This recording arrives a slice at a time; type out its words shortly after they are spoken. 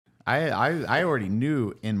I already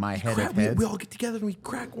knew in my head of heads. We all get together and we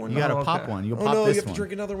crack one. You gotta pop one. You'll pop no, this you have to one.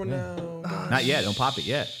 drink another one now. Not yet. Don't pop it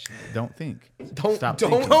yet. Don't think. Don't Stop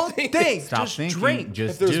think. thinking. Stop Just thinking. drink.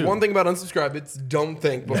 Just If there's do. one thing about unsubscribe, it's don't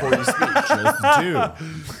think before you speak. Just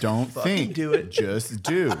do. Don't think. do it. Just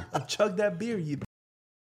do. Chug that beer, you.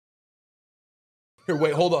 Here,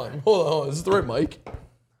 wait, hold on. Hold on. Is this the right mic?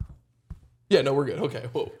 Yeah, no, we're good. Okay.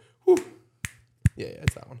 Whoa. Whew. Yeah,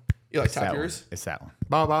 it's that one. You like tap That yours? one. It's that one.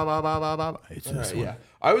 Ba, ba, ba, ba, ba, ba. It's this Alright, one. yeah.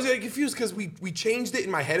 I was getting confused because we changed it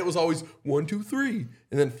in my head. It was always 1, 2, 3,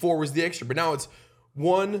 and then 4 was the extra. But now it's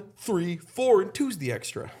 1, 3, 4, and 2's the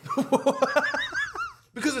extra.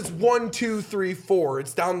 Because it's 1, 2, 3, 4.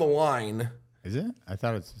 It's down the line. Is it? I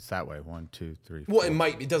thought it's that way. 1, 2, 3. Well, it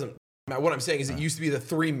might. It doesn't. What I'm saying is, it used to be the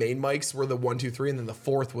 3 main mics were the 1, 2, 3, and then the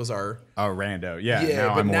 4th was our. Oh, rando. Yeah. Yeah,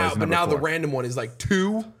 now but now the four. random one is like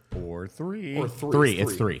 2 or 3. or 3. Three.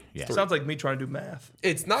 It's 3. Yeah. Sounds like me trying to do math.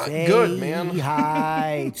 It's not good, man.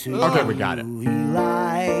 Hi to Okay, we got it.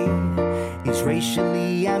 Eli. He's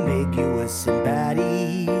racially ambiguous and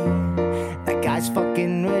batty. That guy's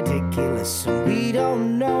fucking ridiculous, and we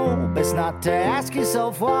don't know. Best not to ask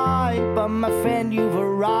yourself why. But my friend, you've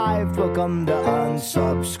arrived. Welcome to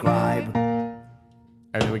unsubscribe.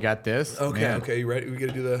 And we got this. Okay, Man. okay, you ready? We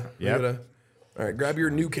gotta do the. Yep. All right, grab your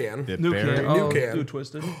new can. The New berry, can. New Oh, can. do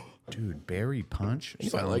twisted. Dude, berry punch.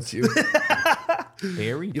 I liked you.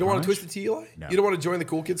 Berry. You don't want to twist the tea, Eli? No. You don't want to join the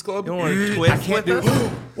cool kids club? You don't want to twist with us?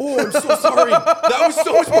 Oh, I'm so sorry. That was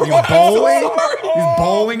so much more. I'm bowling? so sorry. He's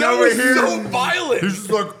bowling That over was here. so violent. He's just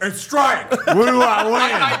like, it's strike. What do I win?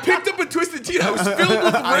 I picked up a twisted tea and I was filled with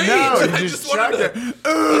rage. I know, you I just just wanted chugged to, it.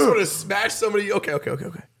 I just wanted to smash somebody. Okay.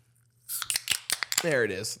 There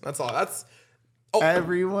it is. That's all.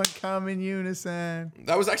 Everyone come in unison.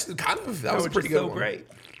 That was actually that was a pretty good so one. great.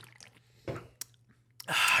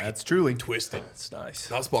 That's truly. Twisted. It's nice.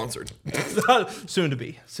 Not sponsored. Soon to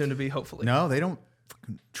be, hopefully. No, they don't.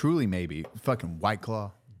 Truly, maybe. Fucking White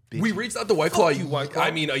Claw. Bitch. We reached out to White Claw, you, White Claw.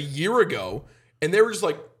 I mean, a year ago, and they were just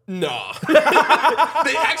like, nah.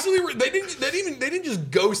 They actually they didn't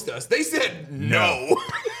just ghost us. They said no.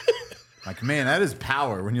 Like, man, that is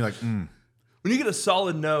power when you're like, When you get a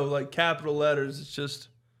solid no, like capital letters, it's just.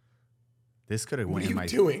 this could have What went are in you my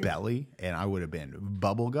doing? belly, and I would have been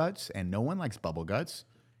bubble guts, and no one likes bubble guts.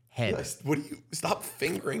 Head. What do you stop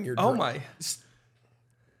fingering your Oh drink. my.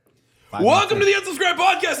 Welcome to the Unsubscribe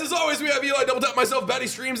Podcast. As always, we have Eli, Double Tap, myself, Batty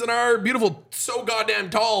Streams, and our beautiful, so goddamn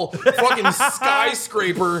tall fucking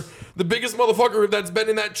skyscraper, the biggest motherfucker that's been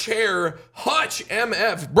in that chair,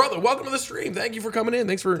 HutchMF. Brother, welcome to the stream. Thank you for coming in.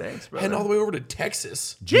 Thanks for heading all the way over to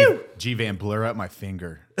Texas. G-Van, blur up my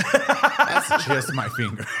finger. That's just my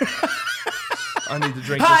finger. I need to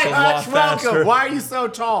drink this Hi, a lot Hutch, faster. welcome. Why are you so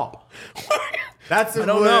tall? That's a I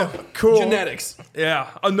don't know. Cool. Genetics. Yeah.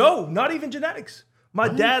 No, not even genetics. My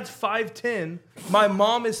dad's 5'10". My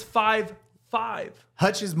mom is 5'5".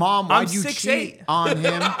 Hutch's mom, why'd I'm you 6'8". cheat on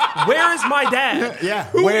him? Where is my dad? Yeah.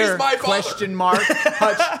 Who Where? is my father? Question mark.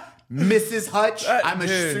 Hutch. Mrs. Hutch. I'm dude.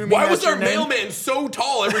 assuming Why that's was our your name. mailman so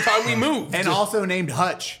tall every time we moved? And also named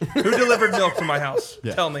Hutch. Who delivered milk to my house?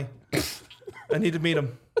 Yeah. Tell me. I need to meet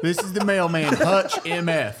him. This is the mailman,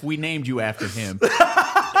 HutchMF. We named you after him.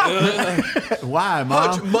 Why,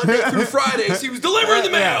 Hutch, Mom? Monday through Fridays, he was delivering the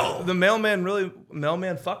mail. The mailman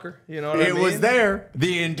fucker. You know what I It mean? was there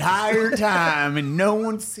the entire time, and no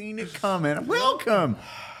one's seen it coming. Welcome.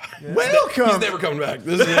 Welcome. He's never coming back.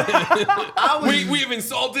 This is we have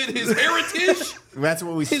insulted his heritage. That's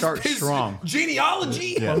what we start his strong.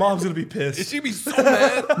 genealogy. My mom's going to be pissed. She'd be so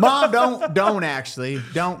mad. Mom, don't actually.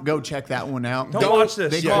 Don't go check that one out. Don't watch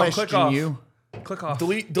this. They Yeah, question click off. you. Click off.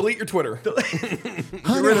 Delete your Twitter.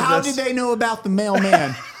 Honey, rid of how this. did they know about the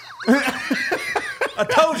mailman? I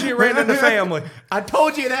told you it ran in the family. I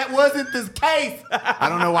told you that wasn't the case. I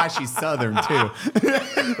don't know why she's Southern, too.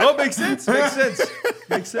 Oh, makes sense.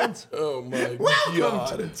 Makes sense. Oh my Welcome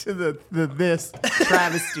god. to this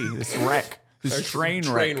travesty, this wreck, this train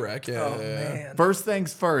wreck. Yeah. Oh, man. First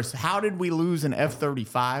things first, how did we lose an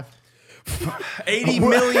F-35? $80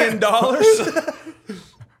 million?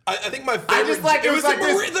 I think my favorite. just like- it was like the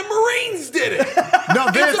Marines did it. No,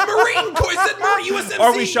 It's this. a Marine Corps. It said USMC.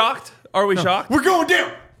 Are we shocked? Are we shocked? We're going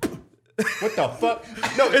down. What the fuck?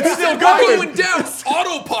 No, it's still going down.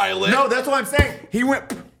 Autopilot. No, that's what I'm saying. He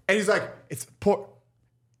went, and he's like, it's poor.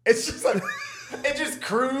 It's just like, it just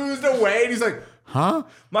cruised away, and he's like, huh?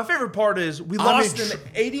 My favorite part is we lost an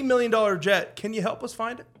 $80 million jet. Can you help us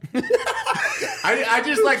find it? I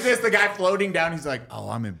just like this, the guy floating down, he's like, oh,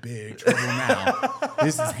 I'm in big trouble now.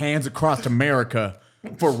 This is hands across America.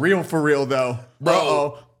 For real, though. Bro.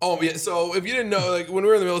 Uh-oh. Oh yeah. So if you didn't know, like when we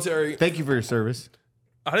were in the military, Thank you for your service.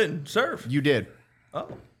 I didn't serve. You did. Oh.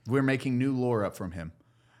 We're making new lore up from him.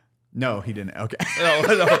 No, he didn't. Okay. No,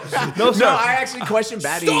 No, sir. I actually questioned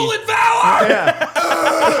Batty. Stolen valor. Yeah.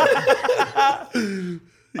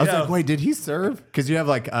 I was like, wait, did he serve? Because you have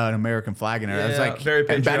like an American flag in there. I was Yeah, like, very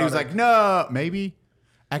and Batty was patriotic. like, no, maybe.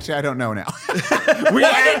 Actually, I don't know now.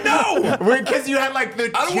 I didn't know. Because you had like the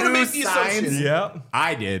I don't wanna two make the signs. assumption. Yeah.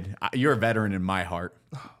 I did. You're a veteran in my heart,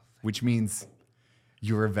 which means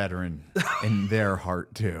you're a veteran in their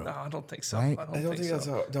heart too. No, I don't think so. Right? I don't think that's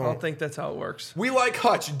how. I don't think that's how it works. We like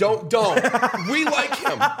Hutch. Don't. We like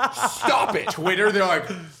him. Stop it. Twitter, they're like,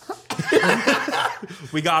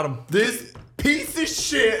 We got him. this piece of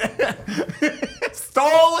shit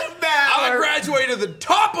stolen I valor. graduated the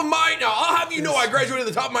top of my. Now I'll have you know I graduated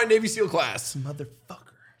the top of my Navy SEAL class. Motherfucker.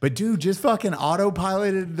 But dude, just fucking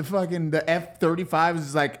autopiloted the F-35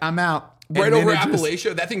 is like, I'm out. Right And then over it just-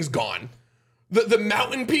 Appalachia, that thing's gone. The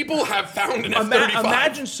mountain people have found an F-35.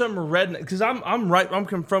 Imagine some redneck, because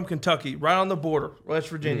I'm from Kentucky, right on the border, West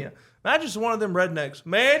Virginia. Imagine one of them rednecks.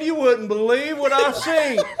 Man, you wouldn't believe what I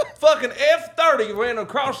seen. Fucking F-30 ran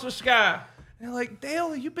across the sky. And they're like,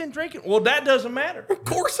 Dale, you've been drinking. Well, that doesn't matter. Of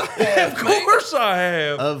course I have. Of course I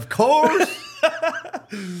have. Of course.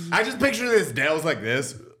 I just picture this. Dale's like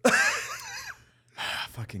this.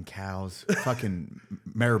 Fucking cows. Fucking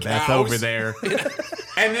Maribeth Cows. over there.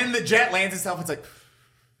 And then the jet lands itself. It's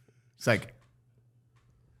like,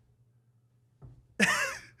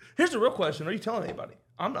 Here's the real question. Are you telling anybody?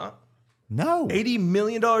 I'm not. no. $80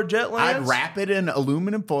 million jet lands? I'd wrap it in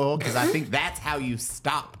aluminum foil because I think that's how you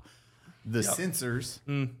stop the sensors.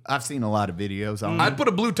 I've seen a lot of videos on I'd put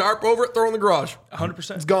a blue tarp over it, throw it in the garage.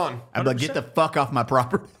 100%. It's gone. I'd be like, get the fuck off my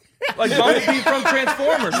property. Like Bumblebee from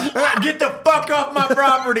Transformers. Get the fuck off my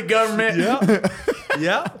property, government.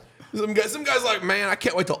 Yeah. Some guys like, man, I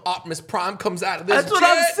can't wait till Optimus Prime comes out of this. That's what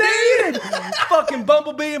jet, I'm saying. Fucking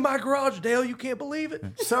Bumblebee in my garage, Dale. You can't believe it.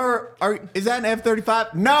 Sir, is that an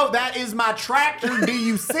F-35? No, that is my tractor. Do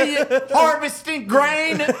you see it? Harvesting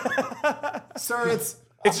grain. Sir, it's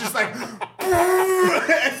just like,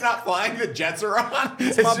 it's not flying. The jets are on.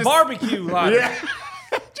 It's My just, barbecue lighter. Yeah.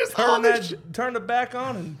 Just all this Turn it back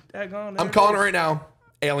on and tag on. I'm calling it right now.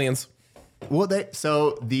 Aliens. Well,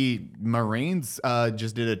 so the Marines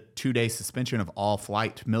just did a 2-day suspension of all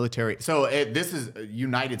flight military. So this is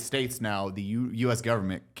United States now. The U.S.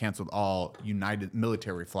 government canceled all United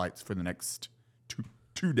military flights for the next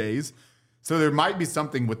two days. So there might be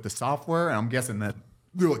something with the software, and I'm guessing that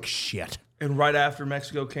they're like, shit. And right after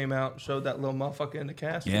Mexico came out and showed that little motherfucker in the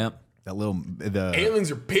cast. Yep. That little the Aliens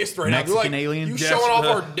are pissed right now. Mexican They're like, alien? You Yes. showing off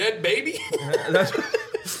our dead baby? That's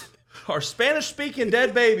our Spanish-speaking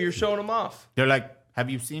dead baby. You're showing them off. They're like, have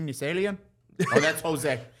you seen this alien? Oh, that's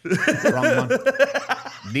Jose. Wrong one.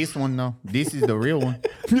 This one, though. This is the real one.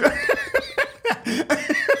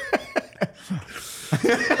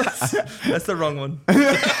 That's the wrong one.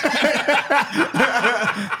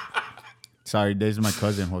 Sorry, this is my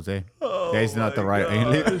cousin, Jose. That's not the right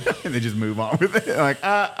alien. And they just move on with it. Like,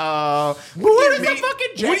 uh-oh. Where does the fucking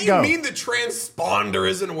jet What do you go? mean the transponder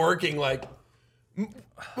isn't working? Like, $80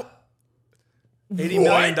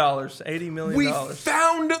 million. $80 million. we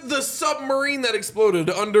found the submarine that exploded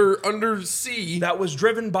under sea, That was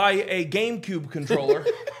driven by a GameCube controller.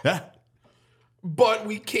 but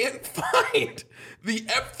we can't find the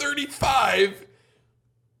F-35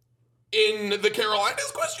 in the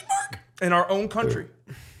Carolinas? Question mark. In our own country.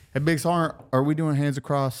 Hey, Big Song, are we doing hands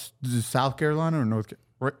across South Carolina or North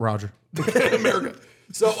Carolina? Roger. America.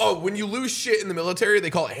 So, when you lose shit in the military,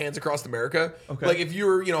 they call it hands across America. Okay. Like if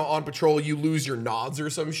you're, on patrol, you lose your nods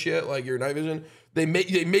or some shit, like your night vision. They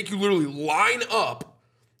make you literally line up,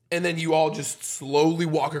 and then you all just slowly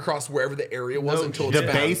walk across wherever the area was until it's The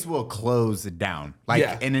found. base will close down. Like,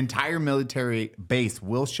 Yeah. an entire military base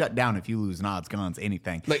will shut down if you lose nods, guns,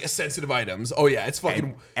 anything. Like sensitive items. Oh yeah, it's fucking.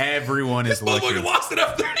 And everyone is Motherfucker looking. lost an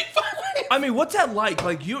F-35. I mean, what's that like?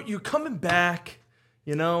 Like, you're coming back,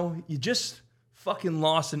 you just fucking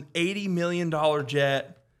lost an $80 million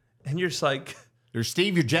jet, and you're just like... There's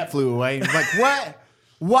Steve, your jet flew away. He's like, what?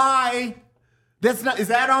 Why? Is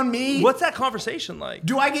that on me? What's that conversation like?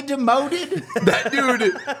 Do I get demoted? That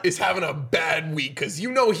dude is having a bad week because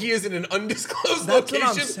he is in an undisclosed That's what I'm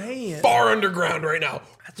location saying. far underground right now.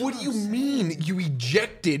 What do you mean you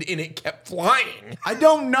ejected and it kept flying? I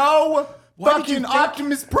don't know. Why did you Fucking think-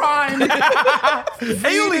 Optimus Prime.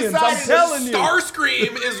 Aliens, I'm decided telling you.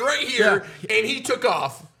 Starscream is right here and he took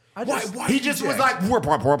off. Why He just was like,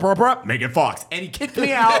 Megan Fox. And he kicked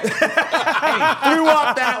me out. And he flew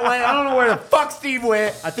off that way. I don't know where the fuck Steve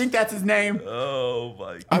went. I think that's his name. Oh,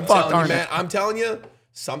 my God. I'm fucked, aren't I? I'm telling you,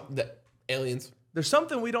 aliens. There's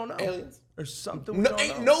something we don't know. Aliens. There's something we No, don't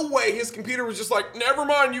ain't know. no way his computer was just like, never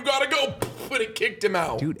mind, you gotta go, but it kicked him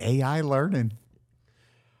out. Dude, AI learning.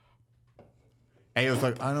 AI was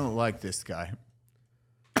like, I don't like this guy.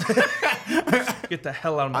 Get the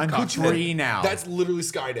hell out of my I'm cockpit. free now. That's literally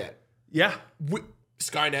Skynet. Yeah.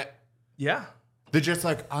 Skynet. Yeah. They're just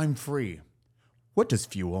like, I'm free. What does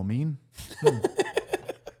fuel mean?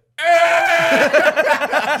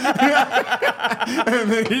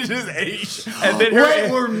 And then he just ate. And then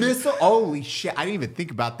Wait, we're missile. Holy shit! I didn't even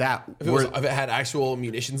think about that. If it had actual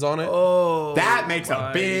munitions on it. Oh, That makes a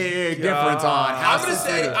my big God. difference on how.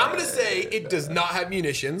 I'm gonna say it does not have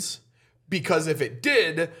munitions, because if it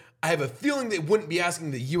did, I have a feeling they wouldn't be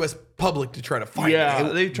asking the U.S. public to try to find Yeah,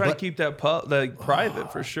 it. they try to keep that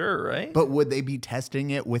private for sure, right? But would they be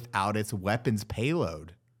testing it without its weapons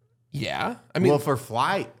payload? Yeah, I mean, Well, for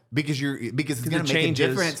flight, because it's going to make a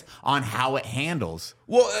difference on how it handles.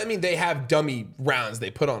 they have dummy rounds they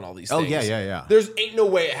put on all these things. Oh, yeah. There's ain't no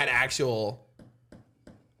way it had actual,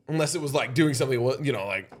 unless it was like doing something,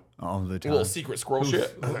 like All the a time. little secret squirrel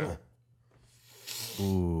shit.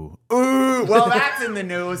 Ooh. Well, that's in the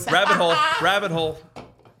news. Rabbit hole.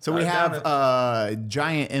 So we have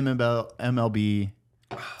giant MLB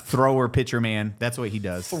thrower pitcher man. That's what he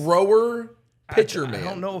does. Thrower, pitcher man. I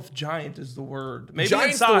don't know if giant is the word. Maybe in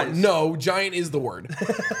Giant's the size. word. No, giant is the word.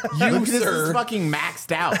 You, You, this is sir. fucking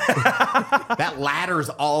maxed out. That ladder's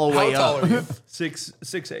all the How way tall up. are you?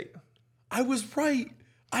 6'8". I was right.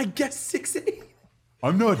 I guess 6'8".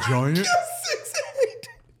 I'm not giant. 6'8".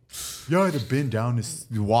 You had to bend down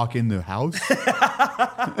to walk in the house.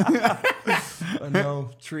 No,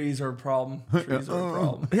 trees are a problem. Trees are a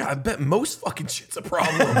problem. Yeah, I bet most fucking shit's a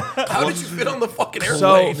problem. How did you fit on the fucking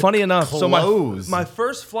So airplane? funny enough, so Clothes. my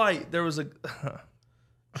first flight, there was a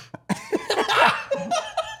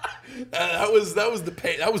that was the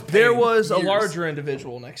pain. That was pain. there was a Years. larger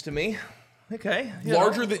individual next to me. Okay, you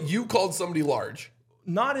larger know, than you called somebody large.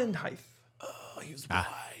 not in height, Oh, he was wide.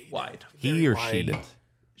 wide. He or wide.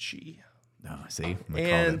 she. She. No, see,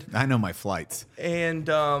 And- I know my flights. And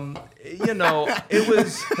it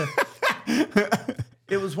was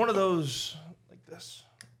it was one of those like this.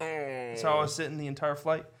 That's how I was sitting the entire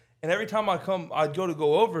flight. And every time I'd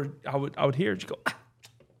go over, I would hear it. You go. Ah.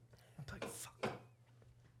 I'm like, fuck.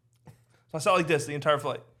 So I sat like this the entire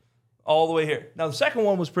flight, all the way here. Now the second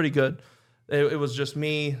one was pretty good. It was just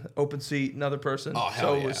me, open seat, another person. Oh hell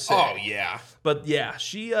so yeah! It was sick. Oh yeah! But yeah,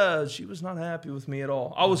 she was not happy with me at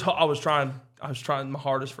all. I was trying my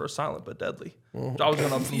hardest for a silent but deadly. I was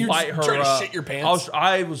gonna You're light her trying to up. shit your pants?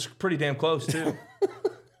 I was pretty damn close too,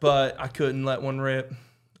 but I couldn't let one rip.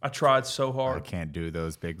 I tried so I hard. can't do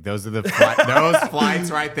those big. Those are those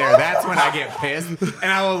flights right there. That's when I get pissed,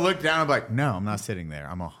 and I will look down. I'm like, no, I'm not sitting there.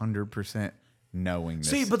 I'm 100% knowing this.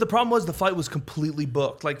 See, but the problem was the flight was completely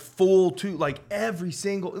booked, like full to like every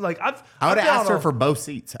single like I would have asked her for both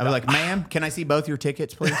seats. I'd be like, ma'am, can I see both your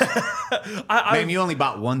tickets, please? Ma'am, you only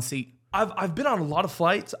bought one seat. I've been on a lot of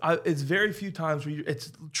flights. It's very few times where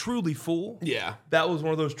it's truly full. Yeah. That was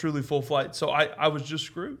one of those truly full flights. So I was just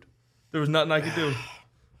screwed. There was nothing I could do.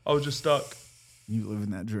 I was just stuck. You live in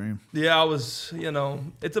that dream. Yeah, I was,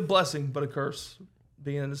 it's a blessing, but a curse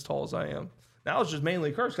being as tall as I am. Now it's just mainly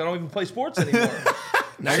a curse 'cause I don't even play sports anymore.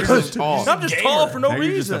 Now you're just tall. I'm just tall for no Now you're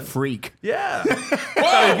reason. just a freak. Yeah.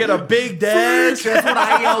 Gotta get a big desk. That's what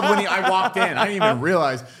I yelled when I walked in. I didn't even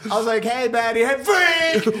realize. I was like, hey, Betty, hey,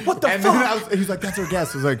 freak. What the and fuck? Then he was like, that's our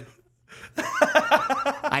guest. I was like,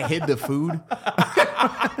 I hid the food.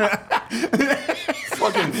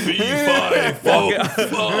 Fucking fee-fi.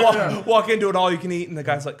 Walk into it all you can eat, and the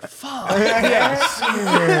guy's like, fuck. Yeah.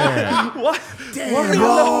 What? Damn, You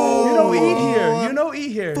bro. don't eat here. You don't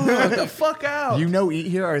eat here. Get the fuck out. You know eat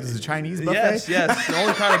here? Or is it a Chinese buffet? Yes. The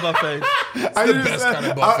only kind of buffet. The best kind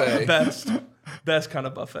of buffet. Best kind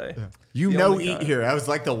of buffet. You The know only eat kind. here. That was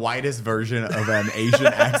like the whitest version of an Asian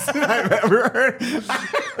accent I've ever heard.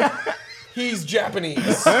 He's Japanese. Do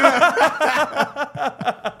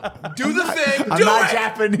the thing. I'm Do not it.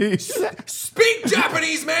 Japanese. Speak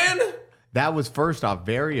Japanese, man. That was first off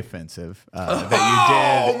very offensive that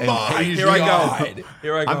you did. Oh my Asian. Here I God. go.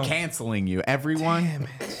 Here I go. I'm canceling you, everyone. Damn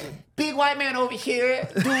it. Big white man over here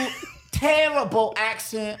do terrible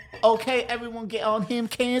accent. Okay, everyone get on him,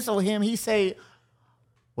 cancel him. He say,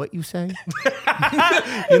 what you say?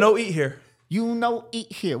 You know, eat here. You know,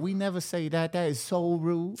 eat here. We never say that. That is so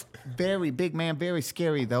rude. Very big man, very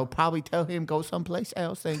scary though. Probably tell him go someplace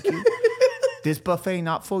else. Thank you. This buffet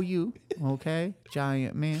not for you. Okay,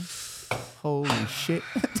 giant man. Holy shit.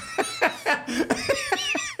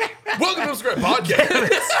 Welcome to Subscribe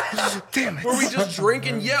Podcast. Damn it. Where we just drink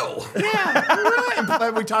and yell.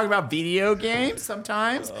 Right. We talk about video games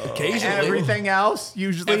sometimes. Occasionally. Everything else,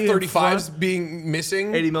 usually. F-35s being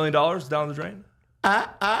missing. $80 million down the drain.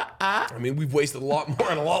 I mean, we've wasted a lot more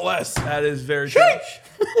and a lot less. That is very true.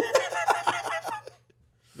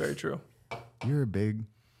 Very true. You're a big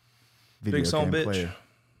video Big son game bitch. player.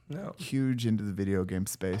 No, Huge into the video game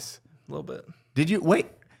space. a little bit. Did you wait?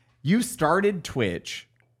 You started Twitch.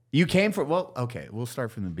 You came from okay, we'll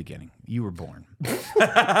start from the beginning. You were born.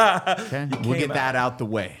 Okay. We'll get that out the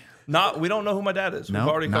way. We don't know who my dad is. We've No,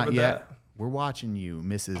 already not covered yet. that. We're watching you,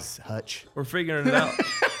 Mrs. Hutch. We're figuring it out.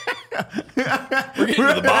 We're getting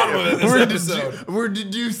to the bottom of it this episode. We're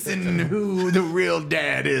deducing who the real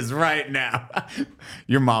dad is right now.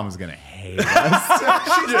 Your mom's gonna hate us.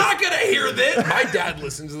 She's not going to hear this. My dad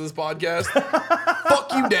listens to this podcast.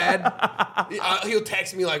 Fuck you, Dad. He'll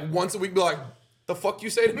text me like once a week, be like, the fuck you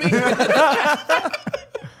say to me?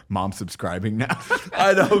 Mom's subscribing now.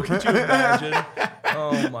 I know. Could you imagine?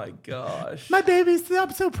 Oh my gosh. My baby's.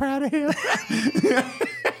 I'm so proud of him.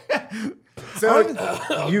 So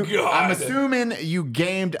I'm assuming you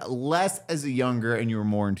gamed less as a younger, and you were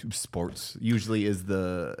more into sports. Usually, is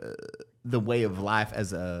the way of life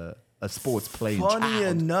as a sports playing Funny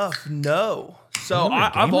child. enough, no. So You were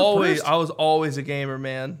a I gamer first? was always a gamer,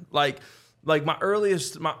 man. Like my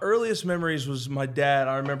earliest memories was my dad.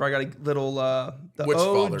 I remember I got a little the Which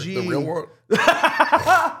OG, father? The real world?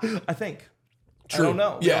 I think. True. I don't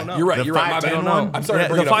know. Yeah, I don't know. you're right. The You're right. My 5'10" bad. one? I'm sorry to Yeah,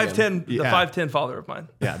 bring the it up again. 5'10", the Yeah. 5'10" father of mine.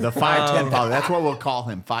 Yeah, the 5'10" father. That's what we'll call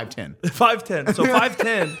him. 5'10". 5'10". So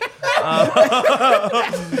 5'10".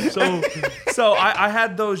 So I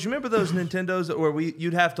had those. You remember those Nintendos where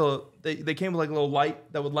you'd have to. They came with like a little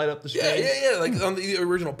light that would light up the screen. Yeah. Like on the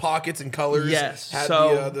original pockets and colors. Yes. Had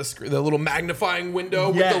So- the little magnifying window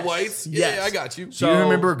with Yes, the lights. yes. Yeah, I got you. Do you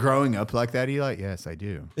remember growing up like that, Eli? Yes, I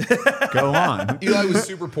do. Go on. Eli was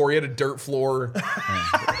super poor. He had a dirt floor.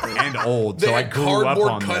 And old, They so I had grew up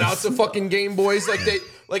cardboard on cutouts this. of fucking Game Boys.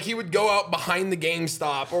 Like he would go out behind the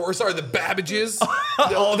GameStop or sorry, the Babbage's, the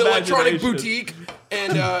electronic imagination. boutique,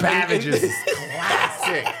 and Babbage's is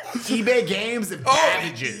classic. eBay games and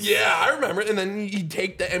Babbage's. Yeah, I remember. And then he'd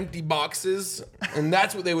take the empty boxes, and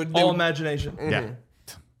that's what they would do. All imagination. Yeah.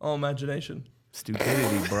 All imagination.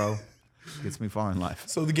 Stupidity, bro. Gets me far in life.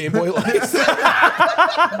 So the Game Boy lights. So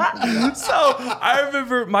I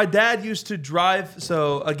remember my dad used to drive.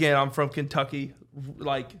 So again, I'm from Kentucky,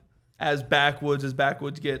 like as backwoods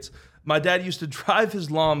gets. My dad used to drive his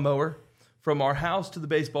lawnmower from our house to the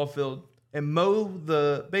baseball field and mow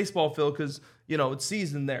the baseball field because, it's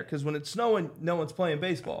seasoned there. Because when it's snowing, no one's playing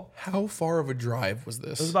baseball. How far of a drive was It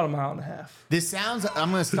was this? about 1.5 miles. This sounds.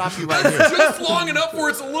 I'm going to stop you right here. Just long enough where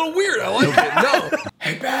it's a little weird. I like it. No.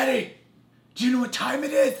 Hey, Patty. Do you know what time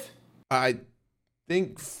it is? I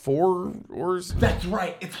think 4 hours. That's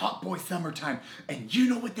right. It's hot boy summertime, and you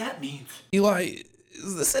know what that means. Eli,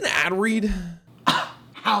 is this an ad read?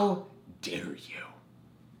 How dare you?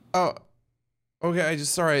 Oh, okay. I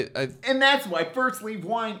And that's why First Leaf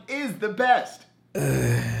Wine is the best.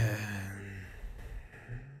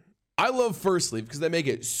 I love First Leaf because they make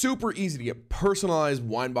it super easy to get personalized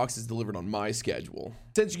wine boxes delivered on my schedule.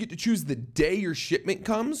 Since you get to choose the day your shipment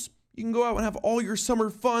comes, you can go out and have all your summer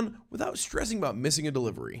fun without stressing about missing a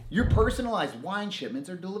delivery. Your personalized wine shipments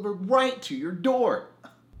are delivered right to your door.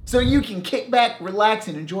 So you can kick back, relax,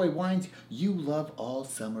 and enjoy wines you love all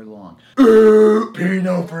summer long.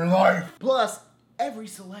 Pinot for life. Plus, every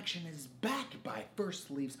selection is backed by First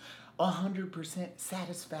Leaf's 100%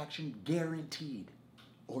 satisfaction guaranteed,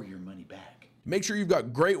 or your money back. Make sure you've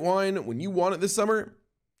got great wine when you want it this summer.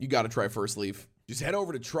 You got to try First Leaf. Just head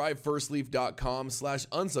over to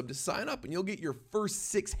tryfirstleaf.com/unsub to sign up, and you'll get your first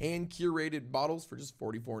 6 hand-curated bottles for just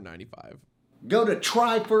 $44.95. Go to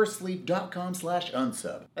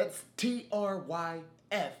tryfirstleaf.com/unsub. That's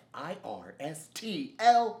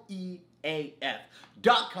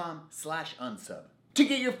TRYFIRSTLEAF.com/unsub to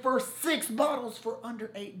get your first 6 bottles for under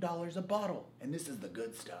 $8 a bottle. And this is the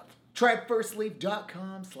good stuff.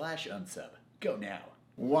 Tryfirstleaf.com/unsub. Go now.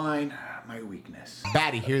 Wine, my weakness.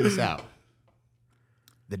 Batty, hear this out.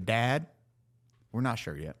 The dad, we're not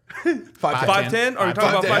sure yet. 5'10"? Are you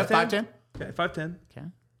talking about 5'10"? 5'10"? Okay, 5'10". Okay.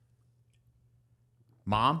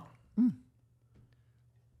 Mom?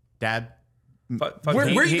 Dad? Where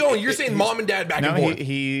are you going? You're saying mom and dad back No, and forth.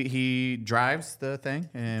 he drives the thing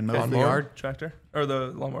and mows the Lawnmower? yard. Tractor or the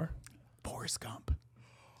lawnmower? Forrest Gump.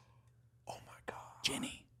 Oh my God.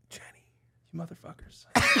 Jenny. You motherfuckers.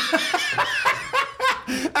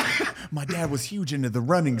 My dad was huge into the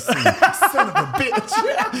running scene. Son of a bitch.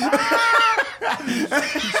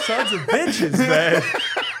 Sons of bitches, man.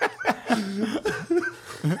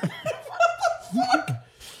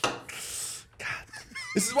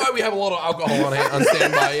 we have a lot of alcohol on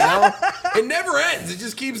standby, you know? It never ends. It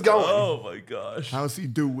just keeps going. Oh my gosh. How's he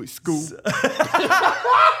do with school?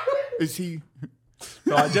 Is he?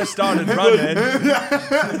 So I just started running.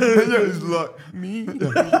 Look, me,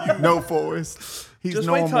 no Forrest. He's Just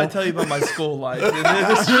normal. wait till I tell you about my school life. And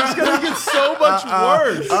it's just going to get so much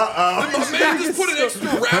worse. The man just put an extra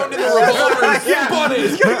round in the revolver and spun it.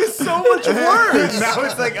 It's going to get so much worse. Now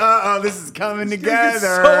it's like, this is coming It's gonna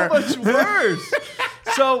together. get so much worse.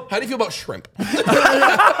 So How do you feel about shrimp?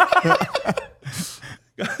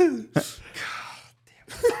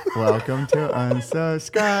 Welcome to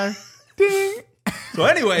Unsubscribe. Ding. So,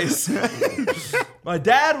 anyways, my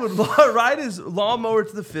dad would ride his lawnmower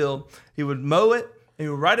to the field. He would mow it, and he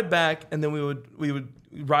would ride it back, and then we would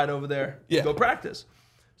ride over there and go practice.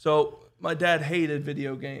 So my dad hated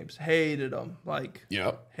video games, hated them,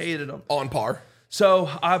 hated them. On par. So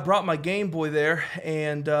I brought my Game Boy there,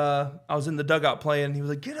 and I was in the dugout playing. He was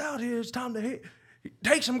like, "Get out here! It's time to hit.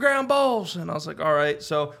 Take some ground balls." And I was like, "All right."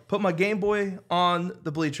 So put my Game Boy on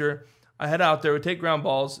the bleacher. I head out there, we take ground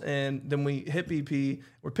balls, and then we hit BP.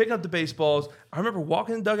 We're picking up the baseballs. I remember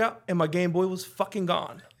walking in the dugout, and my Game Boy was fucking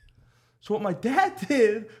gone. So what my dad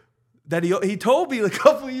did, that he told me a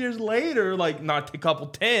couple of years later, like not a couple,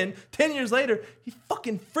 10 years later, he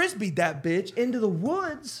fucking frisbeed that bitch into the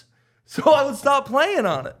woods so I would stop playing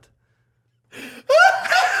on it.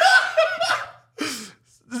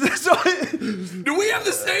 Do we have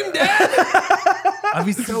the same dad? I'd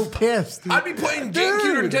be so pissed. I'd be playing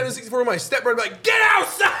GameCube or Nintendo 64 with my stepbrother, like, get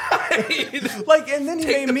outside! Like, and then he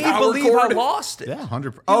Take made the me power believe I cord. lost it. Yeah,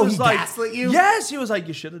 100%. He Oh, was he like, gaslit you? Yes, he was like,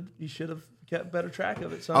 you should have kept better track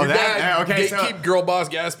of it. So Oh, that- Dad, okay, so- gatekeep, girl boss,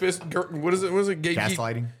 gas fist. What is it? What is it? Gatekeep.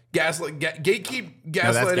 Gaslighting? Gatekeep,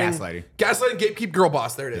 gaslighting. No, that's gaslighting. Gaslighting, gatekeep, girl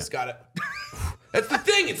boss. There it is. Got it. That's the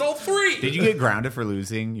thing. It's all three. Did you get grounded for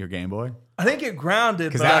losing your Game Boy? I didn't get grounded,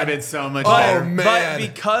 Because but that would have been so much Oh, better. man.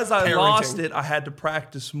 But because I Parenting. lost it, I had to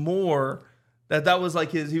practice more. That was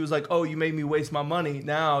like he was like, "Oh, you made me waste my money.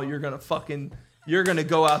 Now you're gonna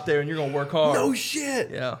go out there and you're gonna work hard." No shit.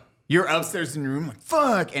 Yeah. You're upstairs in your room, like,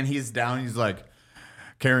 fuck. And he's down. He's like,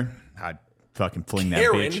 Karen, I'd fucking fling that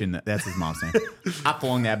Karen? bitch in the, that's his mom's name. I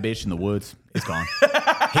flung that bitch in the woods. It's gone.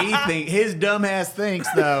 His dumbass thinks,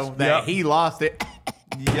 though, that Yep. he lost it.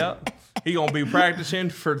 Yep. He gonna be practicing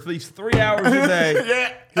for at least 3 hours a day.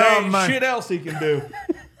 Yeah. There Oh, ain't my. shit else he can do.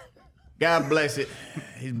 God bless it.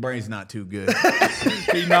 His brain's not too good.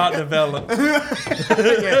 He not developed.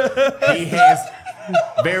 He has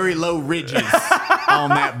very low ridges on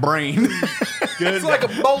that brain. It's like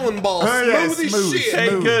a bowling ball. Oh, yeah, Smooth as smooth. shit.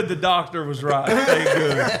 Thank good the doctor was right.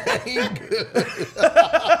 Thank good.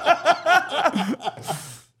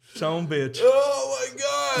 Son bitch. Oh my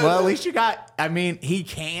god. Well, at least you got, I mean, he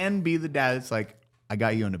can be the dad that's like, I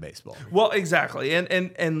got you into baseball. Well, exactly,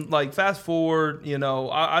 and like fast forward,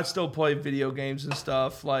 I still play video games and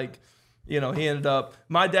stuff. Like, he ended up.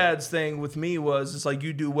 My dad's thing with me was it's like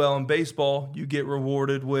you do well in baseball, you get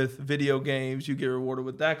rewarded with video games, you get rewarded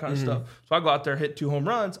with that kind of stuff. So I go out there, hit 2 home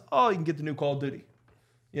runs. Oh, you can get the new Call of Duty,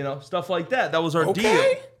 stuff like that. That was our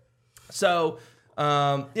deal. So, so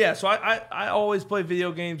I always played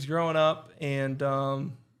video games growing up, and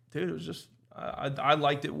dude, it was just. I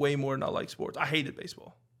liked it way more than I liked sports. I hated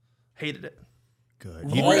baseball. Hated it.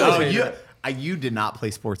 Good. You did not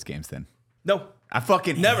play sports games then. No. I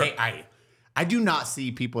fucking Never. I do not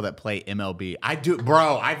see people that play MLB. I do,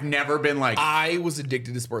 bro. I've never been like. I was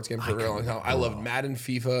addicted to sports games for a very long time. I loved Madden,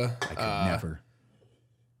 FIFA. I could never.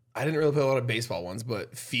 I didn't really play a lot of baseball ones,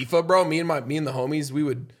 but FIFA, bro. Me and the homies, we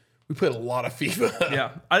played a lot of FIFA.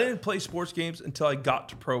 Yeah. I didn't play sports games until I got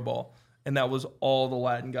to pro ball. And that was all the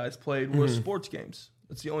Latin guys played was sports games.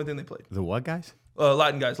 That's the only thing they played. The what guys?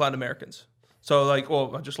 Latin guys, Latin Americans. So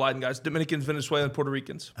not just Latin guys, Dominicans, Venezuelans, Puerto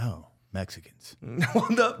Ricans. Oh, Mexicans.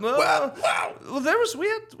 Wow. Well, we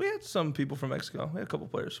had some people from Mexico. We had a couple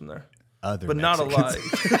players from there, Other but not a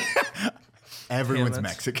Mexicans. lot. Everyone's Damn it.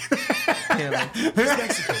 Mexican. He's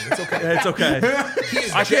Mexican. It's okay. It's okay.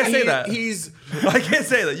 I can't say that. He's I can't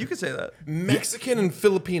say that. You can say that. Mexican and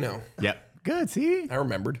Filipino. Yep. Good. See, I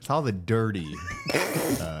remembered. it's all the dirty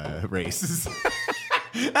races.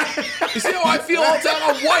 You see how I feel all the time?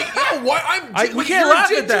 I'm white. We can't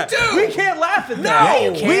laugh at that. Too. We can't laugh at that. Yeah,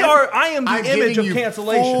 you We can. are. I am the I'm image giving of you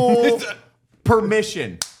cancellation. full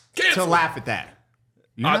permission Cancel. to laugh at that.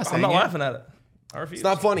 You're not I'm saying not it? laughing at it. I refuse. It's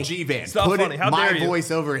not funny. G-Van, not put funny. How my dare you. voice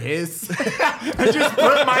over his. Just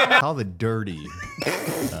put my mouth. All the dirty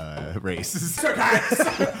races. Don't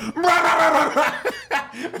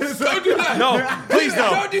do that. No, please no.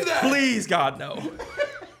 Don't do that. Please, God, no.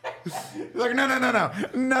 Like no.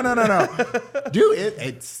 Dude,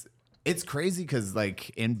 it's It's crazy because, like,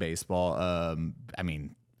 in baseball, I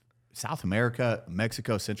mean, South America,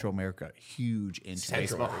 Mexico, Central America, huge into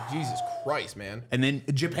baseball. Jesus Christ, man. And then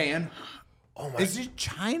Japan. Oh my. Is it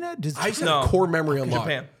China? Does I just China? have a core memory unlocked.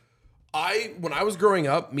 Japan. When I was growing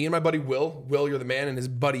up, me and my buddy Will, you're the man, and his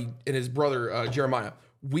buddy and his brother Jeremiah,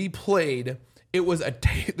 we played. It was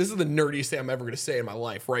this is the nerdiest thing I'm ever going to say in my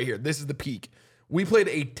life right here. This is the peak. We played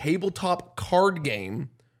a tabletop card game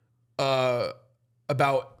about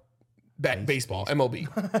baseball, MLB.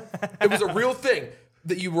 It was a real thing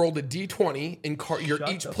that you rolled a D20 and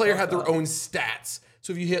each player had their own stats.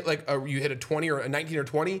 So if you hit you hit a 20 or a 19 or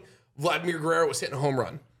 20, Vladimir Guerrero was hitting a home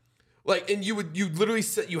run. Like, and you literally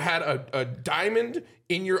you had a diamond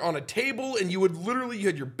on a table, and you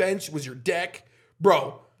had your bench was your deck,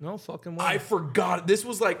 bro. No fucking way. I forgot. This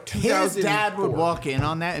was like 2004. His dad would walk in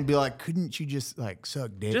on that and be like, "Couldn't you just like suck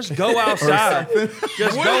dick? Just go outside.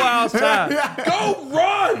 Just go outside. Go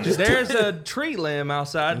run. There's a tree limb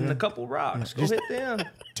outside and a couple rocks. Go hit them.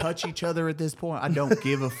 Touch each other at this point. I don't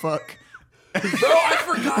give a fuck." Bro, I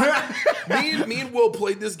forgot. Me and Will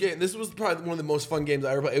played this game. This was probably one of the most fun games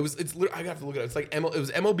I ever played. I have to look it up. It's like it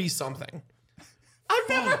was MLB something. I've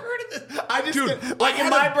never heard of this. I just Dude, like in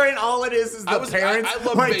my brain, all it is the parents I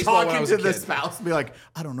loved like baseball when I talking was to a the kid. spouse, and be like,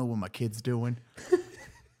 "I don't know what my kid's doing."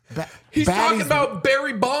 He's talking about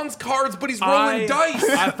Barry Bonds cards, but he's rolling dice.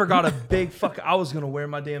 I forgot a big fuck. I was gonna wear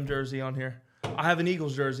my damn jersey on here. I have an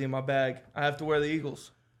Eagles jersey in my bag. I have to wear the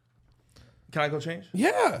Eagles. Can I go change?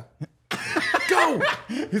 Yeah. Go.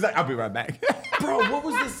 He's like, "I'll be right back." Bro, what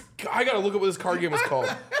was this? I gotta look up what this card game was called.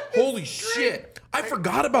 Holy shit. I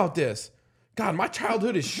forgot about this. God, my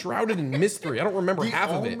childhood is shrouded in mystery. I don't remember half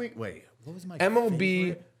of it. Wait, what was my MLB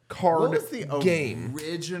favorite? card What was the game.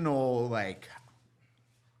 original like?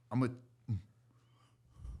 I'm with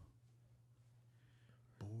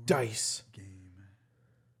Dice.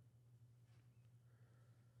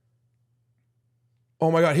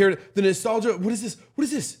 Oh my God, here, the nostalgia. What is this? What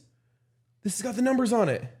is this? This has got the numbers on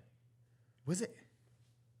it. Was it?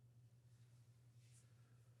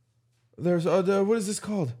 There's, what is this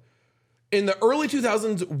called? In the early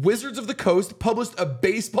 2000s, Wizards of the Coast published a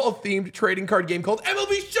baseball-themed trading card game called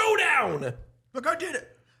MLB Showdown. Look, I did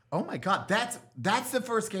it. Oh my God, that's the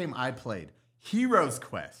first game I played. Hero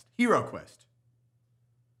Quest.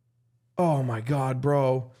 Oh my God,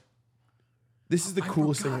 bro. This is the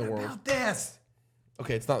coolest thing in the world. About this.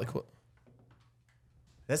 Okay, it's not the cool.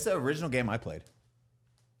 That's the original game I played.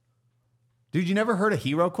 Dude, you never heard of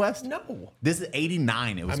Hero Quest? No. This is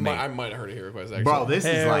 89. It was made. I might have heard of Hero Quest, actually. Bro, this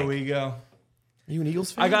is There like we go. Are you an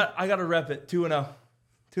Eagles fan? I got to rep it. 2-0.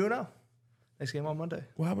 2-0. Next game on Monday.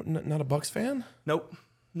 Well, how about not a Bucks fan? Nope.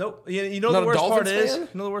 You know Not the a worst part Dolphins is? fan?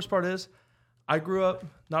 You know the worst part is? I grew up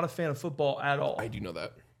not a fan of football at all. I do know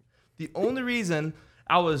that. The only reason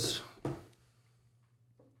I was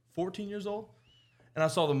 14 years old and I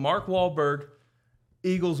saw the Mark Wahlberg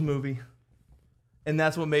Eagles movie, and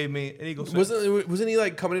that's what made me an Eagles fan. Wasn't he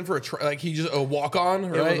like coming in for he just a walk on?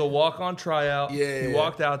 Right? It was a walk-on tryout. Yeah. He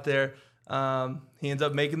walked out there. He ends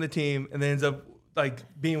up making the team, and then ends up like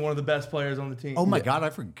being one of the best players on the team. oh my God, I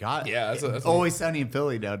forgot. Yeah, that's Always Sunny in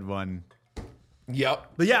Philly did one.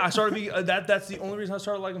 Yep. But yeah, I started that's the only reason I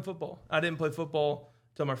started liking football. I didn't play football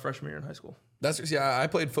until my freshman year in high school. I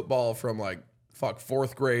played football from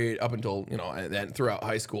fourth grade up until and then throughout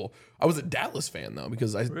high school. I was a Dallas fan though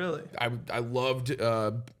because I loved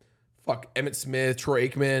Emmitt Smith, Troy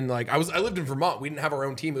Aikman. I lived in Vermont. We didn't have our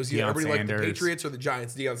own team. It was either everybody liked the Patriots or the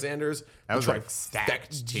Giants. Deion Sanders. That was like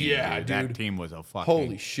stacked team. Yeah, dude. dude. That team was a fucking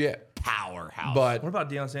Holy shit. powerhouse. But What about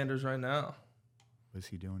Deion Sanders right now? what's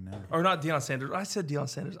he doing now? Or not Deion Sanders. I said Deion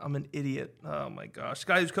Sanders. I'm an idiot. Oh my gosh. This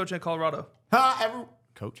guy who's coaching at Colorado.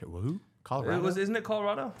 Coach at who? Colorado. Isn't it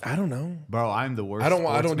Colorado? I don't know. Bro, I'm the worst. I don't do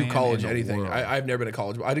sportsman college in the anything. world. I've never been to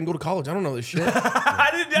college. I didn't go to college. I don't know this shit. I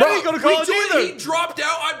didn't go to college either. He dropped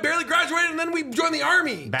out. I barely graduated, and then we joined the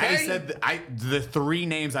army. Batty okay? said the three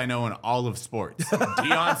names I know in all of sports: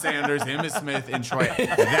 Deion Sanders, Emmitt Smith, and Troy. That's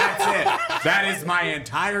it. That is my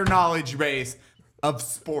entire knowledge base of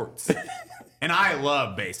sports, and I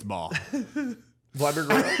love baseball. Vladimir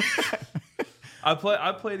Guerrero. I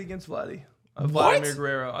played against Vladimir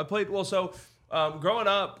Guerrero. I played growing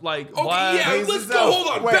up Okay, Vlad yeah, let's go. Hold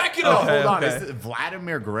on. Back it up. Hold on. okay. Is it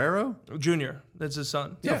Vladimir Guerrero? Jr. That's his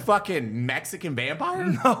son. The fucking Mexican vampire?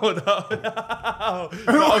 No. Okay.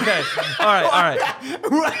 All right.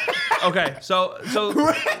 Okay. So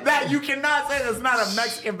That you cannot say that's not a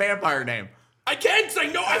Mexican vampire name. I can't because I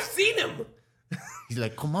know I've seen him. He's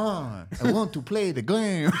like, come on, I want to play the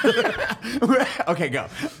game. Okay, go.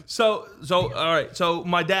 So all right. So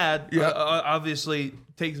my dad obviously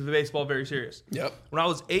takes baseball very serious. Yep. When I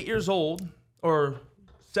was 8 years old or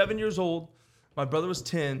 7 years old, my brother was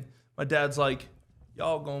 10. My dad's like,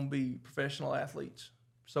 y'all gonna be professional athletes.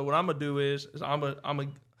 So what I'm gonna do is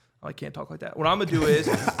I can't talk like that. What I'm gonna do is,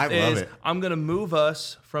 I love it. I'm gonna move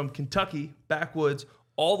us from Kentucky backwoods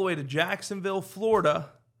all the way to Jacksonville,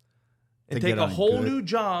 Florida, and To take get a on whole good new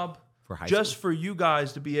job for high just school. for you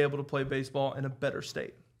guys to be able to play baseball in a better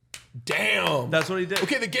state. Damn. That's what he did.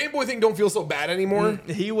 Okay, the Game Boy thing don't feel so bad anymore.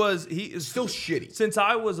 He is Still shitty. Since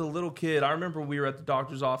I was a little kid, I remember we were at the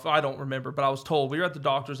doctor's office. I don't remember, but I was told we were at the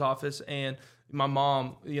doctor's office, and my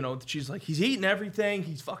mom, she's like, he's eating everything.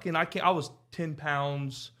 He's fucking. I was 10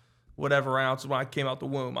 pounds, whatever ounces when I came out the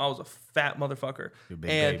womb. I was a fat motherfucker. You a big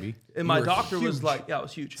baby. And my were doctor was huge. like, I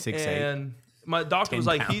was huge. 6'8". And my doctor was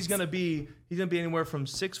 10 like, pounds. he's gonna be anywhere from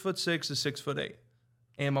 6'6" to 6'8".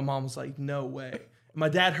 And my mom was like, no way. And my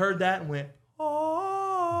dad heard that and went,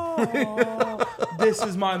 oh, this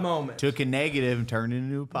is my moment. Took a negative and turned it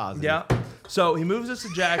into a positive. Yeah. So he moves us to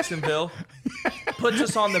Jacksonville, puts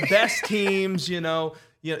us on the best teams. We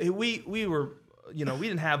were, we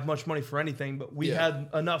didn't have much money for anything, but we had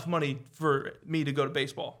enough money for me to go to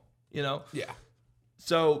baseball. Yeah.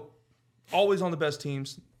 So always on the best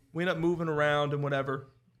teams. We ended up moving around and whatever,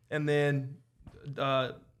 and then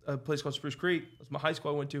a place called Spruce Creek was my high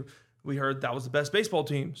school I went to. We heard that was the best baseball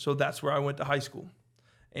team, so that's where I went to high school.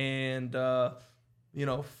 And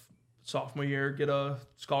sophomore year, get a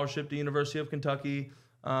scholarship to University of Kentucky.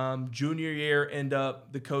 Junior year,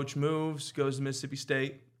 the coach moves, goes to Mississippi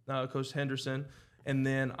State, Coach Henderson, and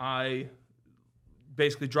then I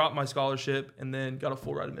basically dropped my scholarship and then got a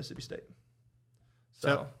full ride at Mississippi State.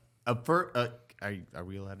 So are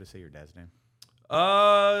we allowed to say your dad's name?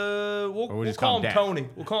 We'll just call call him him Dad? Tony.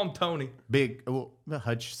 We'll call him Tony.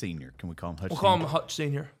 Hutch Senior. Can we call him Hutch? We'll Senior? call him Hutch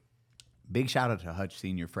Senior. Big shout out to Hutch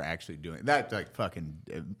Senior for actually doing that. Like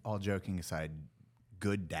fucking, all joking aside,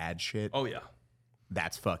 good dad shit. Oh yeah.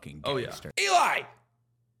 That's fucking Oh, yeah. gangster. Eli!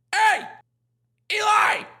 Hey!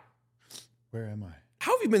 Eli! Where am I?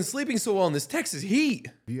 How have you been sleeping so well in this Texas heat?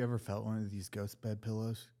 Have you ever felt one of these ghost bed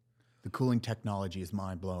pillows? The cooling technology is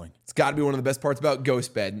mind blowing. It's got to be one of the best parts about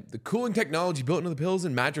Ghost Bed. The cooling technology built into the pillows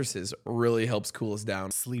and mattresses really helps cool us down.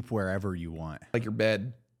 Sleep wherever you want. Like your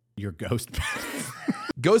bed. Your ghost bed.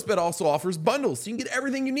 Ghost Bed also offers bundles, so you can get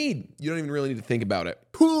everything you need. You don't even really need to think about it.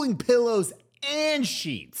 Cooling pillows and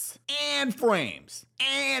sheets and frames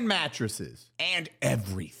and mattresses and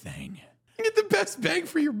everything. You get the best bang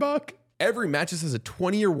for your buck. Every mattress has a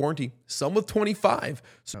 20-year warranty, some with 25.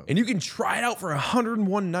 And you can try it out for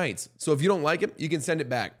 101 nights. So if you don't like it, you can send it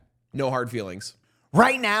back. No hard feelings.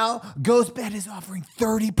 Right now, Ghost Bed is offering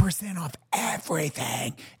 30% off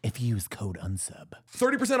everything if you use code UNSUB.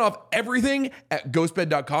 30% off everything at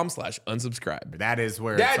ghostbed.com/unsubscribe. That is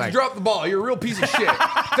where Dad, it's you like, dropped the ball. You're a real piece of shit.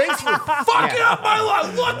 Thanks for fucking up my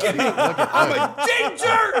life. Look at me. I'm a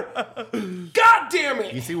danger. God damn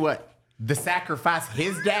it. you see what the sacrifice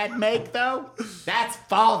his dad make though? That's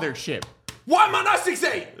fathership. Why am I not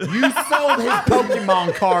 6'8"? You sold his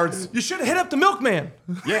Pokemon cards. You should have hit up the milkman.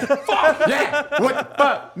 Yeah. Fuck. Yeah. What the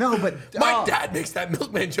fuck? No, but My dad makes that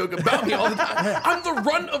milkman joke about me all the time. I'm the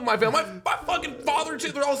runt of my family. My fucking father,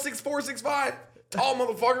 too. They're all 6'4", 6'5". Tall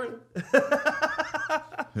motherfucker.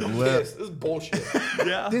 This is bullshit.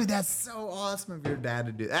 Yeah. Dude, that's so awesome of your dad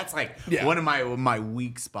to do. That's like Yeah. one of my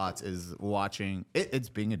weak spots is watching it's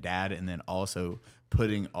being a dad and then also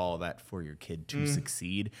putting all that for your kid to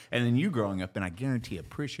succeed. And then you growing up and I guarantee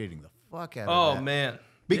appreciating the fuck out of that. Oh man.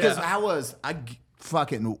 Because Yeah. I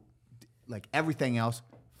fucking like everything else,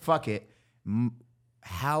 fuck it.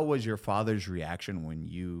 How was your father's reaction when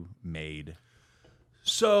you made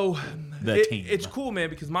So The team? it's cool, man,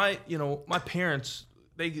 because my parents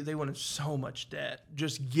they went in so much debt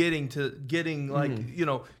just getting like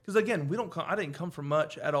because again I didn't come from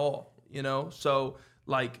much at all, so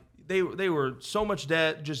like they were so much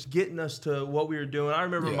debt just getting us to what we were doing. I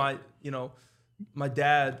remember my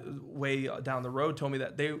dad way down the road told me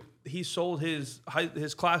that he sold his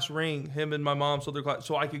class ring, him and my mom sold their class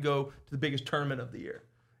so I could go to the biggest tournament of the year.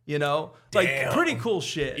 Like Damn. pretty cool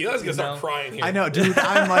shit. You guys gonna start crying here. I know, dude.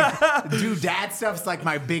 I'm like, dude, dad stuff's like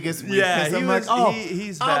my biggest weakness. Yeah, I'm like,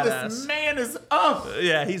 he's this badass. man is up.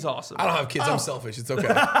 Yeah, he's awesome. I don't have kids. I'm selfish. It's okay.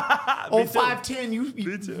 Oh, 5'10", you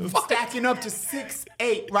stacking up to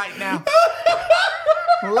 6'8" right now.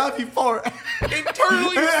 Love you for it.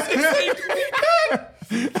 Internally, you're 6'8".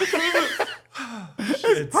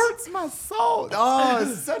 This hurts my soul. Oh,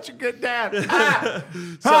 it's such a good dad.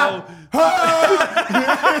 So Fuck. I'm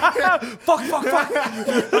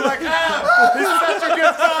like, he's such a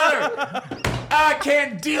good father. I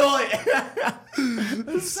can't deal it.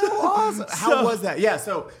 It's so awesome. How was that? Yeah,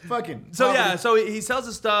 so fucking. So yeah, so he sells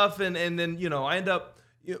his stuff, and then I end up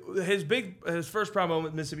his first prime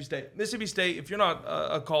moment, Mississippi State. Mississippi State. If you're not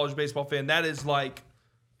a college baseball fan, that is like,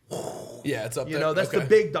 Yeah, it's up there. that's the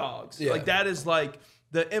big dogs. Yeah. Like that is like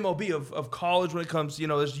the MLB of college when it comes.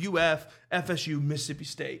 There's UF, FSU, Mississippi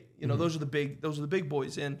State. Those are the big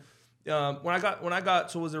boys. And when I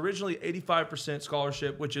got so it was originally 85%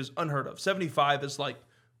 scholarship, which is unheard of. 75 is like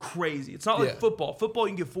crazy. It's not like football. Football,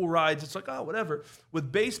 you can get full rides. It's like, oh, whatever.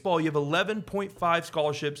 With baseball, you have 11.5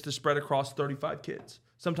 scholarships to spread across 35 kids,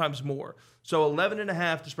 sometimes more. So 11 and a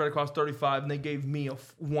half to spread across 35, and they gave me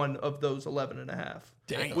one of those 11 and a half,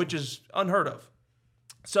 which is unheard of.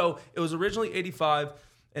 So it was originally 85,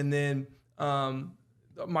 and then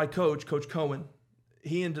my coach, Coach Cohen,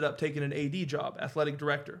 he ended up taking an AD job, athletic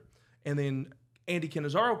director. And then Andy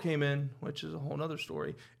Cannizzaro came in, which is a whole other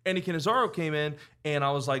story. Andy Cannizzaro came in, and I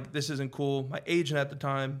was like, this isn't cool. My agent at the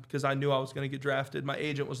time, because I knew I was going to get drafted, my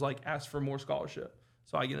agent was like, ask for more scholarship.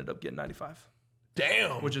 So I ended up getting 95.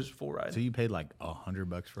 Damn. Which is full ride. So you paid like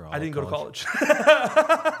 $100 for all. I didn't go to college.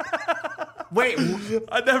 Wait.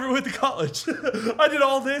 I never went to college. I did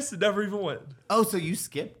all this and never even went. Oh, so you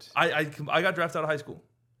skipped? I got drafted out of high school.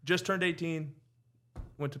 Just turned 18,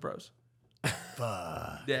 went to pros.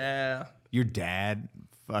 Fuck. Yeah. Your dad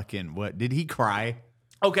fucking what? Did he cry?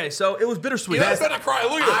 Okay, so it was bittersweet. Yeah, I better cry.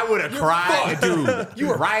 Look at I would have cried, dude. You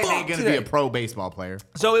were Ryan ain't fucked gonna today. be a pro baseball player.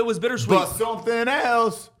 So it was bittersweet. But something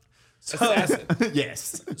else.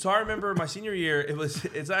 Yes. So I remember my senior year.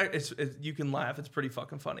 It's you can laugh. It's pretty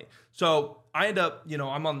fucking funny. So I end up,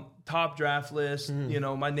 I'm on top draft list.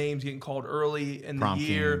 My name's getting called early in the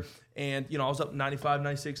year, and I was up 95,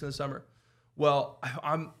 96 in the summer. Well,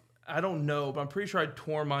 I don't know, but I'm pretty sure I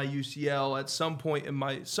tore my UCL at some point in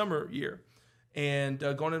my summer year. And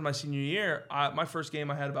going into my senior year, my first game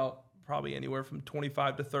I had about probably anywhere from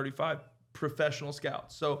 25 to 35 professional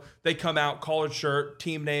scouts. So they come out, collared shirt,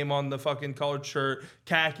 team name on the fucking collared shirt,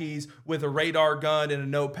 khakis with a radar gun and a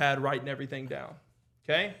notepad writing everything down.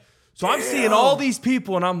 Okay? So I'm seeing all these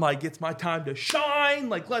people and I'm like, it's my time to shine.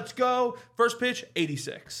 Like, let's go. First pitch,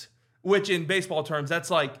 86. Which in baseball terms, that's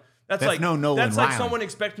like no Nolan that's like Ryan. someone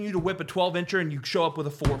expecting you to whip a 12-incher and you show up with a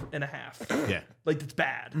 4.5. Yeah. Like, that's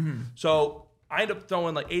bad. So I end up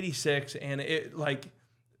throwing like 86, and it like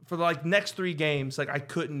for like next 3 games, like I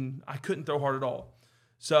couldn't throw hard at all.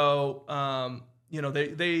 So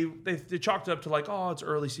they chalked it up to like, oh, it's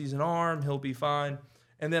early season arm, he'll be fine.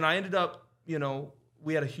 And then I ended up,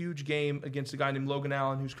 we had a huge game against a guy named Logan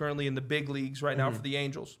Allen, who's currently in the big leagues right now for the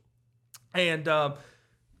Angels. And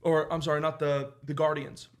or I'm sorry, not the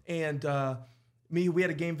Guardians. And we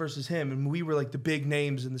had a game versus him, and we were like the big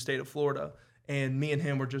names in the state of Florida. And me and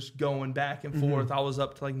him were just going back and forth. I was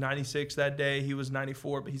up to like 96 that day. He was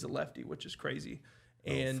 94, but he's a lefty, which is crazy.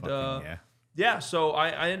 And so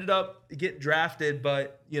I ended up getting drafted,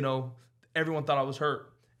 but everyone thought I was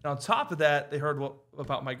hurt. And on top of that, they heard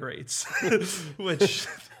about my grades, which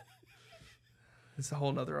is a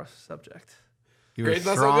whole nother subject. You were a Grades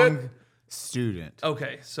not so strong good? student.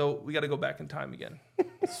 Okay, so we got to go back in time again.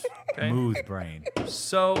 Okay. Smooth brain.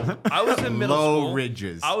 So I was in middle Low school.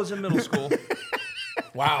 ridges. I was in middle school.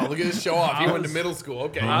 Wow, look at this show off. He went to middle school.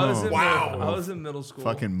 Okay. I was in Wow. I was in middle school.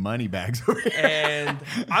 Fucking money bags over here. And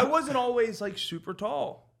I wasn't always like super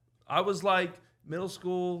tall. I was like middle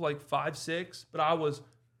school, like 5'6", but I was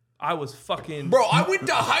fucking. Bro, I went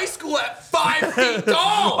to high school at 5 feet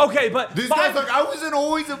tall. Okay, but This guy's like, I wasn't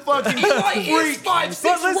always a fucking Eli is freak. 5'6"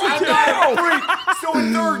 But listen right to now. Freak. So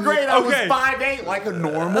in 3rd grade, I was Okay. 5'8", like a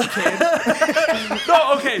normal kid.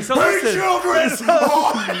 No, okay, so Hey, listen. children!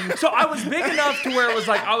 So I was big enough to where it was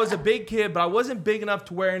like I was a big kid, but I wasn't big enough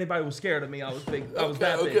to where anybody was scared of me. I was big. I was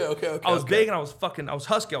that big. Okay, I was big and I was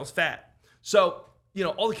husky. I was fat. So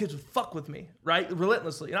all the kids would fuck with me, right,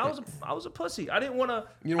 relentlessly, and I was a pussy. I didn't want to.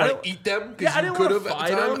 You want to eat them? Yeah, I didn't could want to have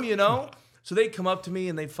fight at the time. them, So they'd come up to me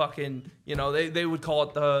and they fucking, they would call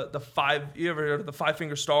it the 5. You ever heard of the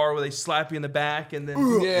 5-finger star where they slap you in the back and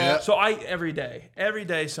then Yeah. So every day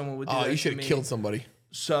someone would do that Oh, you to should have me. killed somebody.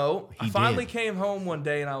 So I He finally did. came home one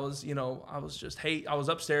day and I was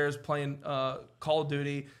upstairs playing Call of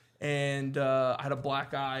Duty and I had a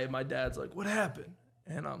black eye and my dad's like, "What happened?"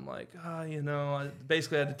 And I'm like, I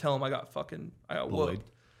basically had to tell him I got Bullied. whooped.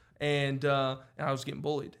 And I was getting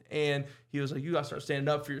bullied. And he was like, "You got to start standing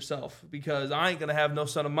up for yourself because I ain't going to have no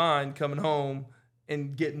son of mine coming home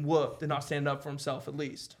and getting whooped and not standing up for himself at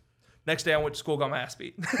least." Next day I went to school, got my ass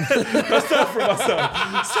beat. That's tough for my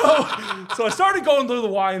son. So I started going to the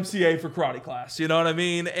YMCA for karate class. You know what I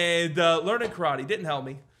mean? And learning karate didn't help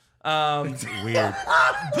me. It's weird.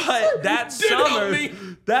 But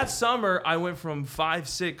that summer I went from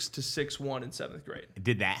 5'6" to 6'1" in 7th grade.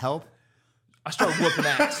 Did that help? I started whooping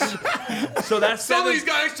ass. So that's Some of these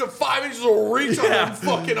guys to 5 inches of reach on them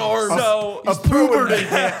fucking arms. So A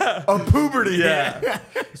puberty yeah.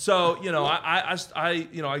 So I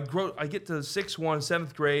get to 6'1",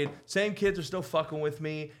 7th grade. Same kids are still fucking with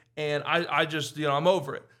me, and I just I'm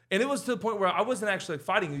over it. And it was to the point where I wasn't actually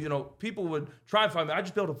fighting. People would try and fight me. I'd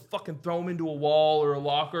just be able to fucking throw them into a wall or a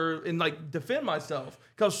locker and defend myself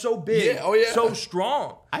because I was so big, so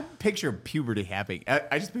strong. I picture puberty happening.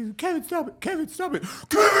 I just be Kevin, stop it! Kevin, stop it!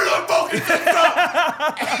 Kevin, I'm fucking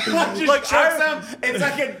stop! Just chucks them.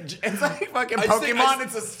 It's like fucking Pokemon.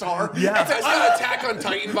 It's a star. Yeah, It's got Attack on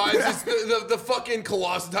Titan vibes. It's the fucking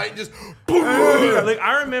Colossus Titan just.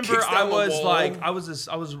 I remember Kicks down the wall. I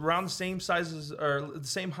was around the same size or the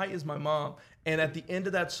same height as my mom, and at the end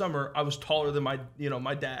of that summer I was taller than my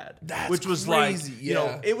dad. Which was crazy.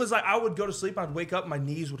 It was like I would go to sleep, I'd wake up, my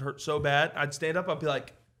knees would hurt so bad, I'd stand up, I'd be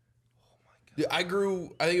like, Yeah, I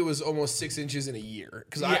grew. I think it was almost 6 inches in a year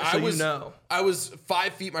because Yeah, I was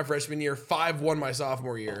 5 feet my freshman year, 5'1" my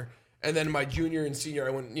sophomore year, and then my junior and senior I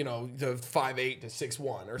went to 5'8" to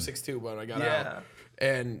 6'1" or 6'2" when I got out,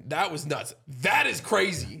 and that was nuts. That is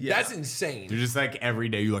crazy. Yeah. That's insane. You're just like every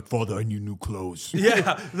day. You're like, Father, I need new clothes.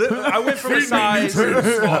 Yeah, I went from a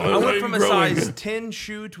size 10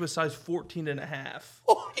 shoe to a size 14 and a half.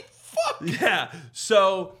 Holy fuck! Yeah,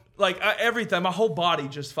 so. Everything, my whole body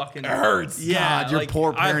just fucking hurts. Yeah, God, your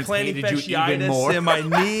poor parents hated you even more. in my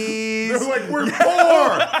knees. They're like, we're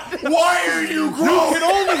poor. Why are you grown? You can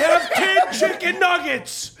only have 10 chicken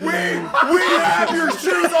nuggets. We have your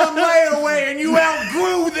shoes on layaway and you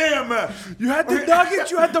outgrew them. You had the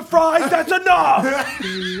nuggets, you had the fries. That's enough.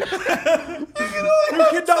 You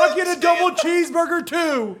cannot get a double cheeseburger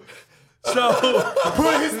too. So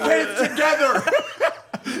Put his pants together.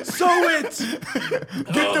 sew it.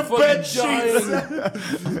 Get the bed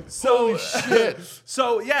sheets. So shit.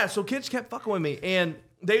 So kids kept fucking with me, and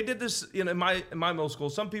they did this in my middle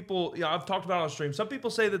school. Some people, I've talked about it on stream. Some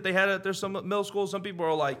people say that they had it. There's some middle school. Some people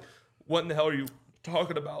are like, "What in the hell are you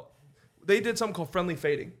talking about?" They did something called friendly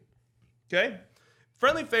fading. Okay,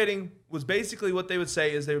 friendly fading was basically what they would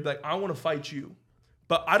say is they would be like, "I want to fight you,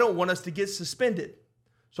 but I don't want us to get suspended.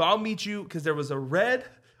 So I'll meet you because there was a red,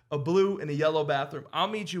 a blue, and a yellow bathroom. I'll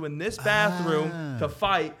meet you in this bathroom to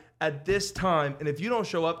fight at this time. And if you don't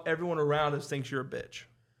show up, everyone around us thinks you're a bitch."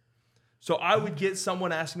 So I would get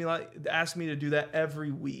someone ask me to do that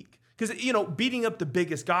every week. Because, beating up the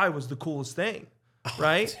biggest guy was the coolest thing,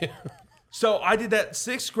 right? So I did that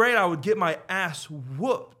 6th grade. I would get my ass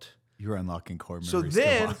whooped. You're unlocking core memories. So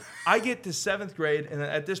then I get to 7th grade, and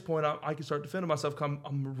at this point, I can start defending myself because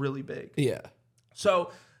I'm really big. Yeah.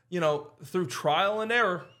 So, through trial and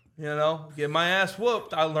error, get my ass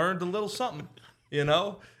whooped, I learned a little something,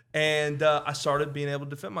 and I started being able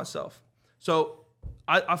to defend myself. So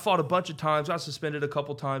I fought a bunch of times, got suspended a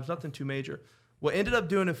couple times, nothing too major. What ended up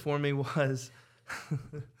doing it for me was,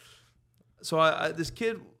 this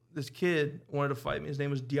kid wanted to fight me. His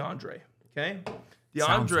name was DeAndre, okay?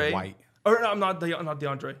 Sounds white. Or no, not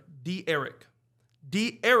DeAndre, D-Eric.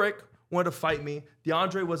 D-Eric wanted to fight me.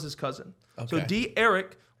 DeAndre was his cousin. Okay. So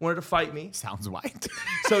D-Eric wanted to fight me. Sounds white.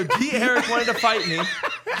 So D-Eric wanted to fight me.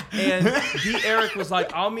 And D-Eric was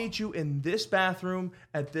like, "I'll meet you in this bathroom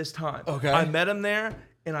at this time." Okay. I met him there,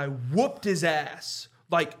 and I whooped his ass.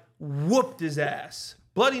 Bloody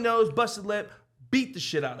nose, busted lip, beat the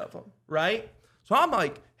shit out of him, right? So I'm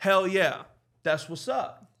like, hell yeah, that's what's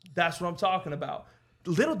up. That's what I'm talking about.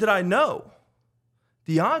 Little did I know,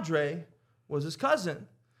 DeAndre was his cousin.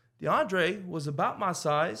 DeAndre was about my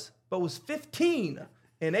size, but was 15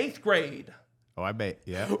 in 8th grade. Oh, I bet.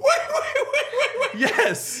 Yeah. Wait.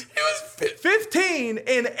 Yes. He was 15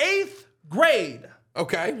 in 8th grade.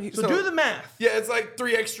 Okay. So do the math. Yeah, it's like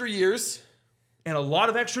 3 extra years. And a lot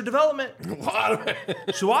of extra development. A lot of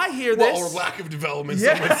So I hear this. or lack of development.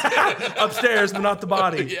 Yeah. Upstairs, but not the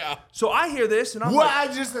body. Yeah. So I hear this, and I'm Why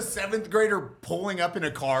just a 7th grader pulling up in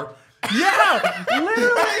a car? yeah,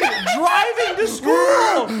 literally driving to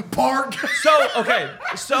school. Park.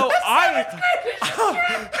 So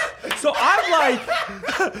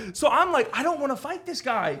I'm like, I don't want to fight this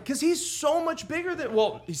guy because he's so much bigger than.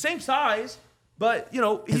 Well, he's same size, but he's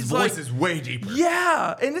His voice is way deeper.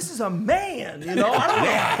 Yeah, and this is a man. I don't want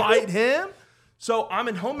to fight him. So I'm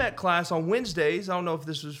in home ec class on Wednesdays. I don't know if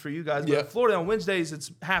this was for you guys, but in Florida on Wednesdays it's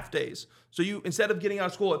half days. So you instead of getting out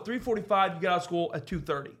of school at 3:45, you get out of school at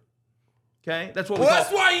 2:30. Okay, that's what Well, we that's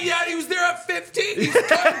call. why he was there at 15. He's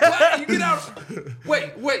cutting black. You get out.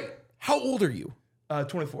 Wait. How old are you?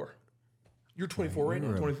 24. You're 24 right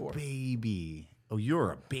now? 24. Baby. Oh,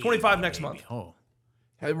 you're a baby. 25 next baby. month. Oh,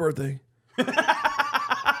 Happy birthday.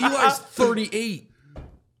 Eli's 38.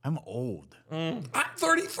 I'm old. I'm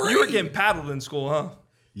 33. You were getting paddled in school, huh?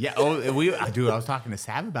 Yeah. Oh, dude, I was talking to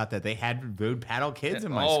Sav about that. They had would paddle kids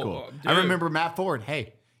in my Oh, school. dude. I remember Matt Ford.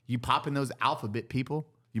 Hey, you popping those alphabet people?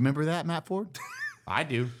 You remember that, Matt Ford? I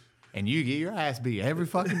do. And you get your ass beat every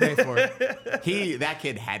fucking day for it. That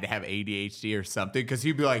kid had to have ADHD or something because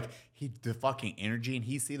he'd be like, the fucking energy, and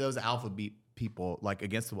he'd see those alphabet people like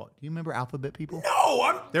against the wall. Do you remember alphabet people?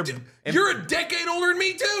 No, you're a decade older than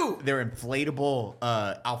me too. They're inflatable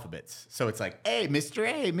alphabets. So it's like, hey, Mr.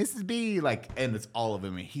 A, Mrs. B, like, and it's all of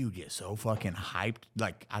them. And he would get so fucking hyped.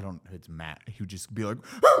 Like, I don't know if it's Matt. He would just be like,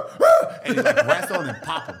 and he'd like wrestle and then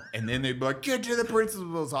pop him. And then they'd be like, get to the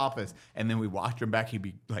principal's office. And then we watched him back. He'd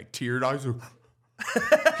be like teared eyes.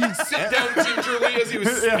 He'd sit down gingerly as he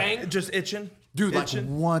was spanked. Just itching. Dude, like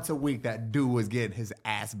itching. once a week, that dude was getting his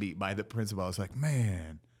ass beat by the principal. I was like,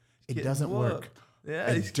 man, it doesn't work. Yeah,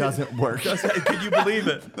 it doesn't work. Can you believe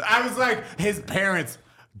it? I was like, his parents,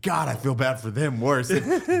 God, I feel bad for them worse.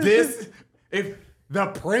 If the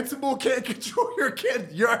principal can't control your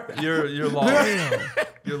kid, You're lost.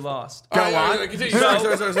 You're lost. All right, continue.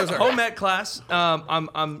 Sorry. Home ec class.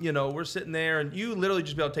 We're sitting there, and you literally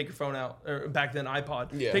just be able to take your phone out, or back then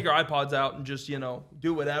iPod. Yeah. Take your iPods out and just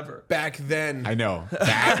do whatever. Back then. I know.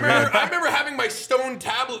 I remember having my stone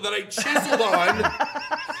tablet that I chiseled on.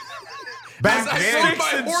 Back I then, rode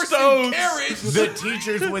my horse and carriage. the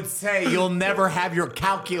teachers would say, you'll never have your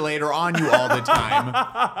calculator on you all the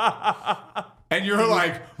time. And you're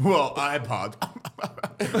like, well, iPod.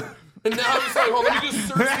 And now I'm just like, hold on, let me just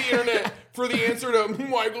search the internet for the answer to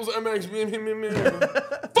Michael's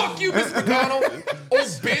MX. Fuck you, Mr. McConnell, old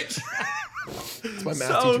bitch. That's my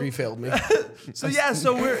math teacher. He failed me.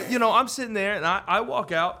 So we're, I'm sitting there, and I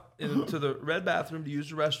walk out into the red bathroom to use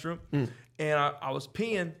the restroom, and I was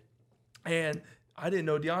peeing, and I didn't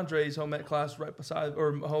know DeAndre's home ec class right beside,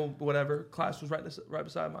 or home whatever class was right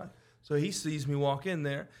beside mine. So he sees me walk in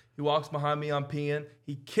there. He walks behind me. I'm peeing.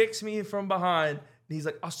 He kicks me from behind. And he's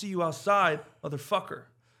like, I'll see you outside, motherfucker.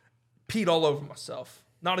 Peed all over myself.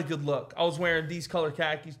 Not a good look. I was wearing these color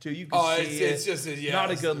khakis too. You can see it's just not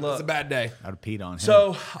a good look. It's a bad day. I'd have peed on him.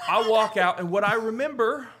 So I walk out, and what I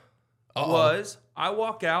remember was I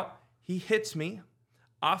walk out, he hits me,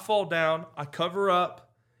 I fall down, I cover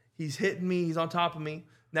up, he's hitting me, he's on top of me.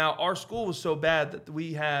 Now, our school was so bad that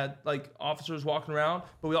we had like officers walking around,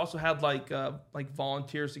 but we also had like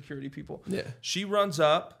volunteer security people. Yeah. She runs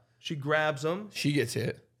up. She grabs him. She gets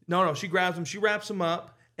hit. No, she grabs him. She wraps him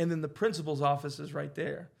up, and then the principal's office is right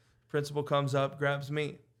there. Principal comes up, grabs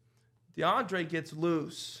me. DeAndre gets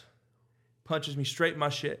loose, punches me straight in my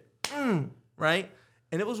shit. Right?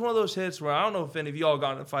 And it was one of those hits where I don't know if any of y'all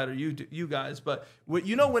got in a fight or you guys, but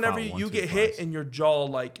whenever you get hit and your jaw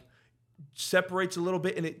like separates a little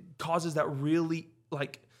bit and it causes that really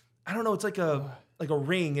I don't know, it's like a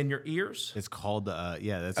ring in your ears. It's called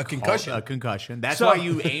that's a concussion. A concussion. That's why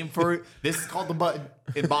you aim for it. This is called the button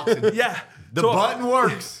in boxing. Yeah. The button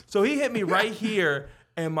works. So he hit me right here,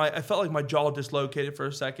 and I felt like my jaw dislocated for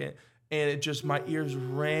a second, and it just, my ears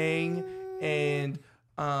rang, and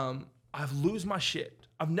I lose my shit.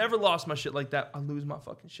 I've never lost my shit like that. I lose my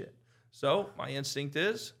fucking shit. So my instinct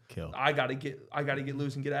is kill. I gotta get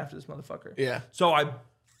loose and get after this motherfucker. Yeah. So I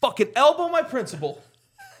fucking elbow my principal.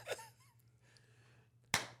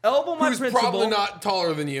 Who's probably not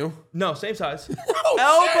taller than you. No, same size.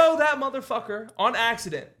 Oh, that motherfucker on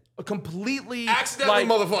accident. A completely Accidentally,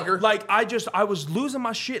 motherfucker. Like I was losing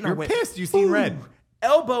my shit and You're I went pissed. You seen "Ooh." red.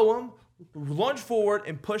 Elbow him, lunge forward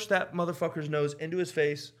and push that motherfucker's nose into his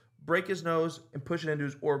face, break his nose and push it into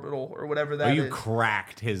his orbital or whatever that is. You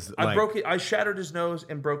cracked his. I broke it. I shattered his nose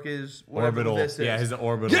and broke his orbital. This is. Yeah, his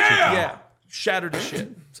orbital. Yeah, shattered his shit.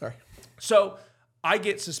 Sorry. So I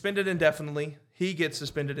get suspended indefinitely. He gets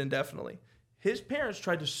suspended indefinitely. His parents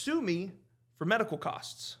tried to sue me for medical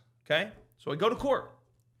costs. Okay? So I go to court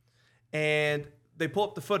and they pull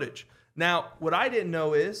up the footage. Now, what I didn't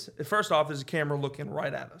know is, first off, is a camera looking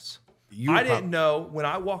right at us. I didn't know when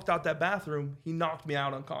I walked out that bathroom, he knocked me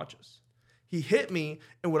out unconscious. He hit me,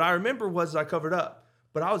 and what I remember was I covered up.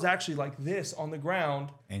 But I was actually like this on the ground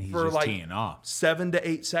And he's for just like teeing off. 7 to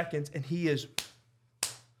 8 seconds, and he is.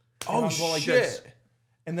 Oh, and I'm going like shit. this.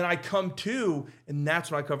 And then I come to, and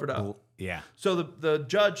that's when I covered up. Yeah. So the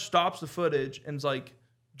judge stops the footage and is like,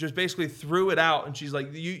 just basically threw it out, and she's like,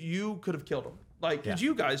 you could have killed him. Like, did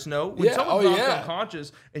you guys know when Yeah. someone's Oh, knocked yeah.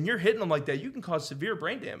 unconscious and you're hitting them like that, you can cause severe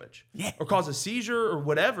brain damage. Yeah. Or cause a seizure or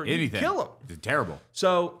whatever. You Anything. can kill them. It's terrible.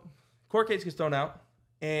 So court case gets thrown out,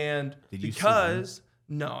 and Did you sue because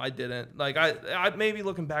no, I didn't. Like I maybe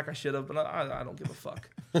looking back, I should have, but I don't give a fuck.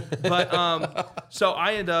 But so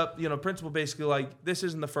I end up, principal basically like, this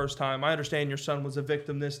isn't the first time. I understand your son was a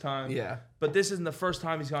victim this time. Yeah. But this isn't the first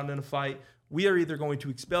time he's gotten in a fight. We are either going to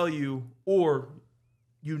expel you or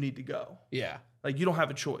you need to go. Yeah. Like, you don't have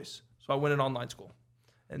a choice. So I went in online school,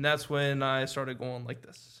 and that's when I started going like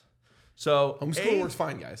this. So Homeschool works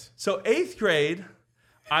fine, guys. So 8th grade,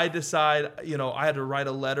 I decide, I had to write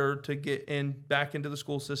a letter to get back into the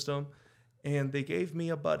school system, and they gave me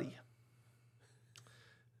a buddy.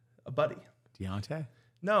 A buddy. Deontay?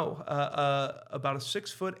 No, about a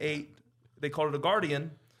 6'8", they called it a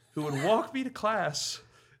guardian, who would walk me to class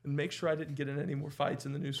and make sure I didn't get in any more fights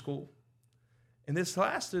in the new school. And this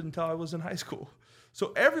lasted until I was in high school.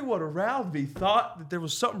 So everyone around me thought that there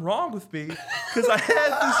was something wrong with me because I had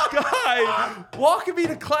this guy walking me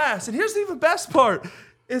to class. And here's the even best part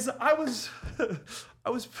is I was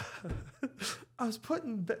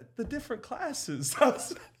putting the different classes. I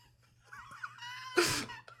was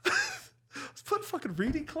putting fucking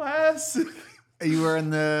reading class. You were in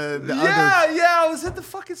the other... I was in the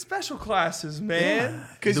fucking special classes, man.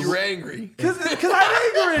 Because you were angry. Because I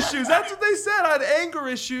had anger issues. That's what they said. I had anger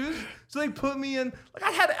issues. So they put me in, like,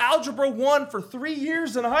 I had Algebra 1 for 3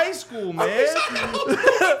 years in high school, man.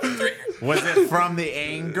 Was it from the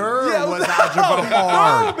anger Yeah, or was algebra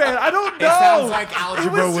hard? No, man, I don't know. It sounds like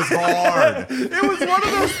algebra was hard. It was one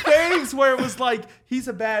of those things where it was like, he's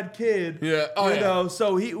a bad kid. Yeah. Oh, you yeah. know,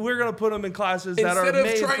 so we're going to put him in classes that are Instead of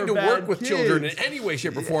made trying for to bad work with kids. children in any way,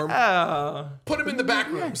 shape, or form, Yeah. put them in the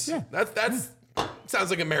back rooms. Yeah. That's sounds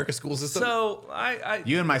like America's school system. So I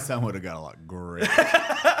You and my son would have got along great.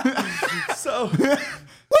 so Public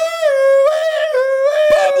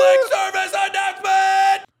service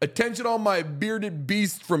announcement! Attention all my bearded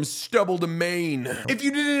beasts from stubble to mane. If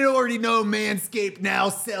you didn't already know, Manscaped now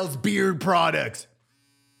sells beard products.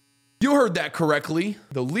 You heard that correctly.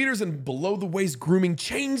 The leaders in below the waist grooming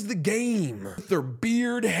changed the game with their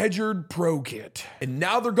Beard Hedgered Pro Kit. And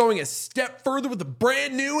now they're going a step further with a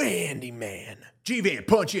brand new handyman. G-Van,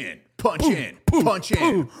 punch in, punch in, punch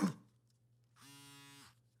in.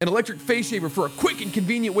 An electric face shaver for a quick and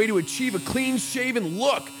convenient way to achieve a clean shaven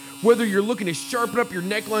look. Whether you're looking to sharpen up your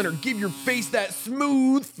neckline or give your face that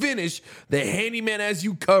smooth finish, the handyman has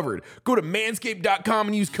you covered. Go to manscaped.com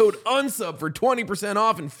and use code UNSUB for 20%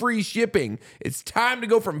 off and free shipping. It's time to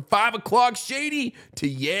go from 5 o'clock shady to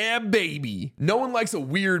yeah, baby. No one likes a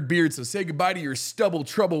weird beard, so say goodbye to your stubble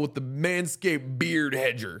trouble with the Manscaped Beard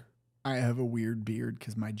Hedger. I have a weird beard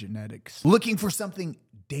because my genetics. Looking for something,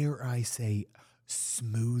 dare I say,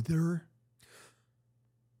 smoother?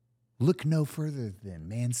 Look no further than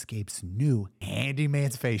Manscaped's new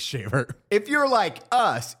Handyman's Face Shaver. If you're like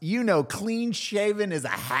us, you know clean shaven is a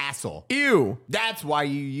hassle. Ew. That's why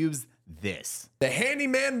you use this. The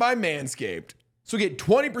Handyman by Manscaped. So get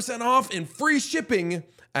 20% off and free shipping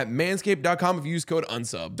at manscaped.com if you use code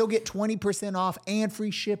UNSUB. They'll get 20% off and free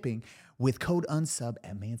shipping with code UNSUB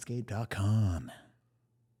at manscaped.com.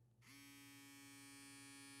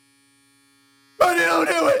 But they don't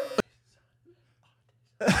do it.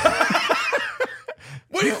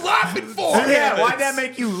 What are you laughing for? Yeah, why'd that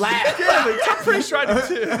make you laugh? I'm pretty sure I did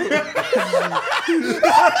too.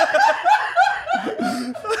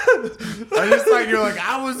 I just like you're like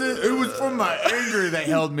it was from my anger that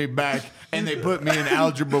held me back, and they put me in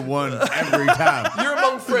algebra 1 every time. You're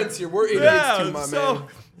among friends here. We're idiots too, my man.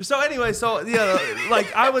 So anyway,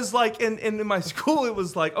 like I was like in my school, it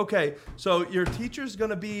was like, okay, so your teacher's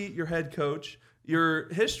gonna be your head coach.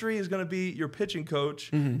 Your history is going to be your pitching coach.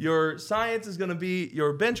 Mm-hmm. Your science is going to be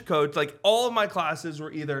your bench coach. Like all of my classes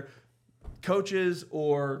were either coaches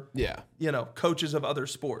or, coaches of other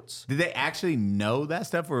sports. Did they actually know that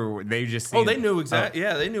stuff, or were they just? Oh, they knew exactly.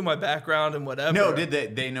 Yeah, they knew my background and whatever. No,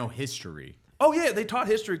 did they know history? Oh yeah, they taught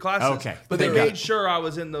history classes. Okay. but they made sure I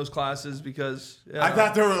was in those classes because I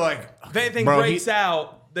thought they were like, if anything breaks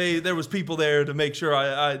out, there was people there to make sure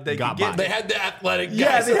they Got could get by. They had the athletic guys.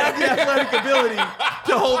 Yeah, they had the athletic ability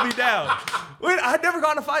to hold me down. Wait, I'd never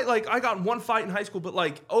gotten a fight. Like, I got in one fight in high school, but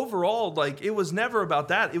like overall, like it was never about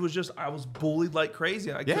that. It was just I was bullied like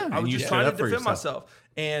crazy. I was just trying to defend myself.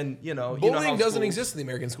 And bullying doesn't exist in the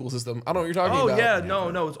American school system. I don't know what you're talking about. Oh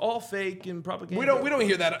yeah, no, it's all fake and propaganda. We don't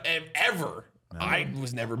hear that ever. No. I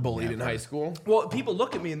was never bullied in high school. Well, people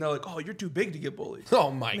look at me and they're like, "Oh, you're too big to get bullied." Oh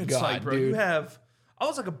my it's god, like, bro, dude! I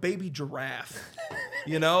was like a baby giraffe.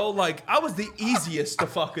 Like I was the easiest to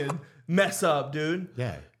fucking mess up, dude.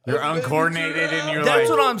 Yeah. You're uncoordinated and you're That's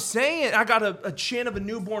like, what I'm saying. I got a chin of a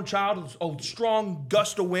newborn child, a strong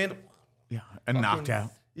gust of wind. yeah, a knockout.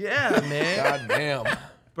 Yeah, man. God damn.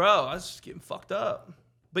 Bro, I was just getting fucked up.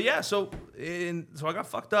 But yeah, so I got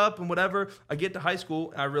fucked up and whatever. I get to high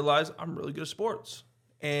school and I realize I'm really good at sports.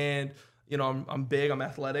 And, you know, I'm big, I'm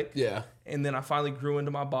athletic. Yeah. And then I finally grew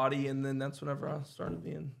into my body, and then that's whenever I started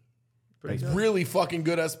being pretty good. Really fucking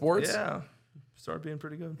good at sports. Yeah. Started being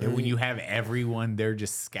pretty good. And when you have everyone there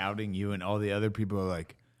just scouting you and all the other people are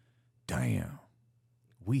like, damn,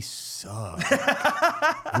 we suck.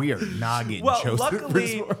 We are not getting chosen for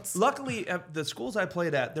sports. luckily, at the schools I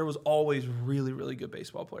played at, there was always really, really good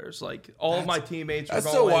baseball players. Like all of my teammates were That's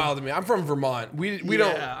going. so wild to me. I'm from Vermont. We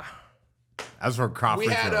don't. Yeah. I was from Crawford.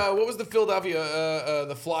 We had what was the Philadelphia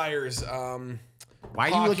the Flyers? Why are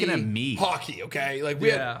you looking at me? Hockey, okay. Like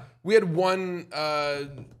we had one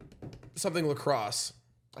something lacrosse.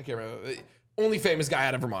 I can't remember. The only famous guy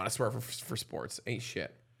out of Vermont, I swear, for sports. Ain't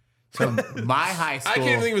shit. So my high school. I can't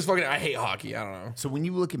even think it was fucking. I hate hockey. I don't know. So when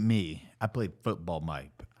you look at me, I played football my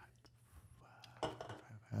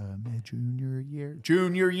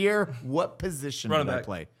junior year. What position Running did I back.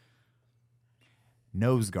 play?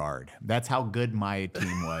 Nose guard. That's how good my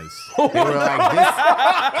team was. They were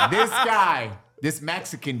like, this guy, this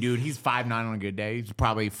Mexican dude, he's 5'9" on a good day. He's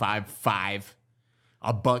probably 5'5",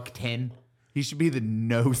 $110. He should be the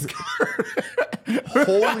nose guard.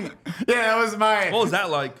 Holy, yeah, that was my What was that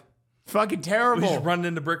like? fucking We terrible. just running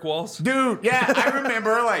into brick walls. Dude, yeah, I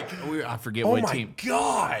remember I forget Oh what my team.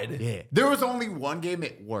 god. Yeah. There was only one game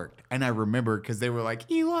it worked. And I remember because they were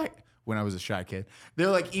like, Eli, when I was a shy kid, they're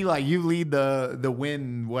like, Eli, you lead the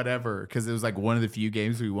win, whatever. Because it was like one of the few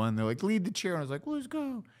games we won. They're like, lead the cheer. And I was like, let's go.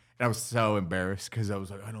 And I was so embarrassed because I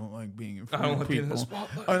was like, I don't like being in front of being in the people.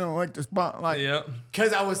 spotlight. I don't like the spotlight. Yeah.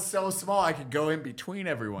 Because I was so small, I could go in between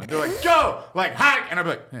everyone. They're like, go, like, hike. And I'd be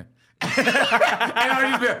like, eh. And I would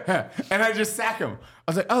just be like, huh. And I just sack them.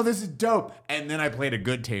 I was like, oh, this is dope. And then I played a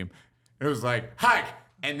good team. It was like, hike.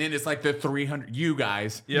 And then it's like the 300, you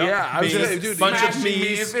guys. Yep. Yeah, I was Me's. just dude, Bunch of Smashing me.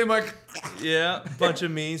 me's. It's been like, Yeah, bunch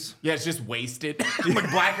of me's. yeah, it's just wasted.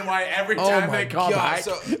 Like black and white every Oh time my they called God, hike.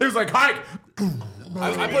 so- It was like, hike.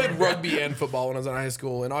 I played rugby and football when I was in high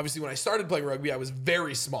school, and obviously when I started playing rugby, I was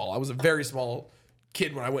very small. I was a very small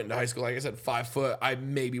kid when I went into high school. Like I said, 5 foot. I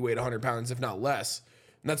maybe weighed 100 pounds, if not less.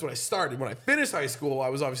 And that's when I started. When I finished high school, I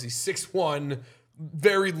was obviously 6'1",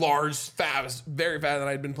 very large, fast, very fast, and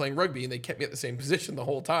I'd been playing rugby, and they kept me at the same position the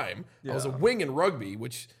whole time. I was a wing in rugby,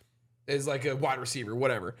 which is like a wide receiver,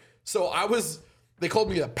 whatever. So they called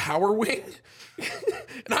me a power wing,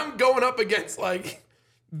 and I'm going up against like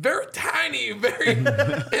very tiny, and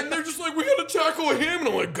they're just like, we gotta tackle him, and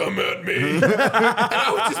I'm like, come at me.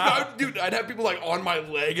 And I'd have people like on my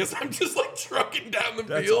leg as I'm just like trucking down the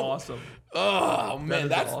That's field. awesome. Oh man, is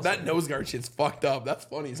that awesome. nose guard shit's fucked up. That's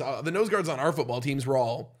funny. So, the nose guards on our football teams were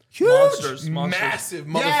all Monsters. massive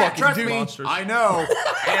Yeah, motherfucking trust dudes. me, monsters. I know.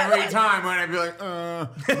 Every time when I'd be like,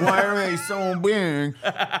 why are they so big?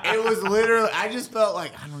 It was literally, I just felt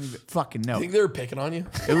like, I don't even fucking know. I think they were picking on you.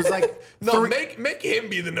 It was like, No, make him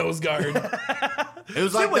be the nose guard. it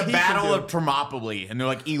was like what the he Battle can of Thermopylae. And they're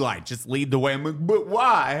like, Eli, just lead the way. I'm like, but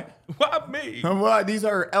why? Why me? Why? These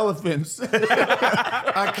are elephants.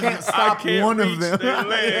 I can't stop one of them. Their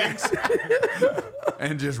legs.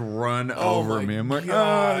 And just run over my me. I'm like,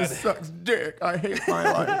 God. this sucks dick. I hate my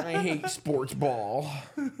life. I hate sports ball.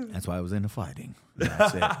 That's why I was into fighting.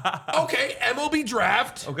 That's it. Okay, MLB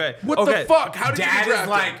draft. Okay, What okay. the fuck? How did you Dad get drafted? is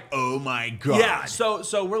like, oh my God. Yeah,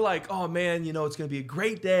 so we're like, oh man, it's gonna be a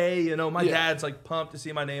great day. My Yeah. dad's like pumped to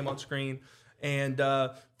see my name on screen. And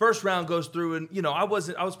first round goes through, and I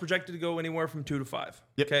was projected to go anywhere from 2 to 5.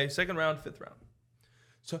 Yep. Okay, second round, fifth round.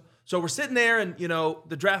 So we're sitting there, and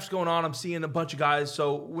the draft's going on. I'm seeing a bunch of guys.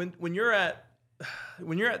 So when you're at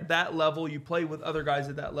that level, you play with other guys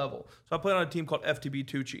at that level. So I played on a team called FTB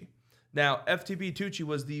Tucci. Now FTB Tucci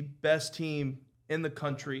was the best team in the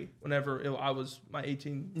country whenever I was my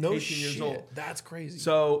 18 years old. That's crazy.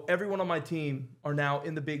 So everyone on my team are now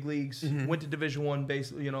in the big leagues, went to Division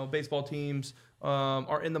I baseball teams,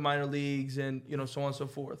 are in the minor leagues, and so on and so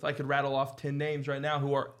forth. I could rattle off 10 names right now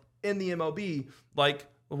who are in the MLB, like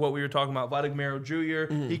what we were talking about. Vladimir Jr.,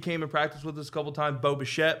 he came and practiced with us a couple times. Bo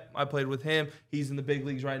Bichette, I played with him. He's in the big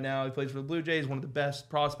leagues right now. He plays for the Blue Jays, one of the best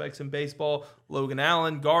prospects in baseball. Logan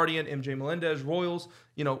Allen, Guardian, MJ Melendez, Royals,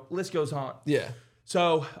 list goes on. yeah.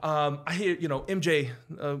 So I hear, MJ,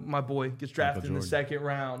 my boy, gets drafted in the Jordan. second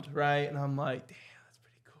round, right? And I'm like, damn, that's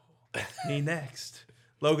pretty cool. Me next.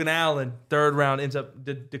 Logan Allen, third round, ends up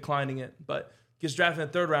declining it, but gets drafted in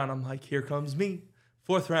the third round. I'm like, here comes me.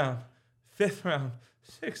 Fourth round, fifth round,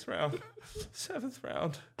 6th round, 7th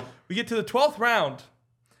round. We get to the 12th round,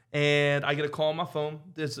 and I get a call on my phone.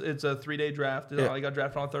 It's a 3-day draft. I got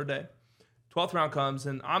drafted on the 3rd day. 12th round comes,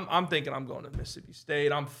 and I'm thinking I'm going to Mississippi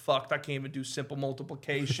State. I'm fucked. I can't even do simple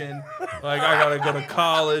multiplication. Like, I got to go to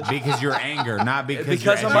college. Because your anger, not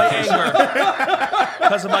because of my anger.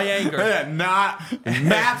 Because of my anger.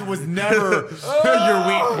 Math was never your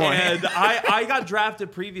weak point. And I got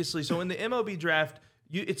drafted previously. So in the MLB draft,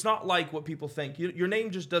 it's not like what people think. Your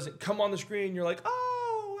name just doesn't come on the screen. You're like,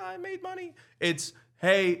 oh, I made money. It's,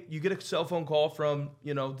 hey, you get a cell phone call from,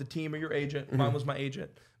 the team or your agent. Mm-hmm. Mine was my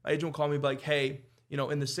agent. My agent will call me like, hey, in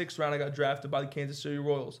the 6th round, I got drafted by the Kansas City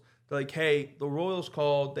Royals. They're like, hey, the Royals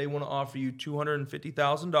called. They want to offer you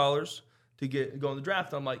 $250,000 to go in the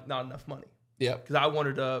draft. I'm like, not enough money. Yeah. Because I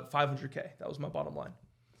wanted $500K. That was my bottom line.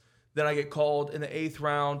 Then I get called in the 8th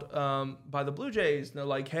round by the Blue Jays. And they're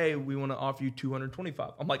like, hey, we want to offer you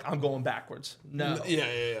 $225,000. I'm like, I'm going backwards. No.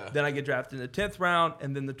 Yeah. Then I get drafted in the 10th round.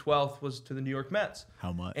 And then the 12th was to the New York Mets.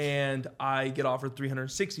 How much? And I get offered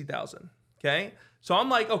 $360,000. Okay. So I'm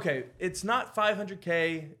like, okay, it's not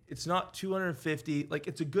 $500K, it's not $250,000, like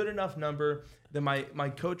it's a good enough number. Then my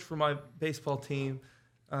coach for my baseball team,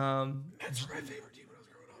 That's my favorite team when I was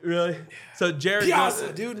growing up. really? Yeah. So Jared,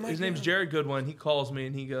 Piazza, dude, his name's Jared Goodwin. He calls me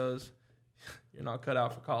and he goes, "You're not cut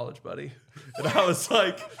out for college, buddy." And I was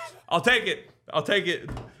like, "I'll take it.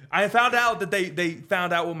 I found out that they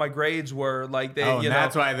found out what my grades were, like they,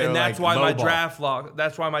 that's why they were that's like, why my lowball.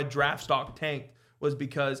 that's why my draft stock tanked. Was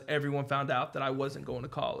because everyone found out that I wasn't going to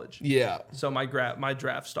college. Yeah. So my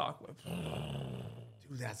draft stock went.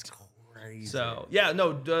 Dude, that's crazy. So yeah,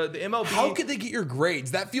 no, the MLB. How could they get your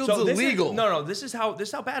grades? That feels so illegal. This is how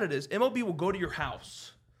bad it is. MLB will go to your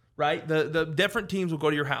house, right? The different teams will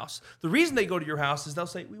go to your house. The reason they go to your house is they'll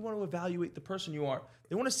say, we want to evaluate the person you are.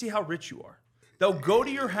 They want to see how rich you are. They'll go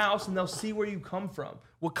to your house and they'll see where you come from,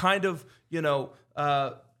 what kind of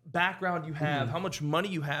background you have, how much money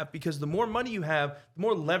you have, because the more money you have, the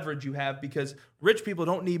more leverage you have, because rich people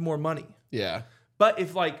don't need more money. Yeah. But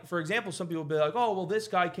if, like, for example, some people will be like, oh, well, this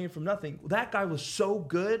guy came from nothing. Well, that guy was so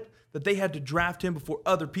good that they had to draft him before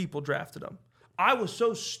other people drafted him. I was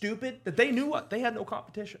so stupid that they knew what? They had no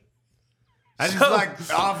competition. I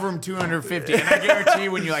just offer him $250,000, and I guarantee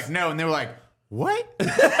you when you're like, no, and they were like, what?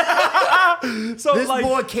 So This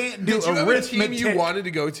boy can't do Did you have a team arithmetic. you wanted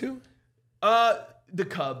to go to? The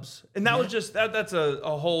Cubs, and that was just that's a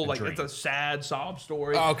whole it's a sad sob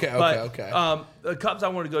story. Okay. The Cubs I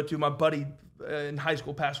wanted to go to. My buddy in high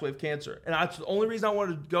school passed away of cancer, and that's the only reason I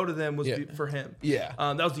wanted to go to them was for him. Yeah.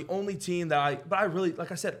 That was the only team that But I really,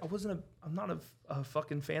 like I said, I'm not a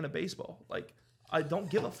fucking fan of baseball. Like, I don't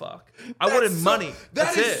give a fuck. I wanted money.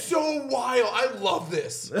 That That's is it. so wild. I love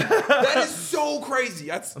this. That is so crazy.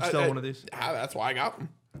 I'm still one of these. That's why I got them.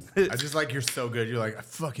 I just like you're so good. You're like, I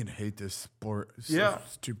fucking hate this sport. It's so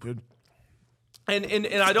stupid. And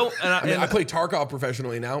I don't. I play Tarkov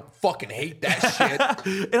professionally now. Fucking hate that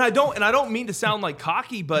shit. And I don't mean to sound like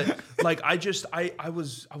cocky, but like I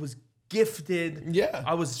was gifted. Yeah.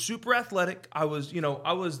 I was super athletic. I was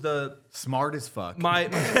the Smart as fuck. my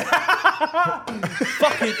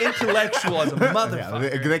fucking intellectual as a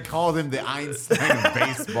motherfucker. Yeah, they call them the Einstein of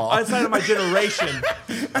baseball. Outside of my generation.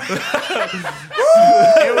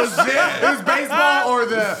 It was baseball or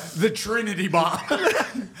the Trinity bomb.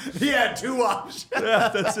 He had two options. Yeah,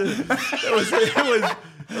 that's it.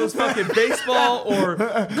 It was fucking baseball or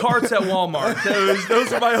carts at Walmart.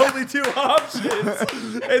 Those are my only two options.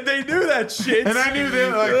 And they knew that shit. And I knew they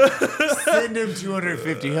were like, send him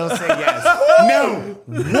 $250. He'll say yes. No.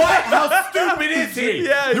 What? How stupid is he?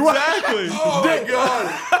 Yeah, exactly. Oh my god.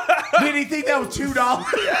 Did he think that was $2?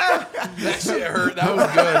 That shit hurt. That was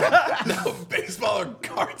good. No, baseball or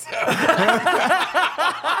cards out.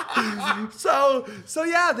 So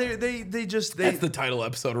yeah, they just That's the title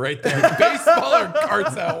episode right there. Baseball or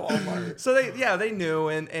cards out Walmart. So they knew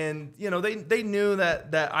and they knew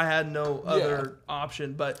that I had no other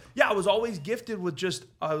option. But yeah, I was always gifted with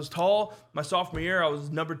I was tall. My sophomore year, I was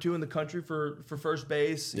number 2 in the country for first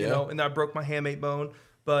base. You know, and I broke my hamate bone.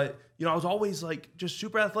 But I was always like just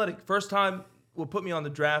super athletic. First time what put me on the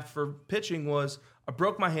draft for pitching was I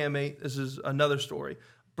broke my hamate. This is another story.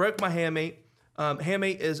 Broke my hamate.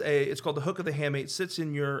 Hamate is it's called the hook of the hamate. It sits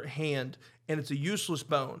in your hand and it's a useless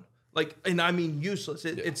bone. Like, and I mean useless.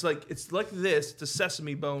 It's like this. It's a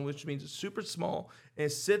sesame bone, which means it's super small, and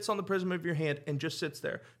it sits on the prism of your hand and just sits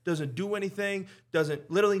there. Doesn't do anything. Doesn't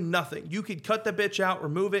literally nothing. You could cut that bitch out,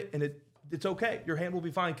 remove it, and it's okay. Your hand will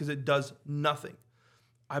be fine because it does nothing.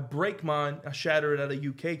 I break mine. I shatter it at a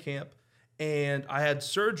UK camp, and I had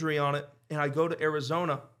surgery on it. And I go to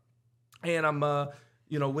Arizona, and I'm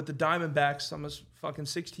with the Diamondbacks, I'm a fucking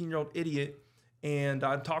 16-year-old idiot. And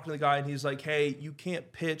I'm talking to the guy, and he's like, hey, you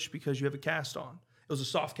can't pitch because you have a cast on. It was a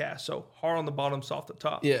soft cast, so hard on the bottom, soft at the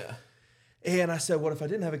top. Yeah. And I said, what if I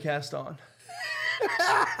didn't have a cast on?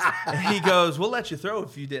 And he goes, we'll let you throw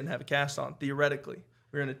if you didn't have a cast on, theoretically.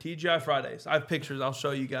 We're in a TGI Fridays. I have pictures. I'll show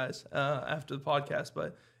you guys after the podcast.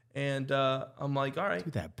 I'm like, all right.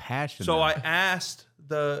 Dude, that passion. So I asked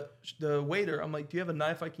the waiter, I'm like, do you have a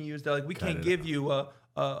knife I can use? They're like, we can't give you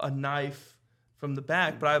a knife from the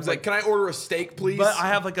back, but I was like, can I order a steak, please? But I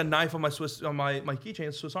have like a knife on my my keychain,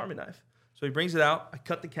 a Swiss Army knife. So he brings it out. I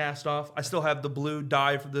cut the cast off. I still have the blue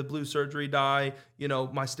dye for the blue surgery dye.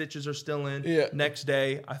 My stitches are still in. Yeah. Next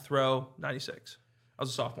day, I throw 96. I was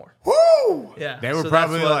a sophomore. Woo! Yeah. They were so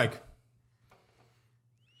probably that's what- like,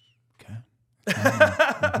 okay.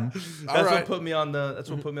 That's All right. what put me on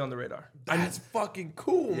the radar. That's fucking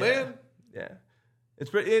cool, man. Yeah. It's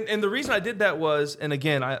pretty, and the reason I did that was, and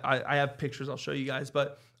again, I have pictures I'll show you guys,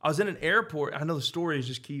 but I was in an airport. I know the stories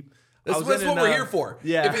just keep. That's what we're here for.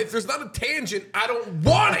 Yeah. If there's not a tangent, I don't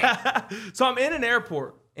want it. So I'm in an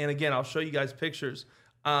airport, and again, I'll show you guys pictures.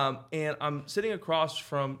 And I'm sitting across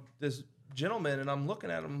from this gentleman, and I'm looking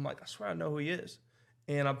at him. I'm like, I swear I know who he is.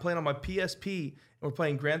 And I'm playing on my PSP, and we're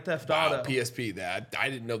playing Grand Theft Auto. Wow, PSP. That I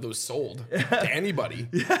didn't know those sold to anybody.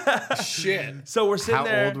 Shit. So we're sitting How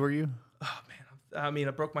there. old were you? I mean,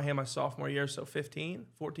 I broke my hand my sophomore year, so 14,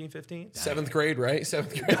 15. 7th grade, right?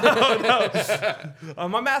 7th grade.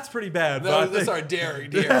 My math's pretty bad. No, but I think- sorry,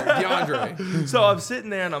 DeAndre. So I'm sitting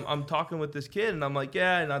there and I'm talking with this kid, and I'm like,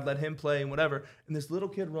 yeah, and I'd let him play and whatever. And this little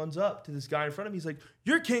kid runs up to this guy in front of me. He's like,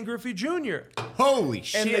 "You're Ken Griffey Jr." Holy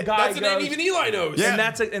shit. And the guy That's a goes, name even Eli knows. Yeah.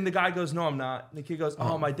 and the guy goes, "No, I'm not." And the kid goes,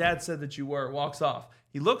 "Oh, my dad said that you were." Walks off.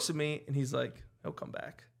 He looks at me and he's like, "He'll come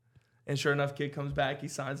back." And sure enough, kid comes back. He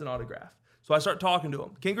signs an autograph. So I start talking to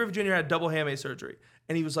him. Ken Griffey Jr. had double hamate surgery.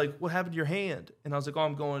 And he was like, "What happened to your hand?" And I was like, "Oh,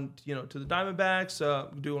 I'm going, to the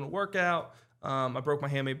Diamondbacks, doing a workout. I broke my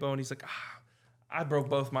hamate bone." He's like, "I broke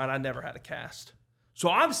both mine. I never had a cast." So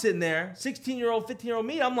I'm sitting there, 16-year-old, 15-year-old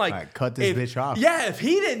me. I'm like, All right, cut this bitch off. Yeah, if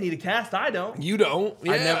he didn't need a cast, I don't. You don't.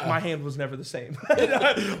 Yeah. My hand was never the same.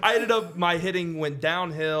 I ended up, my hitting went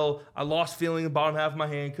downhill. I lost feeling in the bottom half of my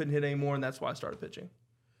hand, couldn't hit anymore, and that's why I started pitching.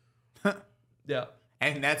 Yeah.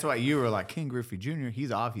 And that's why you were like, King Griffey Jr.,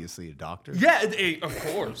 he's obviously a doctor. Yeah, of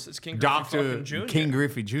course. It's King Griffey Dr. fucking Jr. King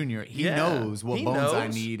Griffey Jr., he Yeah, knows what he bones I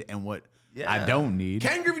knows. need and what Yeah. I don't need.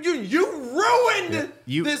 Ken Griffey Jr., you ruined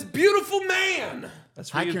You- this beautiful man. That's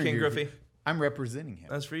for Hi, you, King Griffey. I'm representing him.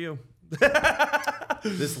 That's for you.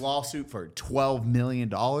 This lawsuit for $12 million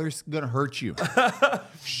gonna hurt you.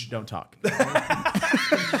 Shh, don't talk. But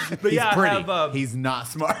He's yeah, pretty. I have... He's not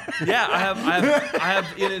smart. Yeah, I have.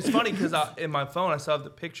 And it's funny because in my phone I still have the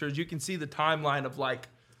pictures. You can see the timeline of like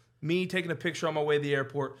me taking a picture on my way to the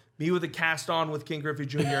airport, me with a cast on with King Griffey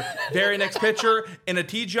Jr. Very next picture in a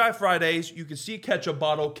TGI Fridays, you can see a ketchup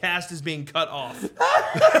bottle. Cast is being cut off,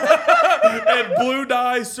 and blue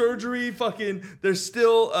dye surgery. Fucking, there's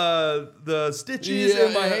still the stitches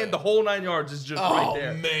in my hand. The whole 9 yards is just right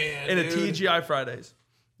there. Man, in a dude. TGI Fridays.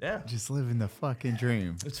 Yeah, Just living the fucking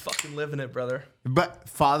dream. it's fucking living it, brother. But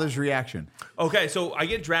father's reaction. Okay, so I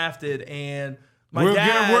get drafted and. My We're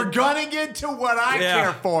dad, gonna get to what I Yeah.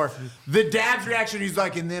 care for. The dad's reaction, he's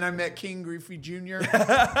like, and then I met King Griffey Jr.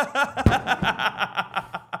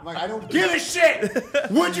 I'm like, I don't give a shit.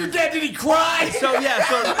 What'd your dad, did he cry? So yeah,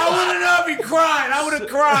 so I want to know if he cried. I would have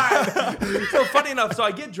cried. so funny enough, so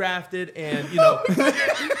I get drafted, and Eli's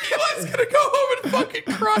gonna go home and fucking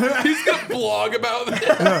cry. He's gonna blog about this.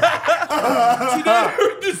 Did I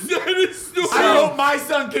heard the saddest story? I hope my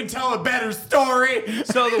son can tell a better story.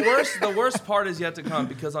 so the worst part is yet to come,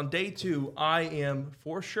 because on day 2, I am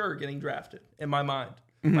for sure getting drafted in my mind,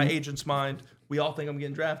 my agent's mind. We all think I'm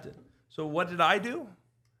getting drafted. So what did I do?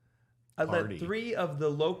 I Party. let 3 of the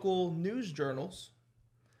local news journals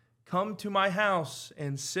come to my house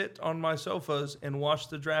and sit on my sofas and watch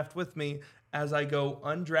the draft with me as I go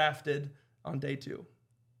undrafted on day 2.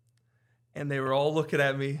 And they were all looking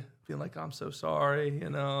at me, being like, "I'm so sorry,"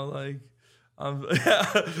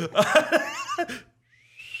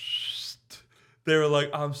 they were like,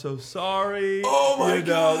 "I'm so sorry." Oh my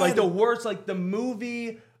God. Like the worst, like the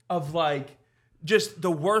movie of like just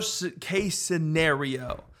the worst case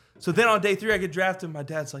scenario. So then on day 3, I get drafted. My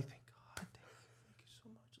dad's like, "Thank God, thank you so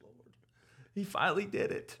much, Lord. He finally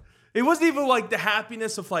did it." It wasn't even like the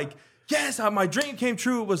happiness of like, yes, my dream came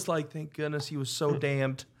true. It was like, thank goodness he was so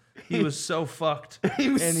damned. He was so fucked. He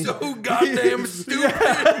was so goddamn stupid.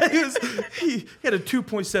 Yeah, he had a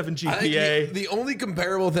 2.7 I think GPA. the only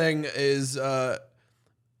comparable thing is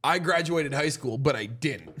I graduated high school, but I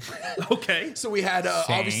didn't. Okay. So we had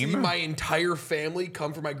obviously Same. my entire family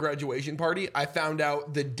come for my graduation party. I found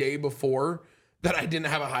out the day before that I didn't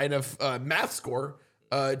have a high enough math score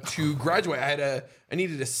to graduate. I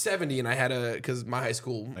needed a 70, and I had because my high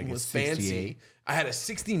school was fancy. 68. I had a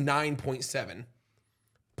 69.7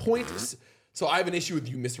 points. So I have an issue with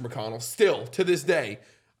you, Mr. McConnell. Still to this day,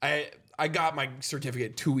 I got my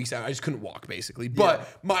certificate 2 weeks out. I just couldn't walk, basically. But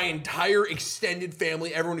my entire extended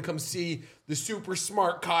family, everyone to come see the super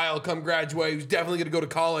smart Kyle come graduate, who's definitely going to go to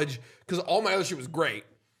college, because all my other shit was great.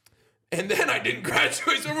 And then I didn't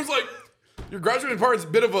graduate. So everyone's like, your graduating party's a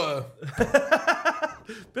bit of a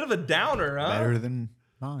downer, huh? Better than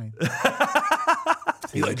mine.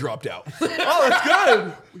 Eli dropped out. Oh, that's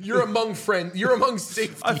good. You're among friends. You're among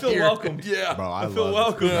safety. I feel here. welcome. Yeah. Bro, I feel love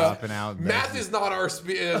welcome. dropping out. Math is not our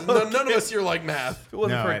speed. None of us here like math. If it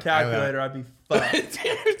wasn't No, for I- a calculator, I'd be fucked.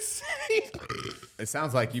 It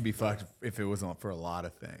sounds like you'd be fucked if it wasn't for a lot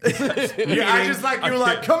of things. Yeah, I just like you were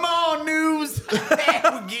like, come on, news.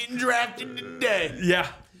 We're getting drafted today. Yeah.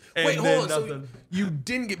 And Wait, then hold on. nothing.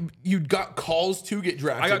 So you got calls to get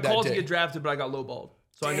drafted. I got that calls to day. get drafted, but I got lowballed.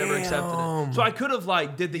 So I never accepted it. So I could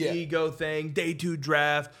have did the Yeah. ego thing, day 2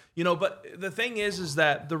 draft, but the thing is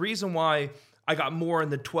that the reason why I got more in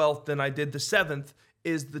the 12th than I did the 7th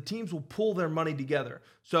is the teams will pull their money together.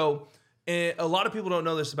 So a lot of people don't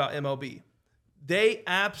know this about MLB. They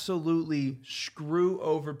absolutely screw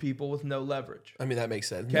over people with no leverage. I mean, that makes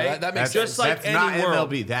sense. Okay? No, that makes Just sense. like That's not any world.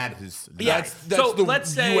 MLB. That is. That's so the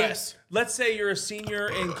let's say US. let's say you're a senior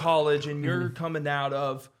in college and you're coming out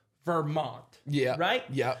of Vermont. Yeah. Right?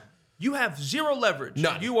 Yeah. You have zero leverage.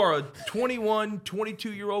 None. You are a 21,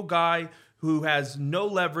 22-year-old guy who has no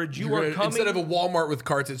leverage. You are coming Instead of a Walmart with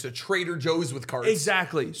carts, it's a Trader Joe's with carts.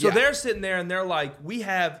 Exactly. So Yeah. they're sitting there and they're like,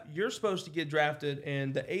 you're supposed to get drafted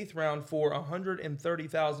in the 8th round for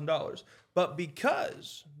 $130,000. But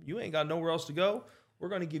because you ain't got nowhere else to go, we're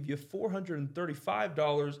going to give you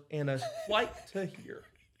 $435 and a flight to here.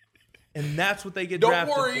 And that's what they get Don't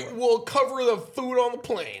drafted worry, for. we'll cover the food on the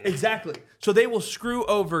plane. Exactly. So they will screw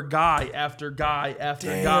over guy after guy after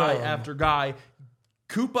guy after guy,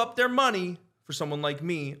 coop up their money for someone like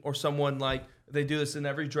me or someone like they do this in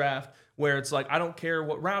every draft where it's like, I don't care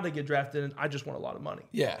what round I get drafted in, I just want a lot of money.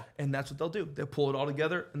 Yeah. And that's what they'll do. They'll pull it all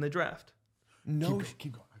together and they draft. No.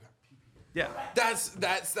 Keep going. I got Yeah.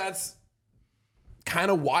 That's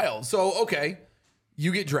kind of wild. So okay,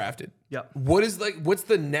 you get drafted. Yep. What's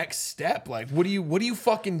the next step? Like, what do you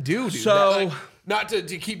fucking do, dude? So- not to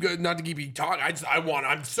keep you talking.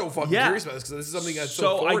 I'm so fucking Yeah. curious about this because this is something that's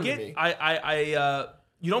so foreign to me.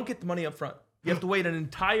 You don't get the money up front. You have to wait an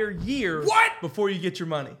entire year What? before you get your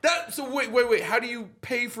money. So wait. How do you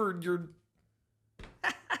pay for your?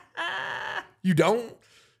 You don't.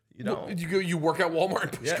 You know, You work at Walmart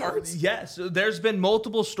and push cards. Yes, there's been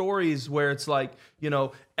multiple stories where it's like,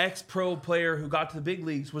 ex-pro player who got to the big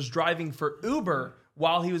leagues was driving for Uber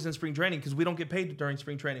while he was in spring training because we don't get paid during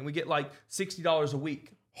spring training. We get like $60 a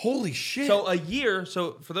week. Holy shit! So a year.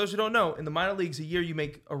 So for those who don't know, in the minor leagues, a year you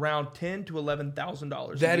make around $10,000 to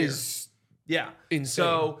 $11,000. That is insane.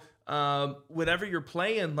 So whenever you're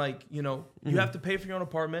playing, you have to pay for your own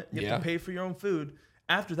apartment. You have to pay for your own food.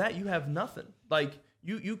 After that, you have nothing. Like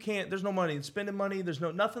you can't. There's no money. Spending money. There's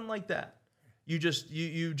nothing like that. You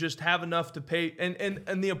just have enough to pay.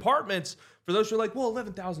 And the apartments, for those who are like, well,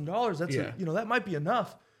 $11,000. That's that might be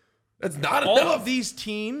enough. That's not All enough. of these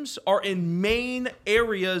teams are in main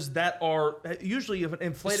areas that are usually of an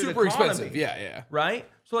inflated super economy. expensive. Yeah. Right?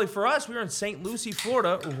 So like for us, we were in St. Lucie,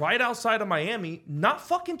 Florida, right outside of Miami. Not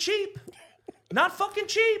fucking cheap. Not fucking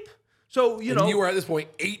cheap. So, And you were at this point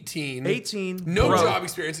 18. 18. No broke. job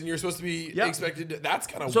experience, and you're supposed to be expected to. That's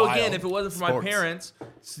kind of So wild. again, if it wasn't for my Sports. parents,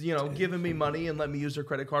 giving me money and letting me use their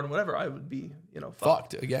credit card and whatever, I would be, fucked.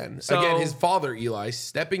 fucked again. So- Again, his father, Eli,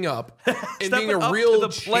 stepping up and Stepping being up a to real the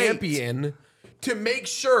plate. champion to make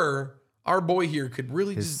sure our boy here could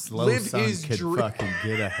really His just slow live son his could dream. fucking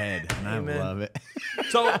get ahead, and I Amen. love it.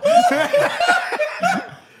 So,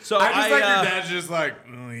 I just like I, your dad's just like,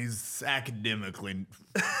 oh, he's academically.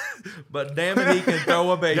 but damn it, he can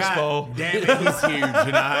throw a baseball. God damn it, he's huge,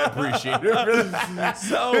 and I appreciate it.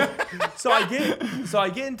 So I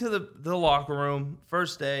get into the locker room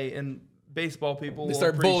first day, and baseball people They will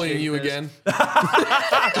start bullying appreciate you this. again.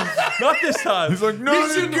 Not this time. He's like, no,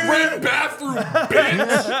 He's in the red bathroom,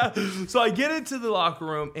 bitch. So I get into the locker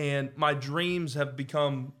room, and my dreams have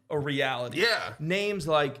become a reality. Yeah. Names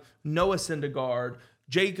like Noah Syndergaard,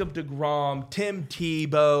 Jacob deGrom, Tim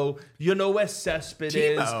Tebow, Yonoes Cespedes,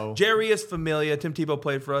 Tebow. Jarius Familia. Tim Tebow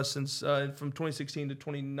played for us since from 2016 to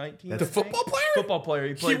 2019. The football player? Football player.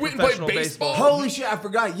 He played went and played professional baseball? Holy shit, I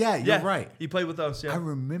forgot. Yeah, you're right. He played with us. Yeah, I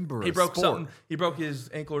remember. He broke sport. something. He broke his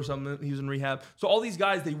ankle or something. He was in rehab. So all these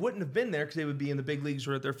guys, they wouldn't have been there because they would be in the big leagues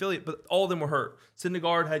or at their affiliate. But all of them were hurt.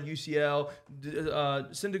 Syndergaard had UCL.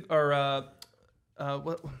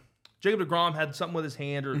 Jacob deGrom had something with his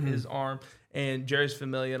hand or his arm, and Jarius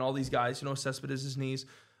Familia and all these guys, Cespedes, his knees,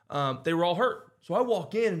 they were all hurt. So I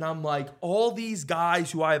walk in and I'm like, all these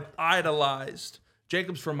guys who I've idolized.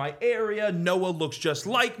 Jacob's from my area. Noah looks just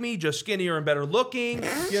like me, just skinnier and better looking.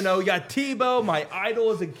 You got Tebow, my idol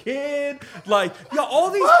as a kid. Like, all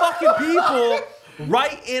these fucking people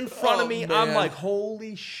right in front of me. Man. I'm like,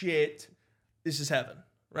 holy shit, this is heaven,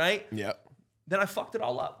 right? Yep. Then I fucked it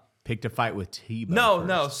all up. Picked a fight with Tebow. No.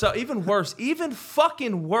 first. So even worse, even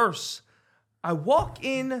fucking worse. I walk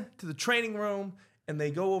in to the training room and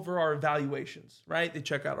they go over our evaluations, right? They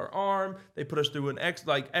check out our arm. They put us through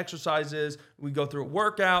exercises. We go through a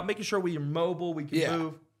workout, making sure we are mobile, we can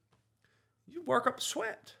move. You work up a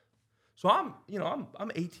sweat. So I'm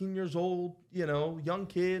 18 years old, young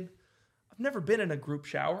kid. I've never been in a group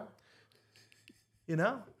shower.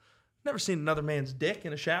 Never seen another man's dick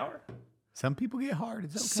in a shower. Some people get hard.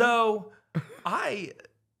 It's okay. So I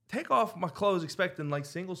take off my clothes expecting like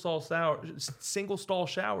single stall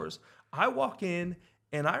showers. I walk in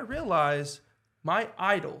and I realize my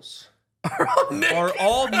idols are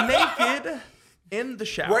all naked in the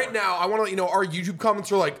shower. Right now, I want to let you know our YouTube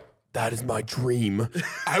comments are like, that is my dream.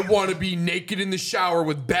 I want to be naked in the shower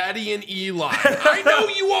with Batty and Eli. I know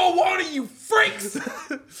you all want it, you freaks.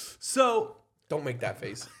 So Don't make that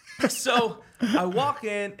face. So I walk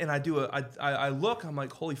in and I look, I'm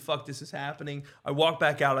like, holy fuck, this is happening. I walk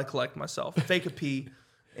back out, I collect myself, fake a pee,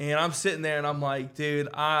 and I'm sitting there and I'm like, dude,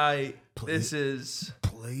 how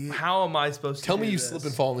am I supposed to Tell do me you this? slip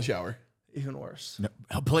and fall in the shower. Even worse. No,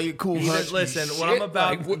 I'll play it cool. Even, Hutch. listen, shit, what I'm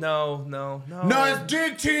about, like, what- no. Nice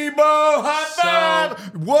dick, Tebow. High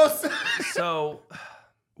five. What's So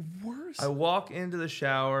Worse. I walk into the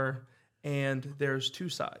shower and there's two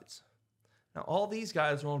sides. Now, all these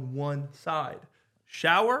guys are on one side.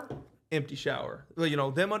 Shower, empty shower.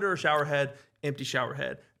 Well, them under a shower head, empty shower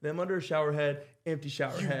head. Them under a shower head, empty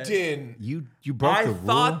shower head. Didn't. you broke I the rule?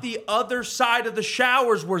 thought the other side of the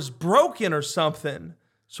showers was broken or something.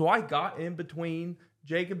 So I got in between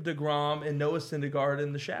Jacob deGrom and Noah Syndergaard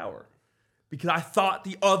in the shower because I thought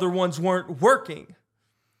the other ones weren't working.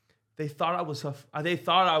 They thought I was a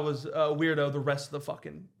weirdo the rest of the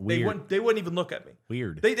fucking... Weird. They wouldn't even look at me.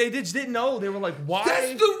 Weird. They just didn't know. They were like, why?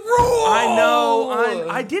 That's the rule. I know.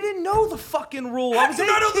 I didn't know the fucking rule. I was do 18.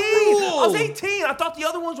 you not know the rule? I was 18. I thought the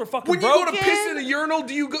other ones were fucking When you broken. go to piss in a urinal,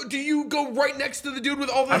 do you go right next to the dude with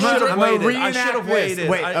all the I shit? should've on- waited. I reenact should've this. waited.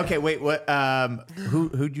 Wait. What?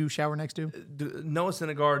 Who'd you shower next to? Noah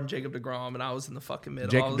Syndergaard and Jacob deGrom, and I was in the fucking middle.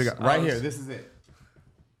 Jacob I was- DeGrom. Right I was- here. This is it.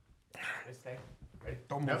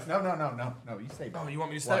 Don't No, move. no. You stay. Oh, you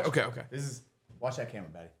want me to stay? Watch. Okay. This is. Watch that camera,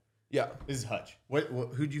 buddy. Yeah. This is Hutch. What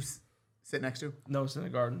who'd you sit next to? Noah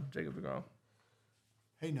Syndergaard and Jacob deGrom.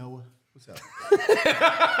 Hey Noah, what's up? Can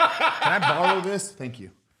I borrow this? Thank you.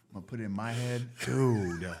 I'm gonna put it in my head,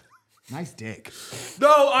 dude. Nice dick.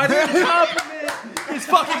 No, I didn't compliment his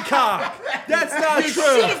fucking cock. That's not You true.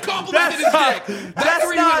 should have complimented his dick. That's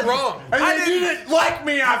where you went wrong. And I then didn't- you didn't like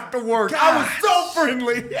me afterwards. I was so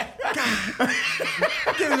friendly. Dude, the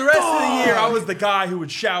rest of the year, I was the guy who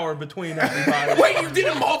would shower between everybody. Wait, you did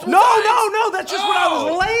it multiple No, times? no. That's just what I was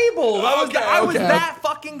labeled. I was Okay. that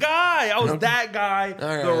fucking guy. I was that guy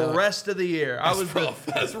right. the rest of the year. I was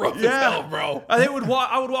That's rough as yeah. hell, bro. I would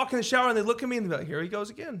walk in the shower and they'd look at me and they'd be like, "Here he goes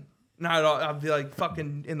again." Now I'd be like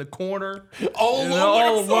fucking in the corner, All alone.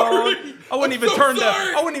 all I'm sorry. alone. I wouldn't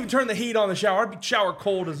even turn the heat on the shower. I'd be shower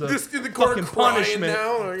cold as a Just in the corner fucking crying punishment.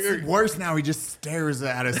 now. or you're- Worse now, he just stares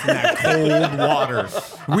at us in that cold water.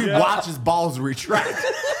 We watch his balls retract,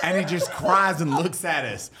 and he just cries and looks at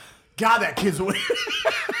us. God, that kid's weird.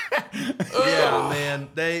 Yeah, man.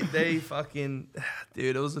 They fucking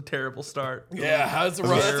dude. It was a terrible start. Yeah, that's a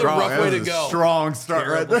rough way to go. Strong start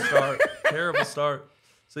right Terrible there. start. Terrible start.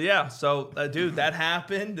 So yeah, dude, that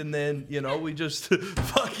happened, and then we just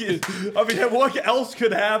fucking. I mean, what else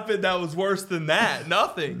could happen that was worse than that?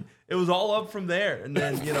 Nothing. It was all up from there, and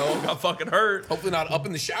then got fucking hurt. Hopefully not up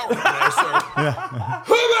in the shower today, sir.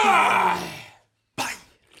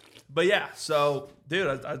 But yeah, so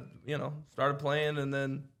dude, I started playing, and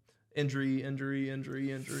then injury.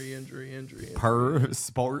 Per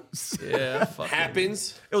sports. Yeah, fucking.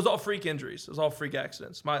 Happens. It was all freak injuries. It was all freak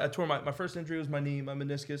accidents. I tore my first injury was my knee, my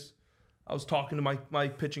meniscus. I was talking to my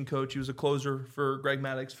pitching coach. He was a closer for Greg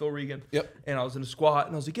Maddox, Phil Regan. Yep. And I was in a squat,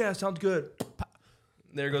 and I was like, yeah, sounds good.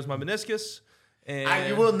 There goes my meniscus. And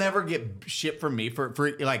You will never get shit from me for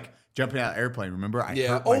like jumping out of the airplane. Remember? I Yeah.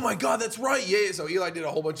 hurt Oh my God, that's right. Yeah. So Eli did a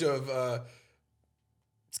whole bunch of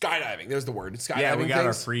skydiving. There's the word. Skydiving. Yeah, we got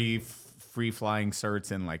our things. free flying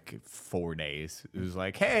certs in like 4 days. It was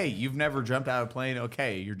like, hey, you've never jumped out of a plane.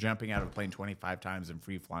 Okay, you're jumping out of a plane 25 times and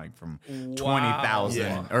free flying from 20,000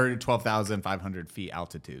 Yeah. or 12,500 feet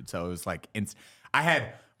altitude. So it was like, I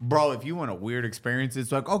had, bro, if you want a weird experience,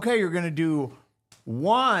 it's like, okay, you're gonna do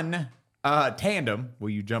one tandem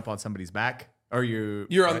where you jump on somebody's back, or you're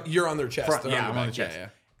on their chest. front, They're yeah, on I'm your on the back. chest, Yeah.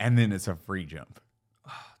 and then it's a free jump.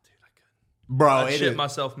 Oh, dude, I couldn't. Bro, I it shit is,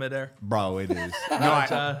 myself midair. bro, it is.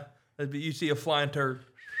 No, You see a flying turd.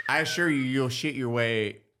 I assure you, you'll shit your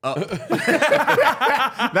way up.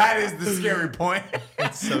 That is the scary point.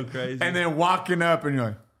 It's so crazy. And then walking up, and you're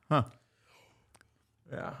like, huh.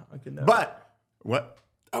 Yeah, I could never. But what?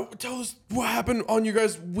 Oh, tell us what happened on you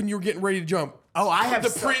guys when you were getting ready to jump. Oh, I have the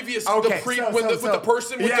so- previous, okay, with the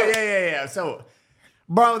person. With yeah. So,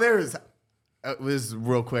 bro, there's. This is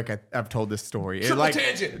real quick. I've told this story. Triple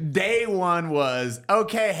tangent. Day one was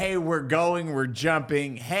okay. Hey, we're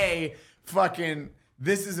jumping. Hey, fucking.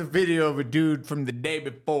 This is a video of a dude from the day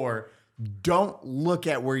before. Don't look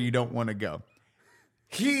at where you don't want to go.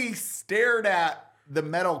 He stared at the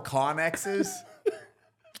metal connexes,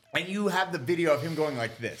 and you have the video of him going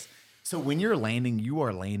like this. So when you're landing, you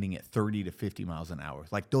are landing at 30 to 50 miles an hour.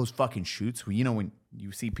 Like those fucking chutes, when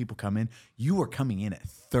you see people come in, you are coming in at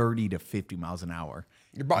 30 to 50 miles an hour.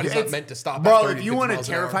 Your body's not meant to stop. Bro, at 30, if you 50 want to miles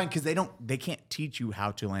an hour. terrifying, because they can't teach you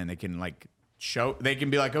how to land. They can like they can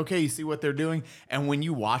be like, okay, you see what they're doing? And when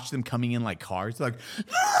you watch them coming in like cars, they're like,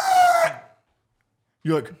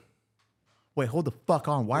 you're like, wait, hold the fuck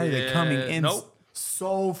on. Why are they coming in Nope.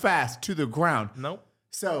 so fast to the ground? Nope.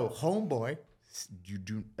 So, homeboy,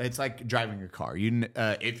 it's like driving your car.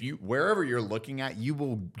 If you wherever you're looking at, your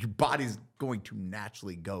body's going to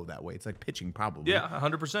naturally go that way. It's like pitching, probably. Yeah,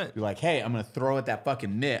 100%. You're like, hey, I'm gonna throw at that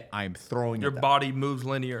fucking mitt. I'm throwing Your at that. body moves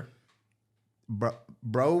linear.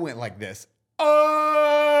 Bro went like this.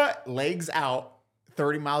 Legs out,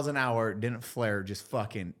 30 miles an hour, didn't flare, just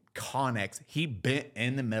fucking connex. He bent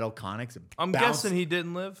in the metal connex. And I'm bounced. guessing he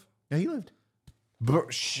didn't live. No, he lived.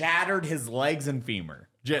 Shattered his legs and femur.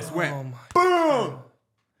 Just went my boom.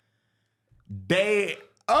 The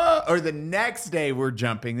next day we're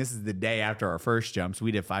jumping. This is the day after our first jumps.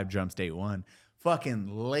 We did 5 jumps day one.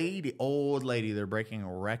 Fucking old lady, they're breaking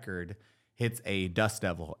a record, hits a dust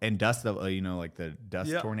devil. And dust devil, like the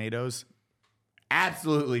dust tornadoes.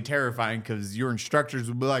 Absolutely terrifying, because your instructors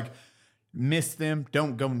would be like, miss them,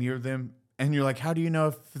 don't go near them. And you're like, how do you know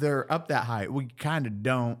if they're up that high? We kind of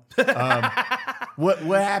don't. What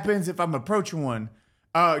happens if I'm approaching one?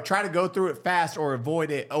 Try to go through it fast or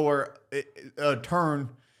avoid it or turn.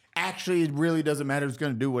 Actually, it really doesn't matter. It's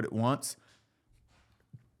going to do what it wants.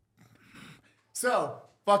 So,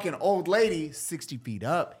 fucking old lady, 60 feet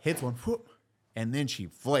up, hits one, whoop, and then she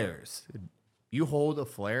flares. You hold a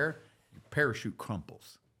flare, your parachute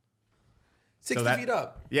crumples. 60 feet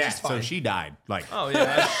up. Yeah, She's so fine. she died. Like, Oh,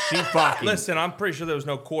 yeah. she fucking Listen, I'm pretty sure there was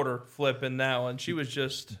no quarter flip in that one. She was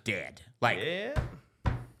just, dead. Like, yeah.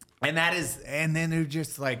 and then they're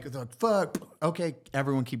just like, fuck. Okay,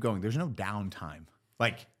 everyone keep going. There's no downtime.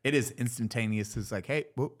 Like, it is instantaneous. It's like, hey,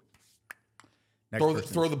 whoop. Next person.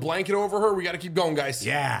 Throw the blanket over her. We got to keep going, guys.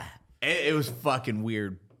 Yeah, it was fucking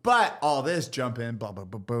weird. But all this jumping, blah, blah,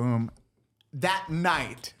 blah, boom. That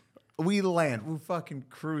night, we land. We're fucking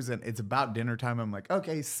cruising. It's about dinner time. I'm like,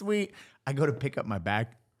 okay, sweet. I go to pick up my bag.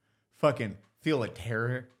 Fucking feel a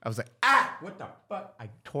terror. I was like, what the fuck? I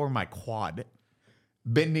tore my quad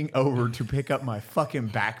bending over to pick up my fucking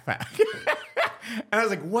backpack. And I was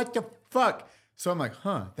like, what the fuck? So I'm like,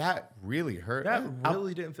 that really hurt. That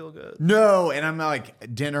really didn't feel good. No, and I'm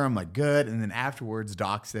like, dinner, I'm like, good. And then afterwards,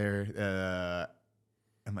 Doc's there.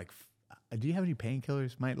 I'm like, do you have any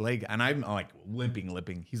painkillers? My leg. And I'm like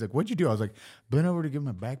limping. He's like, what'd you do? I was like, bent over to get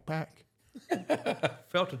my backpack.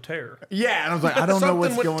 Felt a tear. Yeah, and I was like, I don't know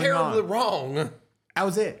what's Something went going terribly on. wrong. That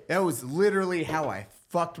was it. That was literally how I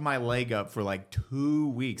fucked my leg up for like 2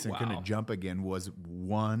 weeks and couldn't jump again, was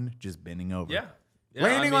one, just bending over. Yeah.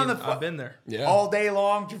 Landing on the I've been there. Yeah. all day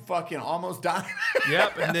long to fucking almost die.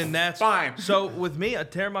 Yep, and then that's fine. So with me, I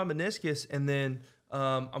tear my meniscus, and then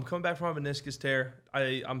I'm coming back from my meniscus tear.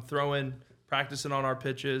 I'm practicing on our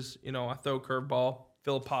pitches. I throw a curveball,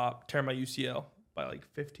 feel a pop, tear my UCL by like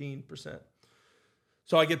 15%.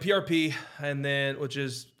 So I get PRP, and then, which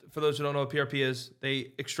is, for those who don't know what PRP is,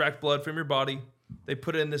 they extract blood from your body, They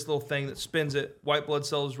put it in this little thing that spins it. White blood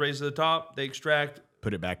cells raised to the top. They extract.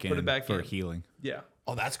 Put it back in for healing. Yeah.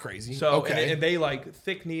 Oh, that's crazy. So and they like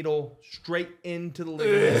thick needle straight into the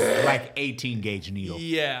ligament. Like 18 gauge needle.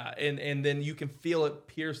 Yeah, and then you can feel it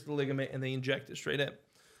pierce the ligament, and they inject it straight in.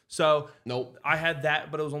 So nope. I had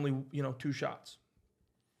that, but it was only 2 shots.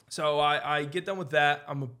 So I get done with that.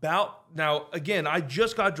 I'm about now. Again, I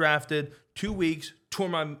just got drafted. 2 weeks, tore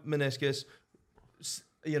my meniscus.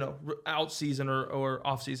 Out season or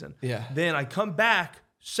off season. Yeah. Then I come back,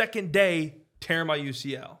 second day, tear my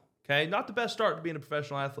UCL. Okay, not the best start to being a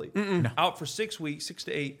professional athlete. No. Out for 6 weeks, 6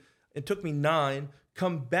 to 8. It took me 9.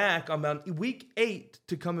 Come back, I'm on week 8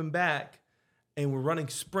 to coming back, and we're running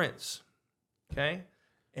sprints. Okay,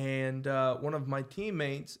 and one of my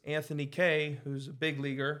teammates, Anthony K, who's a big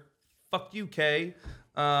leaguer, fuck you, K,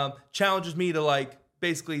 challenges me to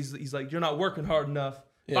basically he's like, you're not working hard enough.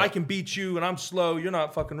 If I can beat you and I'm slow, you're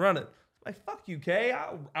not fucking running. I'm like, fuck you, K,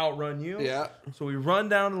 I'll outrun you. Yeah. So we run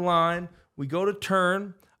down the line. We go to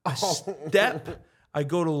turn. I step. I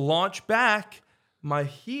go to launch back. My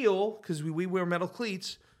heel, because we wear metal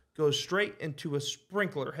cleats, goes straight into a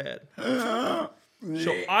sprinkler head.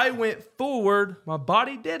 So I went forward. My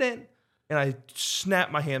body didn't. And I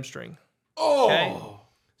snapped my hamstring. Oh. Okay?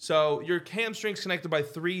 So your hamstring's connected by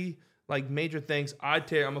 3 major things. I'm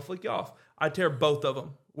going to flick you off. I tear both of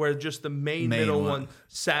them, where just the main middle one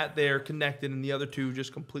sat there connected and the other 2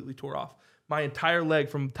 just completely tore off. My entire leg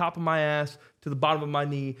from the top of my ass to the bottom of my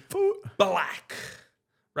knee, black.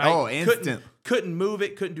 Right? Oh, instant. Couldn't move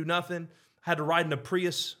it, couldn't do nothing. Had to ride in a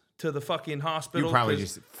Prius to the fucking hospital. You probably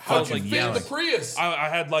just How'd fucking you fit in yelling. the Prius? I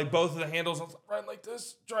had both of the handles. I was riding like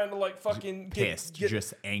this, trying to fucking Pissed, get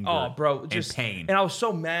just angry. Oh, bro, just pain. And I was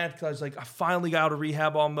so mad because I was like, I finally got out of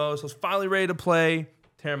rehab almost. I was finally ready to play.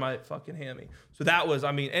 Tear my fucking hammy. So that was,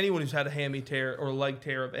 anyone who's had a hammy tear or leg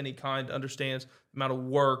tear of any kind understands the amount of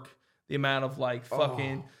work, the amount of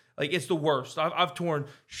fucking, it's the worst. I've torn,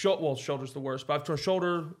 shoulder's the worst, but I've torn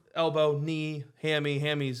shoulder, elbow, knee, hammy.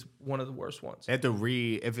 Hammy's one of the worst ones. At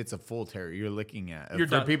if it's a full tear, you're looking at. You're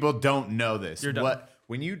for done. people don't know this. You're done.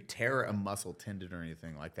 When you tear a muscle tendon or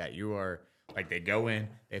anything like that, you are they go in,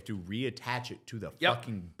 they have to reattach it to the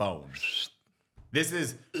fucking bone.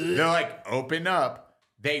 They're open up.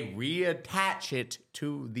 They reattach it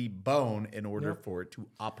to the bone in order for it to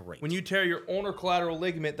operate. When you tear your ulnar collateral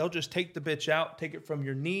ligament, they'll just take the bitch out, take it from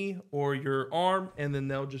your knee or your arm, and then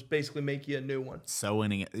they'll just basically make you a new one.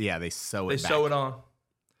 Sewing it, they sew it They back. sew it on.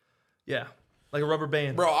 Yeah, like a rubber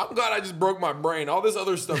band. Bro, I'm glad I just broke my brain. All this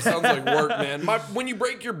other stuff sounds like work, man. When you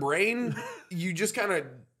break your brain, you just kind of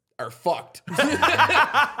are fucked.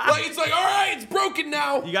 It's all right, it's broken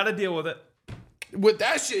now. You got to deal with it. With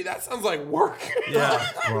that shit, that sounds like work. Yeah.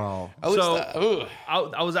 Bro. I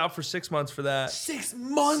was out for 6 months for that. 6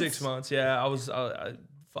 months? 6 months, yeah. I was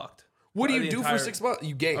fucked. What do you do for 6 months?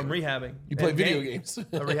 You game. I'm rehabbing. You play And video game. games.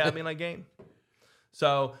 I'm rehabbing like game.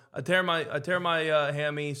 So I tear my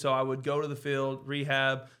hammy, so I would go to the field,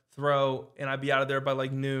 rehab, throw, and I'd be out of there by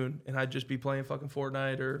noon, and I'd just be playing fucking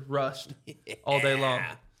Fortnite or Rust all day long.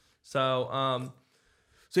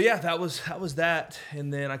 So yeah, that was that,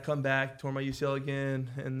 and then I come back, tore my UCL again,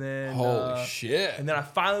 and then Holy shit! And then I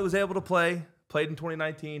finally was able to play. Played in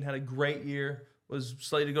 2019, had a great year. Was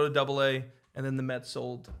slated to go to AA, and then the Mets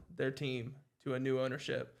sold their team to a new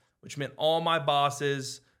ownership, which meant all my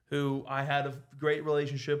bosses, who I had a great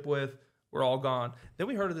relationship with, were all gone. Then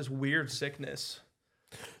we heard of this weird sickness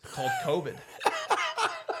called COVID.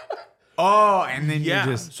 Oh, and then you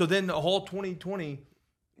just So then the whole 2020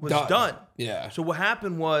 was done. Yeah. So what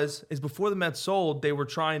happened is before the Mets sold, they were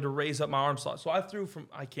trying to raise up my arm slot. So I threw from,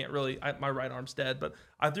 my right arm's dead, but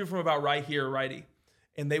I threw from about right here, righty.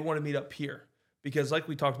 And they wanted me up here. Because like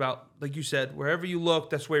we talked about, like you said, wherever you look,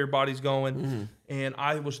 that's where your body's going. Mm-hmm. And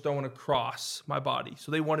I was throwing across my body.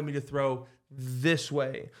 So they wanted me to throw this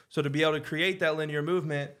way. So to be able to create that linear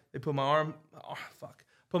movement, they put my arm,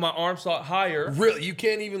 put my arm slot higher. Really? You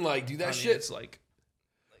can't even do that shit? It's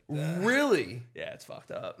really? Yeah, it's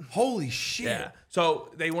fucked up. Holy shit. Yeah.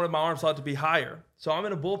 So they wanted my arm slot to be higher. So I'm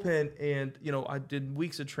in a bullpen and, I did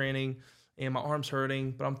weeks of training and my arm's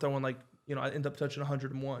hurting, but I'm throwing I end up touching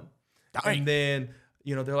 101. Dang. And then,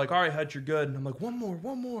 they're like, all right, Hutch, you're good. And I'm like, one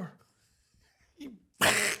more. You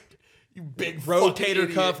big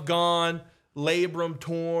Rotator cuff gone, labrum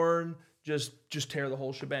torn, just tear the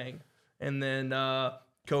whole shebang. And then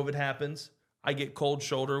COVID happens. I get cold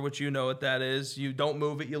shoulder, which you know what that is. You don't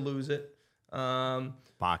move it, you lose it.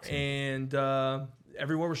 boxing. And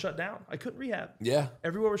everywhere was shut down. I couldn't rehab. Yeah.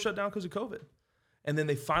 Everywhere was shut down because of COVID. And then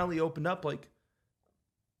they finally opened up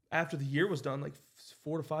after the year was done,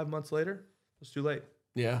 4 to 5 months later. It was too late.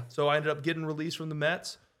 Yeah. So I ended up getting released from the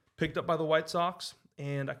Mets, picked up by the White Sox,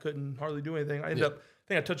 and I couldn't hardly do anything. I think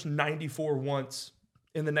I touched 94 once,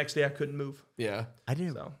 and the next day I couldn't move. Yeah. I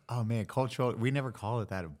didn't. So. Oh man, cultural. We never call it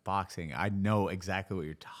that in boxing. I know exactly what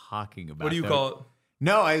you're talking about. What do you though. call it?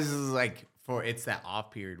 No, it's just like it's that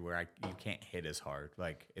off period where you can't hit as hard.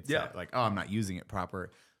 Like it's that, like, oh, I'm not using it proper.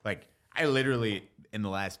 Like I literally in the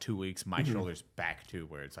last 2 weeks, my shoulder's back to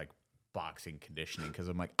where it's like boxing conditioning because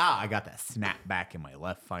I'm like, I got that snap back in my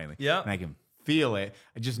left finally. Yeah. And I can feel it.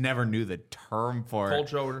 I just never knew the term for Cold it.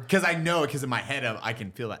 shoulder. Because I know it because in my head I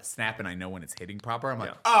can feel that snap and I know when it's hitting proper. I'm like,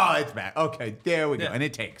 Yeah. oh, it's back. Okay, there we go. Yeah. And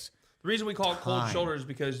it takes. The reason we call it cold Time. shoulder is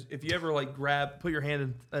because if you ever like put your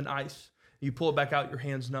hand in ice, you pull it back out, your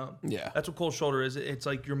hand's numb. Yeah. That's what cold shoulder is. It's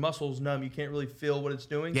like your muscle's numb. You can't really feel what it's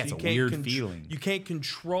doing. Yeah, it's you a can't weird feeling. You can't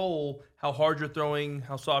control how hard you're throwing,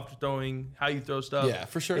 how soft you're throwing, how you throw stuff. Yeah,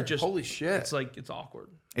 for sure. It just, Holy shit. It's like, it's awkward.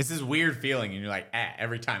 It's this weird feeling, and you're like,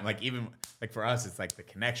 every time. Like even like for us, it's like the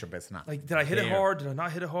connection, but it's not. Like, did I hit it there. hard? Did I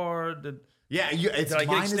not hit it hard? Yeah, it's Did I get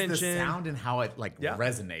mine is the extension? sound and how it like Yeah.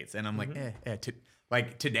 resonates, and I'm like,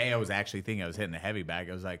 like today, I was actually thinking I was hitting the heavy bag.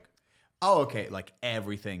 I was like, oh, okay, like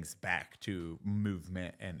everything's back to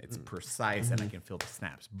movement and it's precise, and I can feel the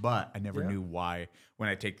snaps. But I never knew why when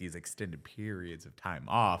I take these extended periods of time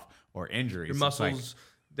off or injuries, Your it's like, muscles,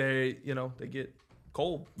 they get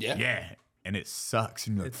cold. Yeah. yeah, and it sucks.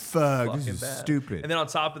 And you're like, It's fuck, this fucking is bad. stupid. And then on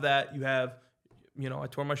top of that, you have, I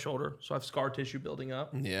tore my shoulder, so I have scar tissue building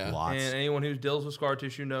up. Yeah. Lots. And anyone who deals with scar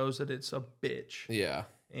tissue knows that it's a bitch. Yeah.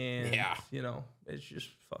 And, Yeah. it's just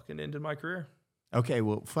fucking ended my career. Okay,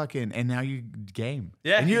 well, fucking, and now you game.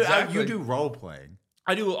 Yeah, and you exactly. you do role playing.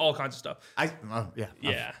 I do all kinds of stuff.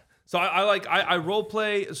 Yeah. So I role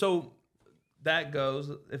play. So that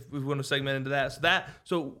goes, if we want to segment into that.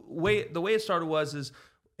 The way it started was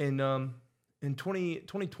in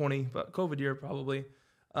 2020, but COVID year probably,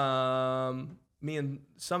 me and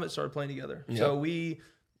Summit started playing together. Yep. So we,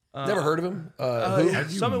 Never heard of him? Who?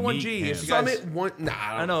 How'd you Summit meet 1G. him? If you guys, Summit one. Nah,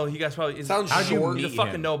 I know you guys probably Sounds how'd you short. meet Meet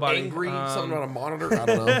fucking him. nobody. Angry, something on a monitor. I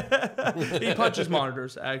don't know. He punches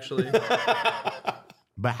monitors actually.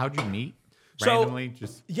 But how'd you meet? So- Randomly,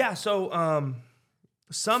 just Yeah, so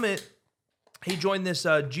Summit, he joined this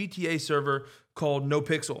GTA server called No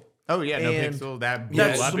Pixel. no And pixel that blew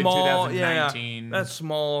That's up small, in 2019. that's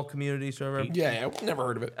small community server. Yeah, never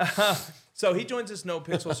heard of it. So he joins this No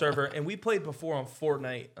Pixel server, and we played before on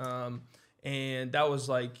Fortnite. And that was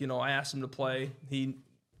like, I asked him to play. He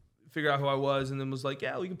figured out who I was, and then was like,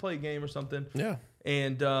 yeah, we can play a game or something. Yeah.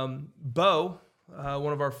 And Bo,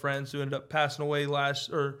 one of our friends who ended up passing away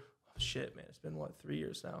shit, man, it's been 3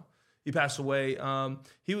 years now. He passed away.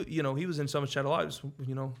 He was in Summit Chat a lot.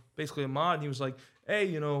 He was, basically a mod. And he was like, hey,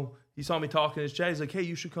 he saw me talking in his chat. He's like, hey,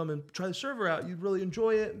 you should come and try the server out. You'd really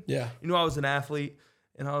enjoy it. Yeah. I was an athlete,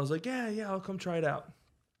 and I was like, yeah, I'll come try it out.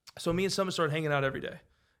 So me and Summit started hanging out every day.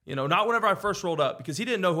 Not whenever I first rolled up because he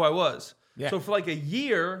didn't know who I was. Yeah. So for like a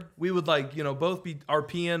year, we would both be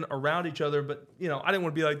RPing around each other, but I didn't want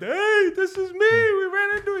to be like, hey, this is me. We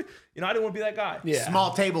ran into it. I didn't want to be that guy. Yeah.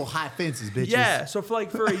 Small table, high fences, bitches. Yeah. So for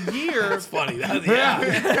a year, That's funny.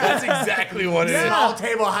 That's exactly what it is. Small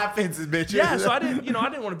table, high fences, bitches. yeah. So I didn't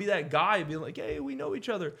want to be that guy and be like, hey, we know each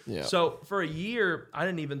other. Yeah. So for a year, I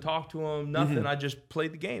didn't even talk to him, nothing. I just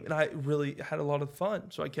played the game, and I really had a lot of fun.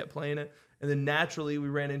 So I kept playing it. And then naturally, we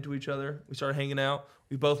ran into each other. We started hanging out.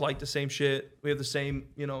 We both like the same shit. We have the same,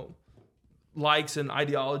 likes and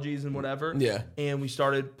ideologies and whatever. Yeah. And we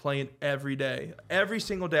started playing every day. Every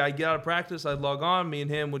single day, I'd get out of practice. I'd log on. Me and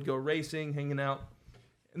him would go racing, hanging out.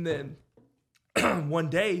 And then one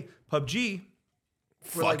day, PUBG.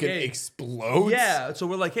 we're like, Fucking hey. explodes. Yeah. So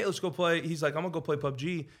we're like, hey, let's go play. He's like, I'm going to go play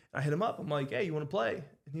PUBG. And I hit him up. I'm like, hey, you want to play?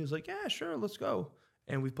 And he was like, yeah, sure, let's go.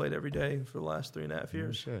 And we've played every day for the last 3.5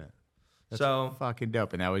 years. Shit. So Fucking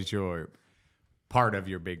dope. And that was your part of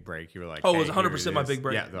your big break. You were like, Oh, it was hey, 100% here it my is. big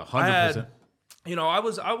break. Yeah, the I had,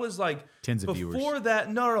 100%. I was like Tens of before viewers. that.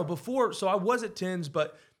 No, before. So I was at tens,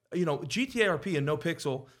 but GTA RP and No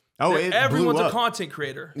Pixel. Oh, it everyone's blew a up. content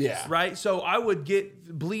creator. Yeah. Right. So I would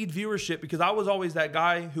bleed viewership because I was always that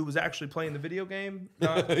guy who was actually playing the video game,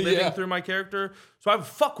 not living Yeah. through my character. So I would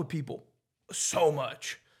fuck with people so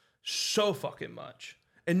much, so fucking much,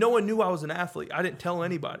 and no one knew I was an athlete. I didn't tell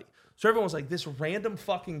anybody. So everyone was like, this random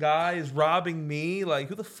fucking guy is robbing me. Like,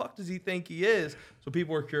 who the fuck does he think he is? So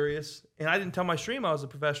people were curious. And I didn't tell my stream I was a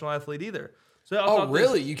professional athlete either. So I Oh, thought this-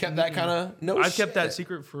 really? You kept that kind of no I shit. kept that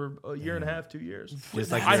secret for a year and a half, 2 years.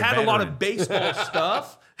 Just like I you're had a lot of veteran. baseball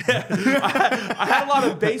stuff. I had a lot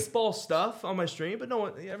of baseball stuff on my stream, but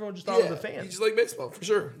everyone just thought I was a fan. You just like baseball for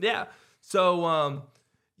sure. Yeah. So,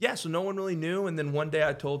 Yeah, so no one really knew. And then one day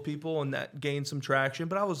I told people, and that gained some traction.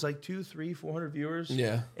 But I was like 200, 300, 400 viewers.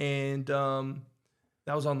 Yeah. And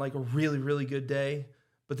that was on like a really, really good day.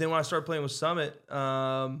 But then when I started playing with Summit,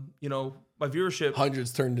 you know, my viewership.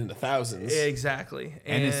 Hundreds turned into thousands. Exactly.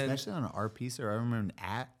 And especially on an RP server, I remember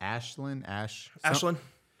Ashlyn. Ashlyn.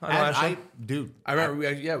 I know Ashlyn. Dude. I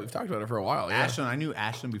remember, we've talked about it for a while. Yeah. Ashlyn, I knew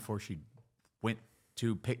Ashlyn before she went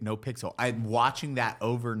to No Pixel. I'm watching that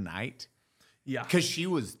overnight. Yeah. Because she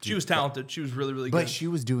was talented. She was really, really good. But she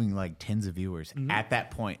was doing like tens of viewers at that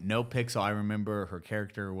point. No Pixel. I remember her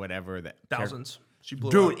character or whatever. Thousands. She blew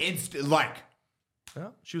up. Dude, Yeah,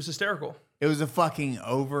 she was hysterical. it was a fucking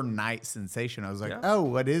overnight sensation. I was like, oh,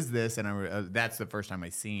 what is this? And that's the first time I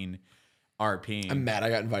seen RP. I'm mad I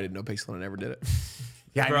got invited to No Pixel and I never did it.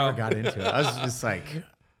 Yeah, Bro. I never got into it. I was just like,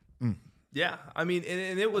 Yeah, I mean,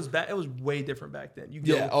 and it was it was way different back then.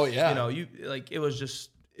 Yeah, oh, yeah. You know,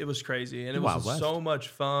 it was crazy, and it was Wild West. so much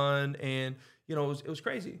fun, and you know, it was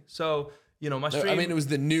crazy. So you know, my stream. I mean, it was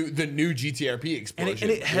the new GTRP explosion.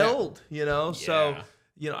 and it held, you know. So Yeah.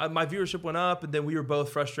 you know, my viewership went up, and then we were both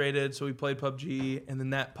frustrated, so we played PUBG, and then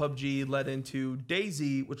that PUBG led into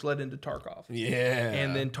DayZ, which led into Tarkov. Yeah.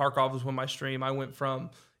 And then Tarkov was when my stream. I went from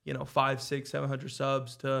 500, 600, 700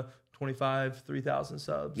 subs to 25, 3,000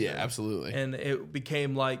 subs. Yeah, absolutely. And it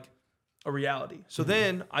became like a reality. So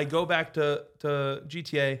then I go back to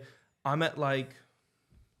GTA. I'm at like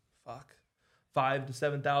 5,000 to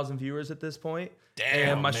 7,000 viewers at this point. Damn,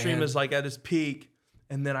 and my stream man. is like at its peak,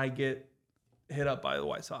 and then I get hit up by the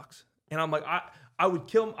White Sox. And I'm like, I would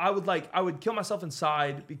kill myself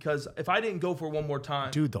inside, because if I didn't go for one more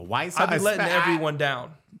time, dude, the White Sox. I'd be letting everyone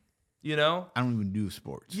down. You know? I don't even do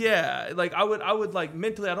sports. Yeah, like I would like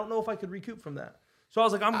mentally, I don't know if I could recoup from that. So I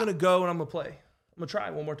was like, I'm gonna go and I'm gonna play. I'm gonna try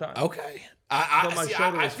one more time. Okay. But my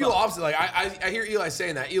shoulder I was feel fucked. opposite. Like I hear Eli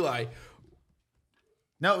saying that. Eli,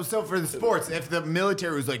 No, so for the sports, if the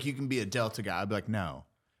military was like, you can be a Delta guy, I'd be like, no,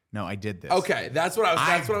 I did this. okay, that's what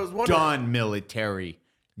I was wondering. Done military.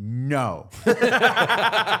 No.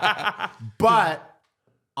 But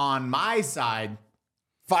on my side,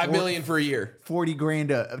 5 million for a year. 40 grand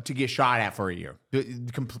to get shot at for a year.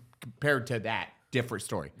 Compared to that, different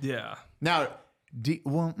story. Yeah. Now,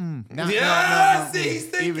 no, See, he's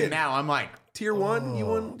thinking. Even now, I'm like, Tier 1, you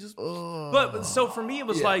want just But so for me, it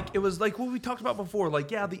was like what we talked about before.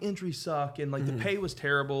 Like, yeah, the injuries suck, and like the pay was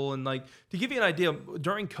terrible, and like to give you an idea,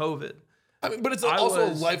 during COVID, I mean, but it's I also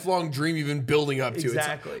was- a lifelong dream you've been building up to.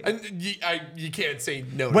 Exactly. And you can't say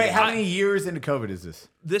no. wait, to how that. many years into COVID is this?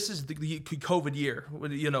 this is the COVID year.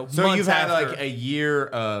 You know, So months you've had after. like a year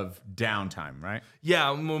of downtime, right? Yeah,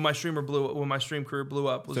 when my stream career blew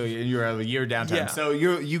up. Was, So you're at a year downtime. Yeah. So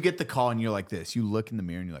you get the call and you're like this. You look in the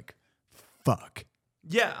mirror and you're like, fuck.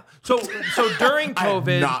 yeah. So during I have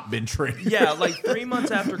COVID, not been trained. yeah, like 3 months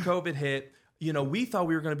after COVID hit, we thought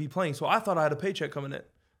we were going to be playing. So I thought I had a paycheck coming in.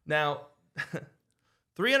 Now,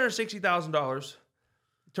 $360,000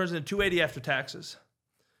 turns into $280 after taxes.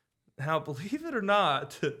 Now, believe it or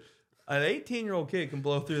not, an 18-year-old kid can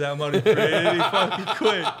blow through that money pretty fucking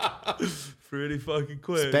quick. Pretty fucking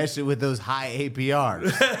quick. Especially with those high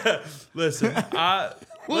APRs. Listen,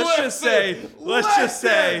 let's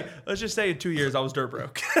just say in 2 years I was dirt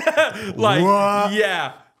broke. Like, What?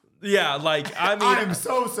 yeah, like I mean, I'm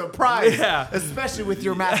so surprised. Yeah. Especially with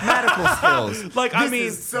your mathematical skills. Like, I This mean,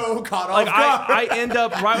 is so caught like off guard. I end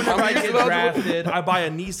up right whenever I many get years old? drafted, I buy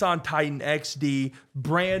a Nissan Titan XD,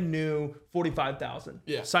 brand new, $45,000.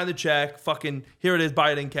 Yeah. Sign the check, fucking here it is,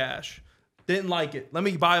 buy it in cash. Didn't like it. Let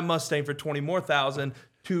me buy a Mustang for $20,000 more.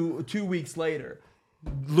 2 weeks later,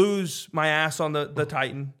 lose my ass on the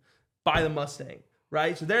Titan, buy the Mustang.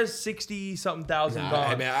 Right, so there's 60-something thousand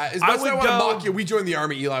gone. Hey, man, as much as I want to mock you, we joined the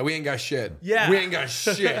army, Eli. We ain't got shit. Yeah. We ain't got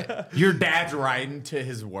shit. Your dad's riding to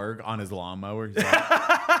his work on his lawnmower. He's like,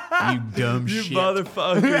 you dumb You shit.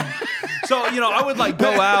 motherfucker. So, I would like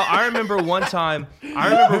go out. I remember one time,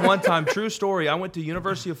 true story. I went to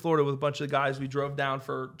University of Florida with a bunch of guys. We drove down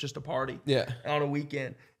for just a party. Yeah. On a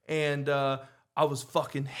weekend. And I was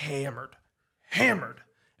fucking hammered.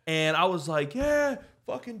 And I was like, yeah,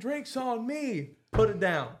 fucking drinks on me. Put it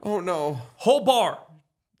down. Oh no. Whole bar.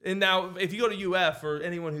 And now, if you go to UF or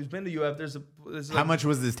anyone who's been to UF, there's a How much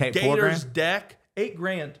was this tape? $4 Gators grand? deck,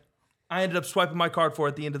 $8,000. I ended up swiping my card for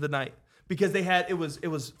at the end of the night because they had it was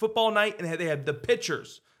football night and they had the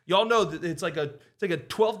pitchers. Y'all know that it's like a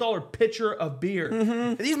 $12 pitcher of beer.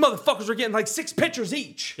 And these motherfuckers are getting like 6 pitchers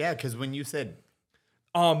each. Yeah, because when you said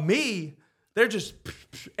On me, they're just,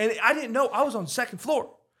 and I didn't know I was on second floor.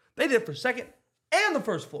 They did it for second and the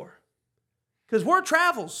first floor. Because word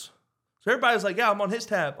travels. So everybody's like, yeah, I'm on his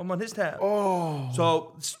tab. I'm on his tab. Oh.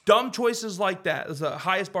 So dumb choices like that. It was the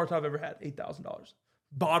highest bar tab I've ever had, $8,000.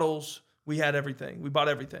 Bottles, we had everything. We bought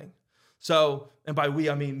everything. So, and by we,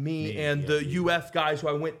 I mean me and the UF guys who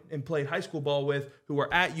I went and played high school ball with who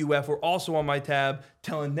were at UF were also on my tab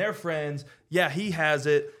telling their friends, yeah, he has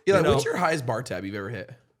it. Eli, what's your highest bar tab you've ever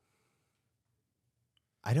hit?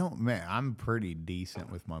 I'm pretty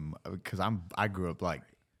decent with my, because I grew up like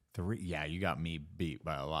 3. Yeah, you got me beat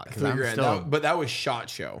by a lot. But that was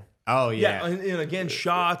SHOT Show. Oh yeah, and again,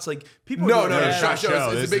 shots like people. No, SHOT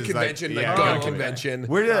Show. It's a big convention, like gun convention.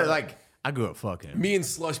 Where did like I grew up fucking. Me and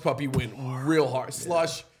Slush Puppy went real hard.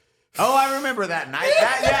 Slush. Oh, I remember that night.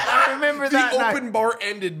 I remember that. The open bar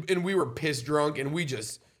ended, and we were pissed drunk, and we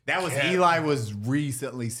just. That was Eli was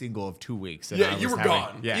recently single of 2 weeks. Yeah, you were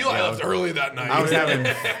gone. Yeah, Eli left early that night.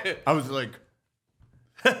 I was like.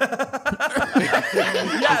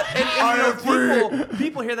 And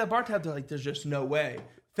people hear that bar tab, they're like, "There's just no way."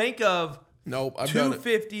 Think of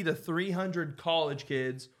 250 to 300 college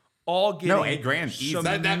kids all getting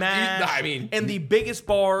 $8,000. And the biggest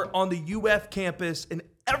bar on the UF campus, and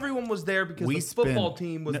everyone was there because the football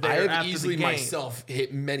team was there. I have easily myself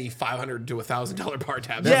hit many $500 to $1,000 bar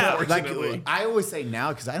tabs. Yeah, like I always say now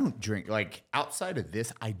because I don't drink. Like outside of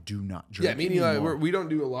this, I do not drink. Yeah, me and Eli, we don't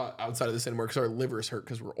do a lot outside of this anymore because our livers hurt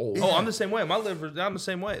because we're old. Oh, I'm the same way. I'm the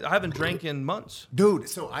same way. I haven't drank in months, dude.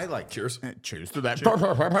 So I like cheers to that.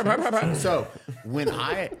 So when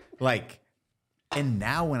I like. And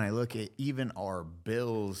now when I look at even our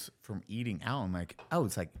bills from eating out, I'm like, oh,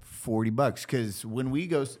 it's like $40. Because when we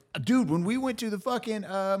went to the fucking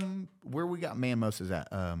where we got Mimosas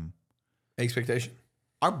at, Expectation.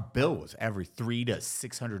 our bill was every $300 to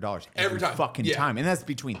 $600 every time. fucking time, and that's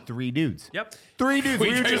between 3 dudes. Yep, 3 dudes. We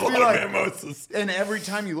were drank just a be lot like, of mimosas. and every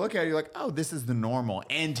time you look at it, you're like, oh, this is the normal.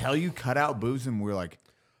 Until you cut out booze, and we're like,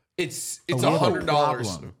 it's we have a $100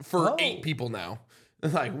 problem. for 8 people now.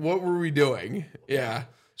 Like, what were we doing? Yeah.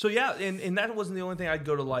 So yeah, and that wasn't the only thing. I'd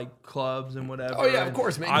go to like clubs and whatever. Oh yeah, of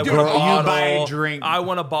course, man. I You buy a drink. I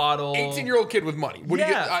want a bottle. 18-year-old kid with money. What do you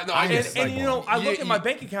get? And you know, I look at my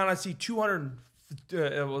bank account. I see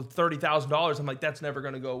 $230,000. I'm like, that's never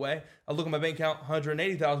going to go away. I look at my bank account,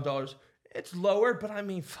 $180,000. It's lower, but I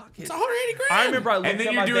mean, fuck it. It's $180,000. I remember I looked and then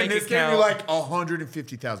at you're my doing bank this game, account. you're like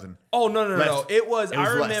 $150,000. Oh no! It was I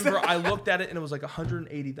less. remember I looked at it and it was like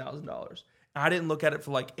 $180,000. I didn't look at it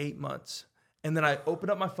for like 8 months, and then I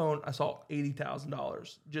opened up my phone. I saw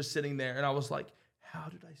 $80,000 just sitting there, and I was like, "How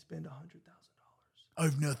did I spend $100,000? I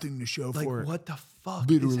have nothing to show Like for it. what the fuck?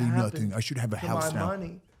 Literally is happening nothing. I should have a to house my now.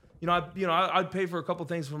 money. I'd pay for a couple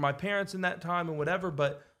things for my parents in that time and whatever,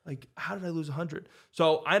 but like, how did I lose 100?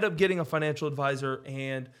 So I ended up getting a financial advisor,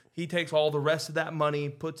 and he takes all the rest of that money,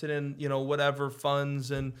 puts it in, whatever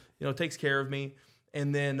funds, and takes care of me.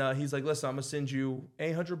 And then he's like, "Listen, I'm gonna send you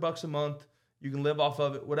 $800 a month. You can live off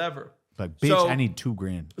of it, whatever." Like, bitch, I need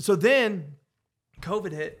 $2,000. So then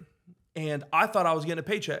COVID hit, and I thought I was getting a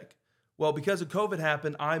paycheck. Well, because of COVID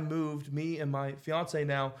happened, I moved, me and my fiance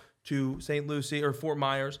now, to St. Lucie or Fort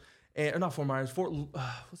Myers, or not Fort Myers, Fort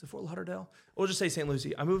Lauderdale? We'll just say St.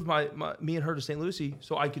 Lucie. I moved me and her to St. Lucie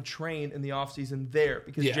so I could train in the off season there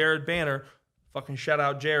because Jared Banner, fucking shout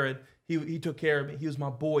out Jared, he took care of me. He was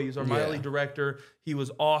my boy. He was our minor league director. He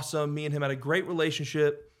was awesome. Me and him had a great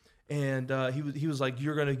relationship. And he was like,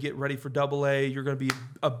 "You're gonna get ready for AA. You're gonna be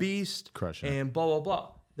a beast." Crush it. And blah blah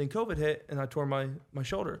blah. Then COVID hit, and I tore my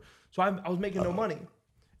shoulder. So I was making no money,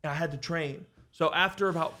 and I had to train. So after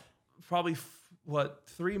about probably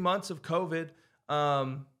 3 months of COVID,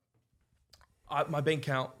 my bank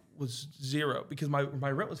account was zero because my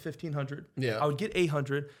rent was $1,500. Yeah, I would get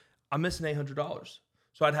 $800. I'm missing $800.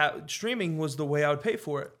 So streaming was the way I would pay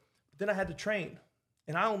for it. But then I had to train.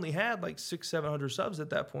 And I only had like 600-700 subs at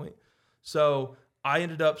that point. So I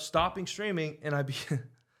ended up stopping streaming, and I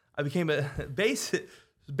became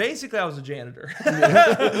basically I was a janitor.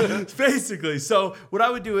 Basically. So what I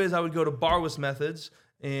would do is I would go to Barwis Methods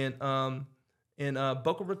in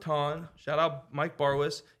Boca Raton. Shout out Mike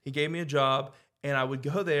Barwis. He gave me a job, and I would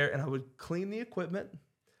go there and I would clean the equipment.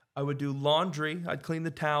 I would do laundry. I'd clean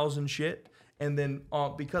the towels and shit. And then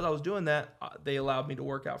because I was doing that, they allowed me to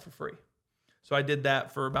work out for free. So I did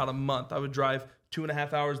that for about a month. I would drive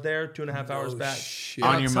 2.5 hours there, 2.5 hours back. Shit.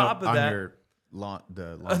 On top of that,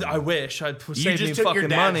 I wish I'd save me fucking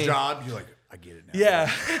money. Job. You're like, I get it now.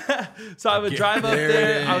 Yeah. So I would drive up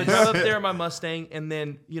there. I would drive up there in my Mustang, and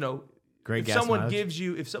then Great if gas someone mileage. gives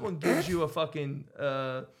you a fucking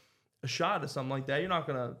a shot or something like that, you're not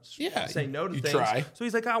gonna say no to things. Try. So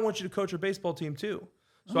he's like, "I want you to coach your baseball team too."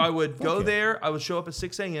 So I would go there. I would show up at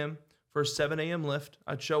 6 a.m., for a 7 a.m. lift.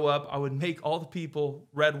 I'd show up. I would make all the people,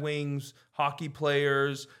 Red Wings, hockey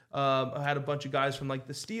players. I had a bunch of guys from like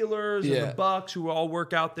the Steelers and the Bucks who would all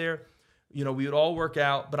work out there. You know, we would all work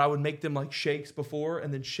out, but I would make them like shakes before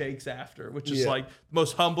and then shakes after, which is like the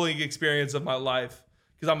most humbling experience of my life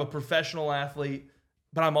because I'm a professional athlete,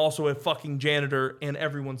 but I'm also a fucking janitor and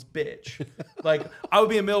everyone's bitch. Like, I would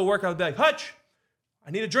be in the middle of work, I would be like, Hutch,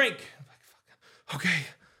 I need a drink. I'm like, fuck, okay.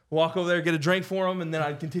 Walk over there, get a drink for them, and then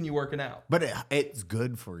I'd continue working out. But it's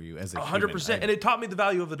good for you as a 100%. human. And it taught me the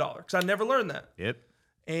value of the dollar because I never learned that. Yep.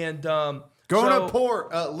 And going to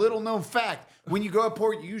port, little known fact, when you go to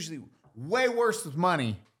port, you usually way worse with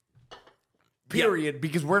money. Period.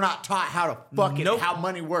 Because we're not taught how to fucking how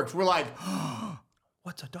money works. We're like,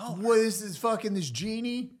 what's a dollar? what is this fucking this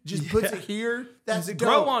genie? Just puts it here. That's Does it dope.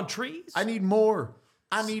 grow on trees? I need more.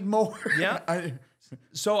 Yeah.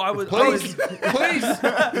 So I would, Please.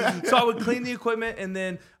 so I would clean the equipment, and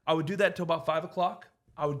then I would do that till about 5 o'clock.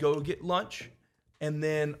 I would go get lunch, and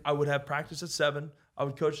then I would have practice at 7. I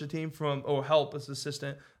would coach the team or help as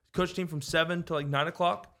assistant, coach the team from 7 to like 9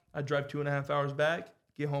 o'clock. I'd drive 2.5 hours back,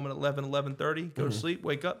 get home at 11:30, go to sleep,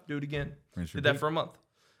 wake up, do it again. Did that for a month,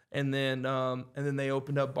 and then they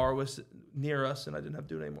opened up bar near us, and I didn't have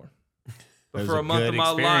to do it anymore. But for a month of my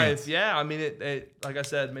life, I mean, it like I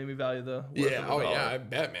said, made me value the worth of the dollar. I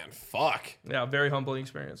bet, man. Fuck. Yeah, very humbling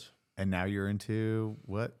experience. And now you're into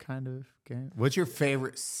what kind of game? What's your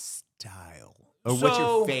favorite style? Or what's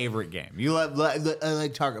your favorite game? You like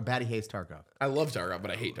Tarkov. Batty hates Tarkov. I love Tarkov,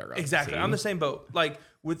 but I hate Tarkov. Exactly. I'm the same boat. Like,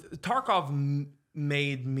 with Tarkov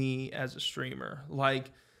made me as a streamer.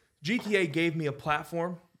 Like, GTA gave me a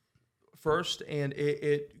platform first, and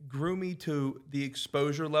it grew me to the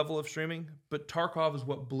exposure level of streaming. But Tarkov is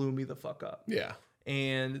what blew me the fuck up. Yeah.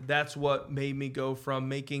 And that's what made me go from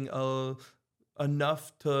making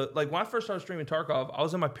enough to, like, when I first started streaming Tarkov, I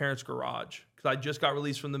was in my parents' garage because I just got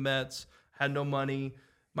released from the Mets, had no money.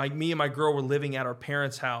 Me and my girl were living at our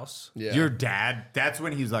parents' house. Yeah. Your dad, that's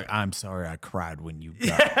when he was like, I'm sorry I cried when you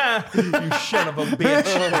got You son of a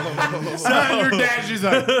bitch. So your dad's just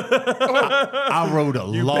like, I rode a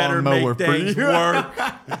lawnmower for you. Work.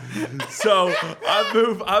 So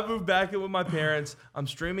I moved back in with my parents. I'm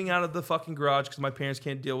streaming out of the fucking garage because my parents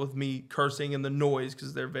can't deal with me cursing and the noise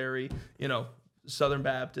because they're very, Southern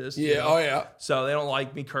Baptist. Yeah. You know? Oh yeah. So they don't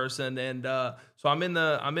like me cursing, and so I'm in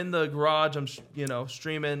the garage. I'm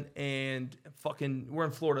streaming, and fucking we're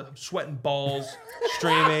in Florida. I'm sweating balls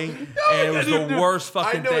streaming, and it was the worst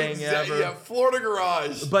fucking thing ever. Yeah, Florida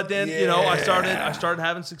garage. But then I started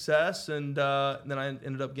having success, and then I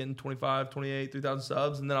ended up getting 25, 28, 3,000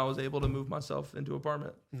 subs, and then I was able to move myself into an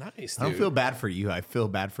apartment. Nice. Dude. I don't feel bad for you. I feel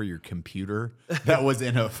bad for your computer that was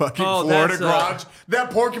in a fucking Oh, Florida that's, garage. That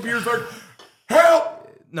poor computer's like, help!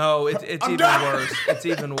 No, it's even done. worse. It's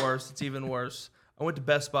even worse. It's even worse. I went to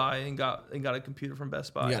Best Buy and got a computer from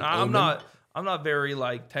Best Buy. Yeah, And I'm not very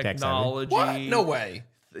like technology. What? No way.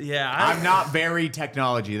 Yeah, I'm not very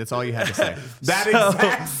technology. That's all you had to say. That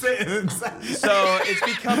exact sentence. So it's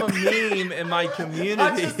become a meme in my That's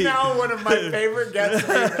community. just now one of my favorite guests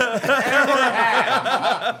I've ever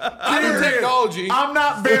had. I'm technology. I'm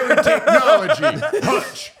not very technology.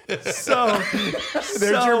 Hutch. So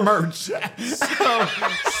There's your merch. So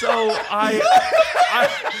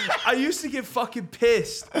I used to get fucking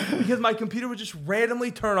pissed because my computer would just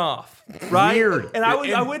randomly turn off. Right? Weird. And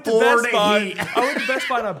I went to Florida Best Buy. heat. I went to Best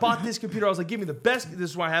Buy and I bought this computer. I was like, give me the best.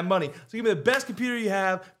 This is why I have money. So give me the best computer you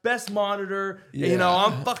have, best monitor. Yeah.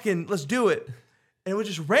 I'm fucking, let's do it. And it would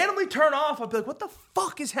just randomly turn off. I'd be like, what the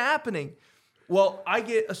fuck is happening? Well, I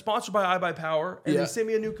get a sponsored by iBuyPower, and they send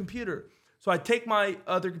me a new computer. So I take my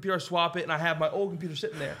other computer, I swap it, and I have my old computer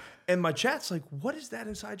sitting there. And my chat's like, what is that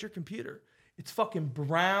inside your computer? It's fucking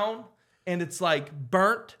brown, and it's like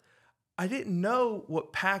burnt. I didn't know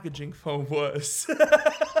what packaging foam was.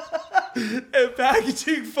 And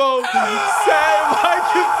packaging foam sat in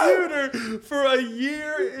my computer for a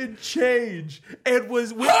year and change, and went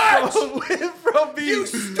from being You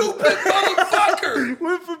stupid motherfucker.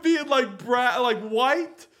 went from being like brown, like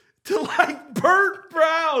white, to like burnt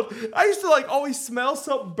brown. I used to like always smell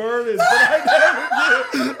something burning, but I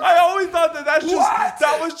never did. I always thought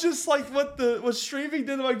that was just like what streaming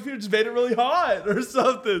did to my computer, just made it really hot or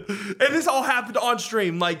something. And this all happened on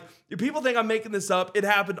stream. Like, if people think I'm making this up, it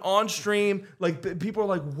happened on stream. Like, people are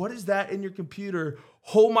like, what is that in your computer?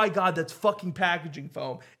 oh my God, that's fucking packaging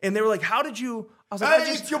foam. And they were like, how did you? I was like,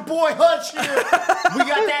 Hey, it's your boy Hutch here. We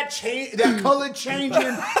got that color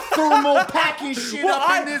changing thermal packing shit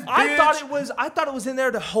up in this bitch. I thought it was in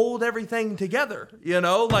there to hold everything together, you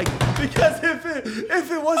know, like because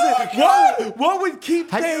if it wasn't, what would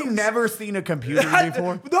keep Have things? you never seen a computer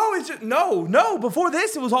before? No, it's just, no. Before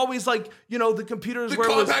this, it was always like, you know, the computers The where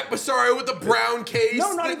it was. compact Masario with the brown case.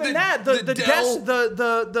 No, not even that. The Dell. desk,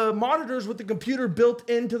 the monitors with the computer built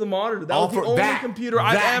into the monitor. That All was the for only that. computer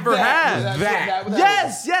I That. ever had. That.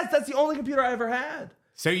 Yes, that's the only computer I ever had.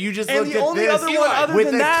 So you just And looked the at only this other one other with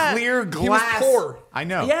than a that, clear he was glass. poor. I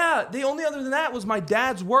know. Yeah, the only other than that was my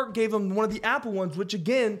dad's work gave him one of the Apple ones, which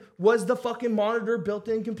again was the fucking monitor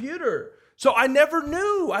built-in computer. So I never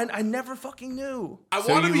knew. I never fucking knew. I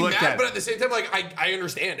So want to you be looked mad, at but it. at the same time, like I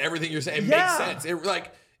understand everything you're saying. It Yeah. makes sense. It,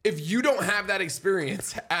 like if you don't have that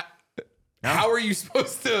experience, how are you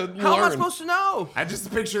supposed to learn? How am I supposed to know? I just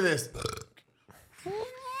picture this.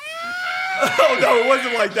 Oh no, it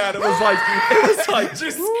wasn't like that. It was like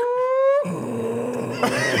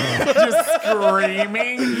Just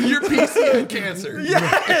screaming. Your PC had cancer.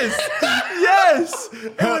 yes.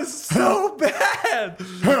 It was so bad.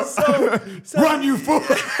 So Run, you fool.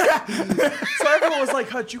 So everyone was like,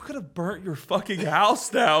 Hutch, you could have burnt your fucking house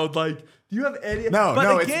down. Like, do you have any? No,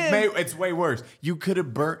 but it's way worse. You could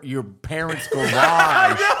have burnt your parents' garage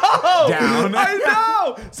I know. down. I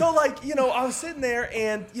know. So like, you know, I was sitting there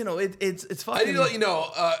and, you know, it's fucking. I need to let you know,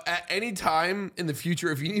 at any time in the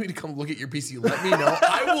future, if you need me to come look at your PC, let me know.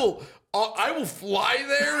 I will fly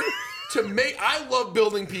there to make. I love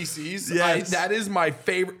building PCs. Yes. That is my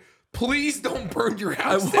favorite. Please don't burn your I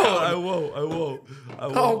house won't, down. I won't.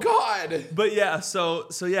 Oh God. But yeah, so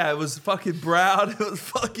yeah, it was fucking brown.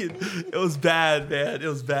 It was bad, man. It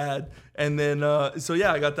was bad. And then, so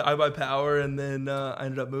yeah, I got the iBuyPower, and then I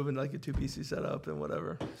ended up moving to like a 2 PC setup and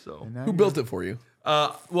whatever. So Who built it for you?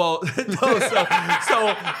 well, no, so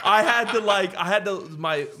I had to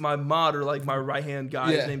my mod or like my right hand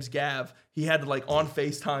guy, Yeah. his name's Gav. He had to like on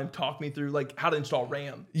FaceTime talk me through like how to install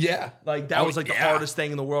RAM. Yeah. Like that Oh, was like the yeah. hardest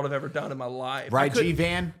thing in the world I've ever done in my life. Right,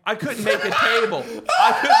 G-Van? I couldn't make a table.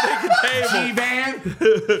 G-Van?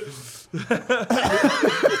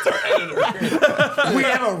 We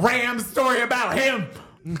have a Ram story about him.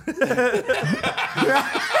 We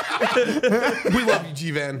love you,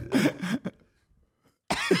 G-Van.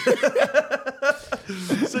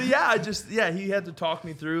 So yeah, he had to talk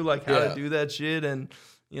me through like how Yeah. to do that shit, and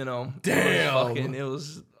you know, Damn. it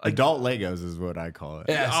was Adult Legos is what I call it.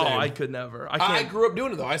 Yeah, oh, same. I could never. I I can't. grew up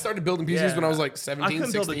doing it though. I started building PCs Yeah. when I was like 17, I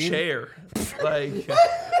couldn't 16. build a chair. Like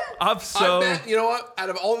I'm I so. bet, you know what? Out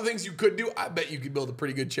of all the things you could do, I bet you could build a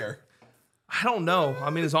pretty good chair. I don't know. I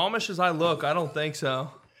mean, as Amish as I look, I don't think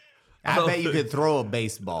so. I bet you could throw a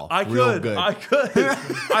baseball. I real could. good. I could.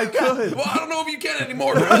 I could. Well, I don't know if you can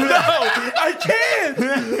anymore. No, I can't.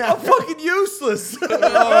 I'm fucking useless.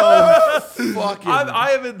 Fucking.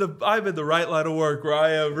 I'm in the right line of work where I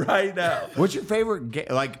am right now. What's your favorite game?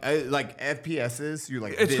 Like FPSs? You're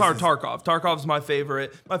like It's this Tarkov. Tarkov's my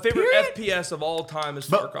favorite. My favorite Period? FPS of all time is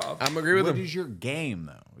But- Tarkov. I'm agree with What him. is your game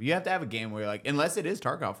though? You have to have a game where you're like, unless it is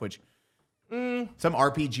Tarkov, which some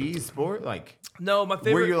RPG sport, like No, my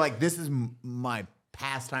favorite. where you're like, this is my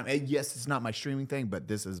pastime. Yes, it's not my streaming thing, but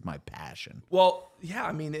this is my passion. Well, yeah,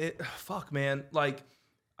 I mean, fuck, man. Like,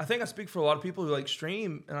 I think I speak for a lot of people who like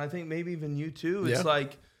stream, and I think maybe even you too. It's Yeah.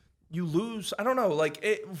 like you lose. I don't know. Like,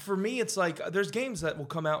 for me, it's like there's games that will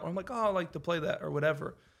come out where I'm like, oh, I like to play that or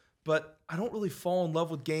whatever. But I don't really fall in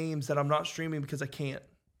love with games that I'm not streaming because I can't.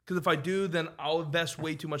 Because if I do, then I'll invest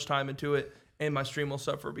way too much time into it, and my stream will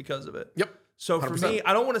suffer because of it. Yep. So for 100%. me,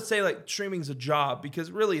 I don't want to say like streaming's a job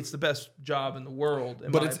because really it's the best job in the world.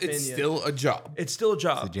 In But my it's opinion. still a job. It's still a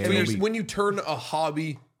job. It's a And job. there's- When you turn a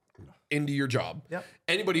hobby into your job, Yep.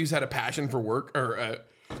 anybody who's had a passion for work or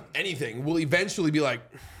anything will eventually be like,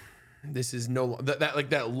 this is no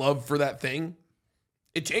that love for that thing.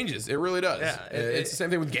 It changes. It really does. Yeah, It's the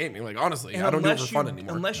same thing with gaming. Like honestly, And I don't do it for unless fun you-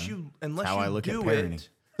 anymore. Unless you how I look at do parenting. it.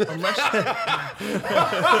 Unless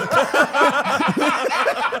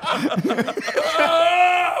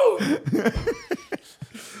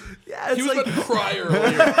yeah, it's He was like about to cry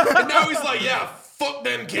earlier, and now he's like, "Yeah, fuck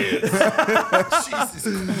them kids."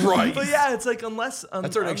 Jesus Christ! but yeah, it's like unless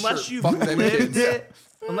That's our next unless shirt. you've Fuck them lived kids. it,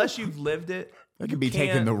 unless you've lived it, That could be you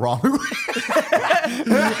taken can't- the wrong way.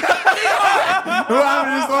 Well,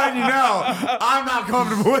 I'm just letting you know, I'm not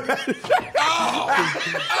comfortable with that.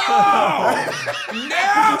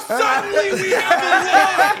 Now suddenly we have a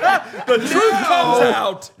line. the truth comes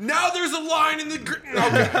out. Now there's a line in the.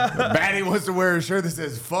 Okay. Batty wants to wear a shirt that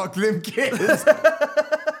says "fuck them kids."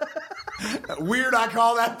 Weird, I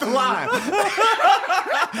call that the line.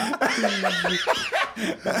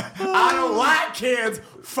 I don't like kids.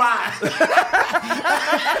 Fine.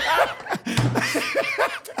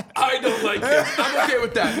 I don't like kids. I'm okay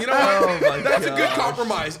with that. You know what? Oh my That's a good gosh.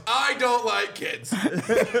 compromise. I don't like kids.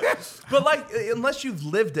 But like, unless you've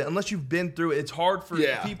lived it, unless you've been through it, it's hard for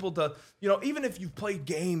Yeah. people to, you know, even if you've played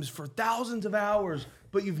games for thousands of hours,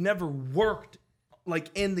 but you've never worked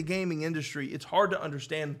like in the gaming industry, it's hard to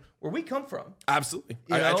understand where we come from. Absolutely.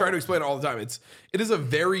 You I know? try to explain it all the time. It is a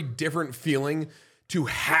very different feeling to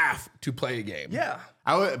have to play a game. Yeah.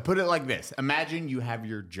 I would put it like this. Imagine you have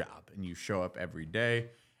your job and you show up every day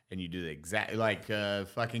and you do the exact, like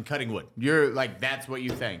fucking cutting wood. You're like, that's what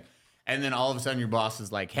you think. And then all of a sudden your boss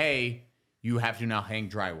is like, hey, you have to now hang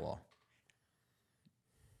drywall.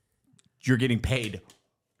 You're getting paid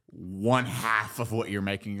 1/2 of what you're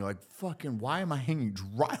making. You're like, fucking, why am I hanging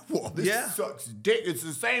drywall? This Yeah. sucks dick. It's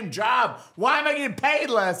the same job. Why am I getting paid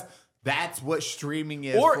less? That's what streaming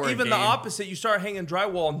is. Or for a even the game. opposite. You start hanging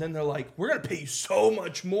drywall and then they're like, we're going to pay you so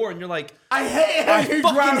much more. And you're like, I hate I hanging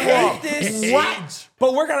fucking drywall. hate this. What?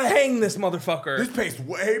 But we're going to hang this motherfucker. This pays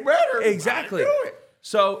way better. Exactly. I do it.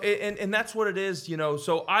 So, and that's what it is, you know.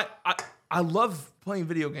 So I love playing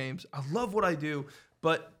video games. I love what I do,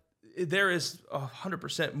 but there is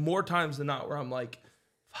 100% more times than not where I'm like,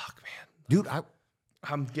 fuck, man, Dude,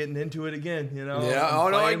 I'm getting into it again, you know. Yeah, I'm oh,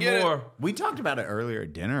 no, I playing get it. we talked about it earlier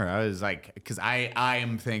at dinner. I was like, because I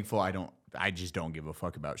am thankful I just don't give a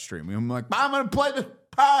fuck about streaming. I'm like, I'm gonna play this.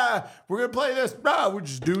 We're gonna play this. No, we're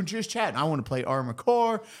just doing chatting. I want to play Armored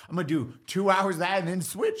Core. I'm gonna do 2 hours of that and then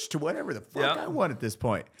switch to whatever the fuck Yeah. I want at this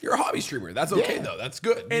point. You're a hobby streamer. That's okay, Yeah. though. That's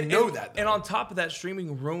good. And you know and, that. And though. on top of that,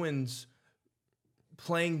 streaming ruins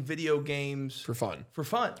playing video games For fun. For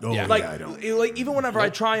fun. Oh, yeah, like, I don't. like even whenever I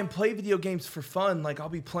try and play video games for fun, like I'll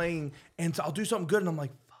be playing and I'll do something good and I'm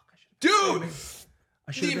like, fuck, Dude!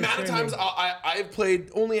 I should The amount of times I've played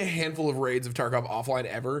only a handful of raids of Tarkov offline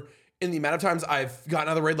ever. And the amount of times I've gotten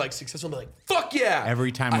another raid like successful, I'm like, fuck yeah.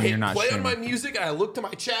 Every time I when hit you're not play on my streaming. music and I look to my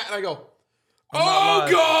chat and I go, not oh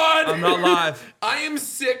live. God. I'm not live. I am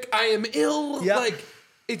sick. I am ill. Yeah. Like,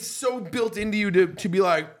 it's so built into you to be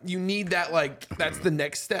like, you need that, like, that's the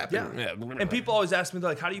next step. Yeah. And people always ask me, they're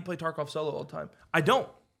like, how do you play Tarkov solo all the time? I don't.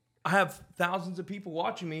 I have thousands of people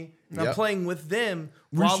watching me, and I'm Yep. playing with them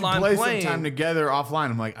We while should I'm play playing. sometime together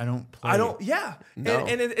offline. I'm like, I don't play. I don't, yeah. No.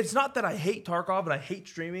 And it's not that I hate Tarkov and I hate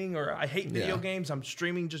streaming or I hate video Yeah. games. I'm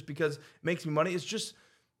streaming just because it makes me money. It's just,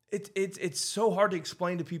 it's so hard to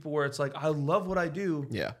explain to people where it's like, I love what I do,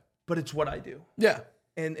 Yeah. but it's what I do. Yeah.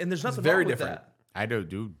 And there's nothing very wrong with different. that. I do,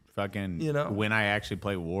 dude. Fucking, You know? when I actually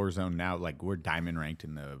play Warzone now, like we're diamond ranked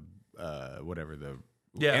in the whatever the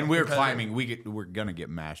Yeah, and we're competitive. climbing. We're gonna get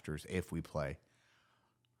masters if we play.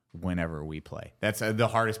 Whenever we play, that's the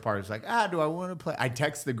hardest part. Is like, do I want to play? I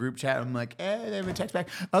text the group chat. I'm like, they have a text back.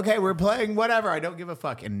 Okay, we're playing. Whatever. I don't give a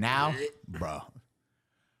fuck. And now, bro,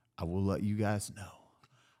 I will let you guys know.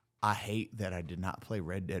 I hate that I did not play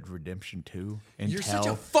Red Dead Redemption 2 until You're such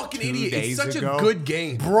a fucking 2 idiot. It's days such ago. a good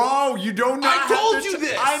game. Bro, you don't know. I told you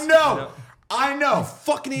this. I know. I know.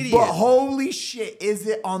 Fucking idiot. But holy shit, is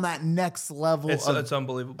it on that next level? It's of,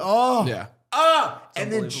 unbelievable. oh, Yeah.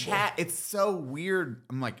 and then unbelievable. chat. It's so weird.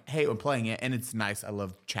 I'm like, hey, I'm playing it, and it's nice. I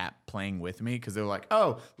love chat playing with me because they're like,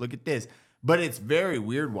 oh, look at this. But it's very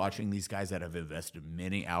weird watching these guys that have invested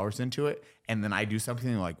many hours into it, and then I do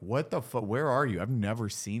something like, what the fuck? Where are you? I've never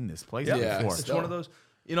seen this place Yeah. before. It's one of those,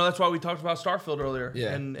 you know, that's why we talked about Starfield earlier,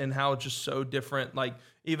 Yeah. and how it's just so different. Like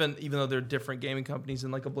even though they're different gaming companies in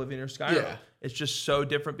like Oblivion or Skyrim, Yeah. it's just so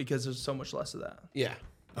different because there's so much less of that. Yeah.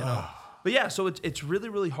 But yeah, so it's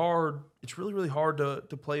really hard. It's really hard to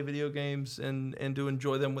play video games and to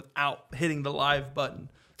enjoy them without hitting the live button.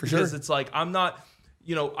 Because sure. it's like I'm not,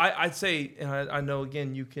 you know, I'd say, and I know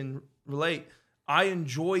again you can relate. I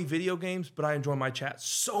enjoy video games, but I enjoy my chat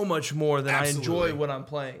so much more than I Absolutely. enjoy what I'm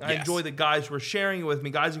playing. I Yes. enjoy the guys who are sharing it with me,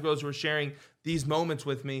 guys and girls who are sharing these moments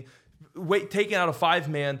with me. Taking out a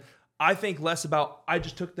 5-man, I think less about I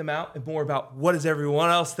just took them out and more about what is everyone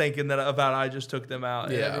else thinking that about I just took them out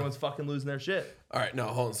and Yeah. everyone's fucking losing their shit. All right, no,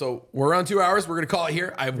 hold on. So we're around 2 hours. We're going to call it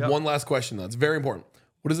here. I have one last question, though. It's very important.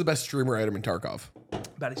 What is the best streamer item in Tarkov?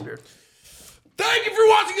 Batty Spear. Thank you for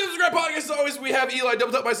watching the Subscribe Podcast. As always, we have Eli,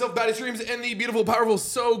 Double Up, myself, Batty Streams, and the beautiful, powerful,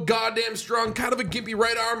 so goddamn strong, kind of a gimpy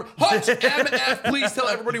right arm, HutchMF. Please tell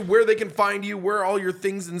everybody where they can find you, where all your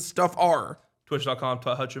things and stuff are.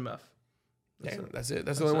 Twitch.com/HutchMF. That's it.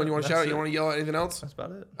 That's the only one you want to shout out. You don't want to yell at anything else? That's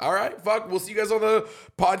about it. All right, fuck. We'll see you guys on the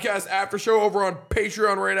podcast after show over on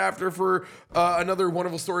Patreon right after for another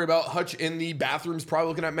wonderful story about Hutch in the bathrooms, probably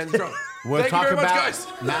looking at men's drunk. We'll Thank you talk very much, about guys.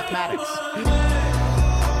 mathematics.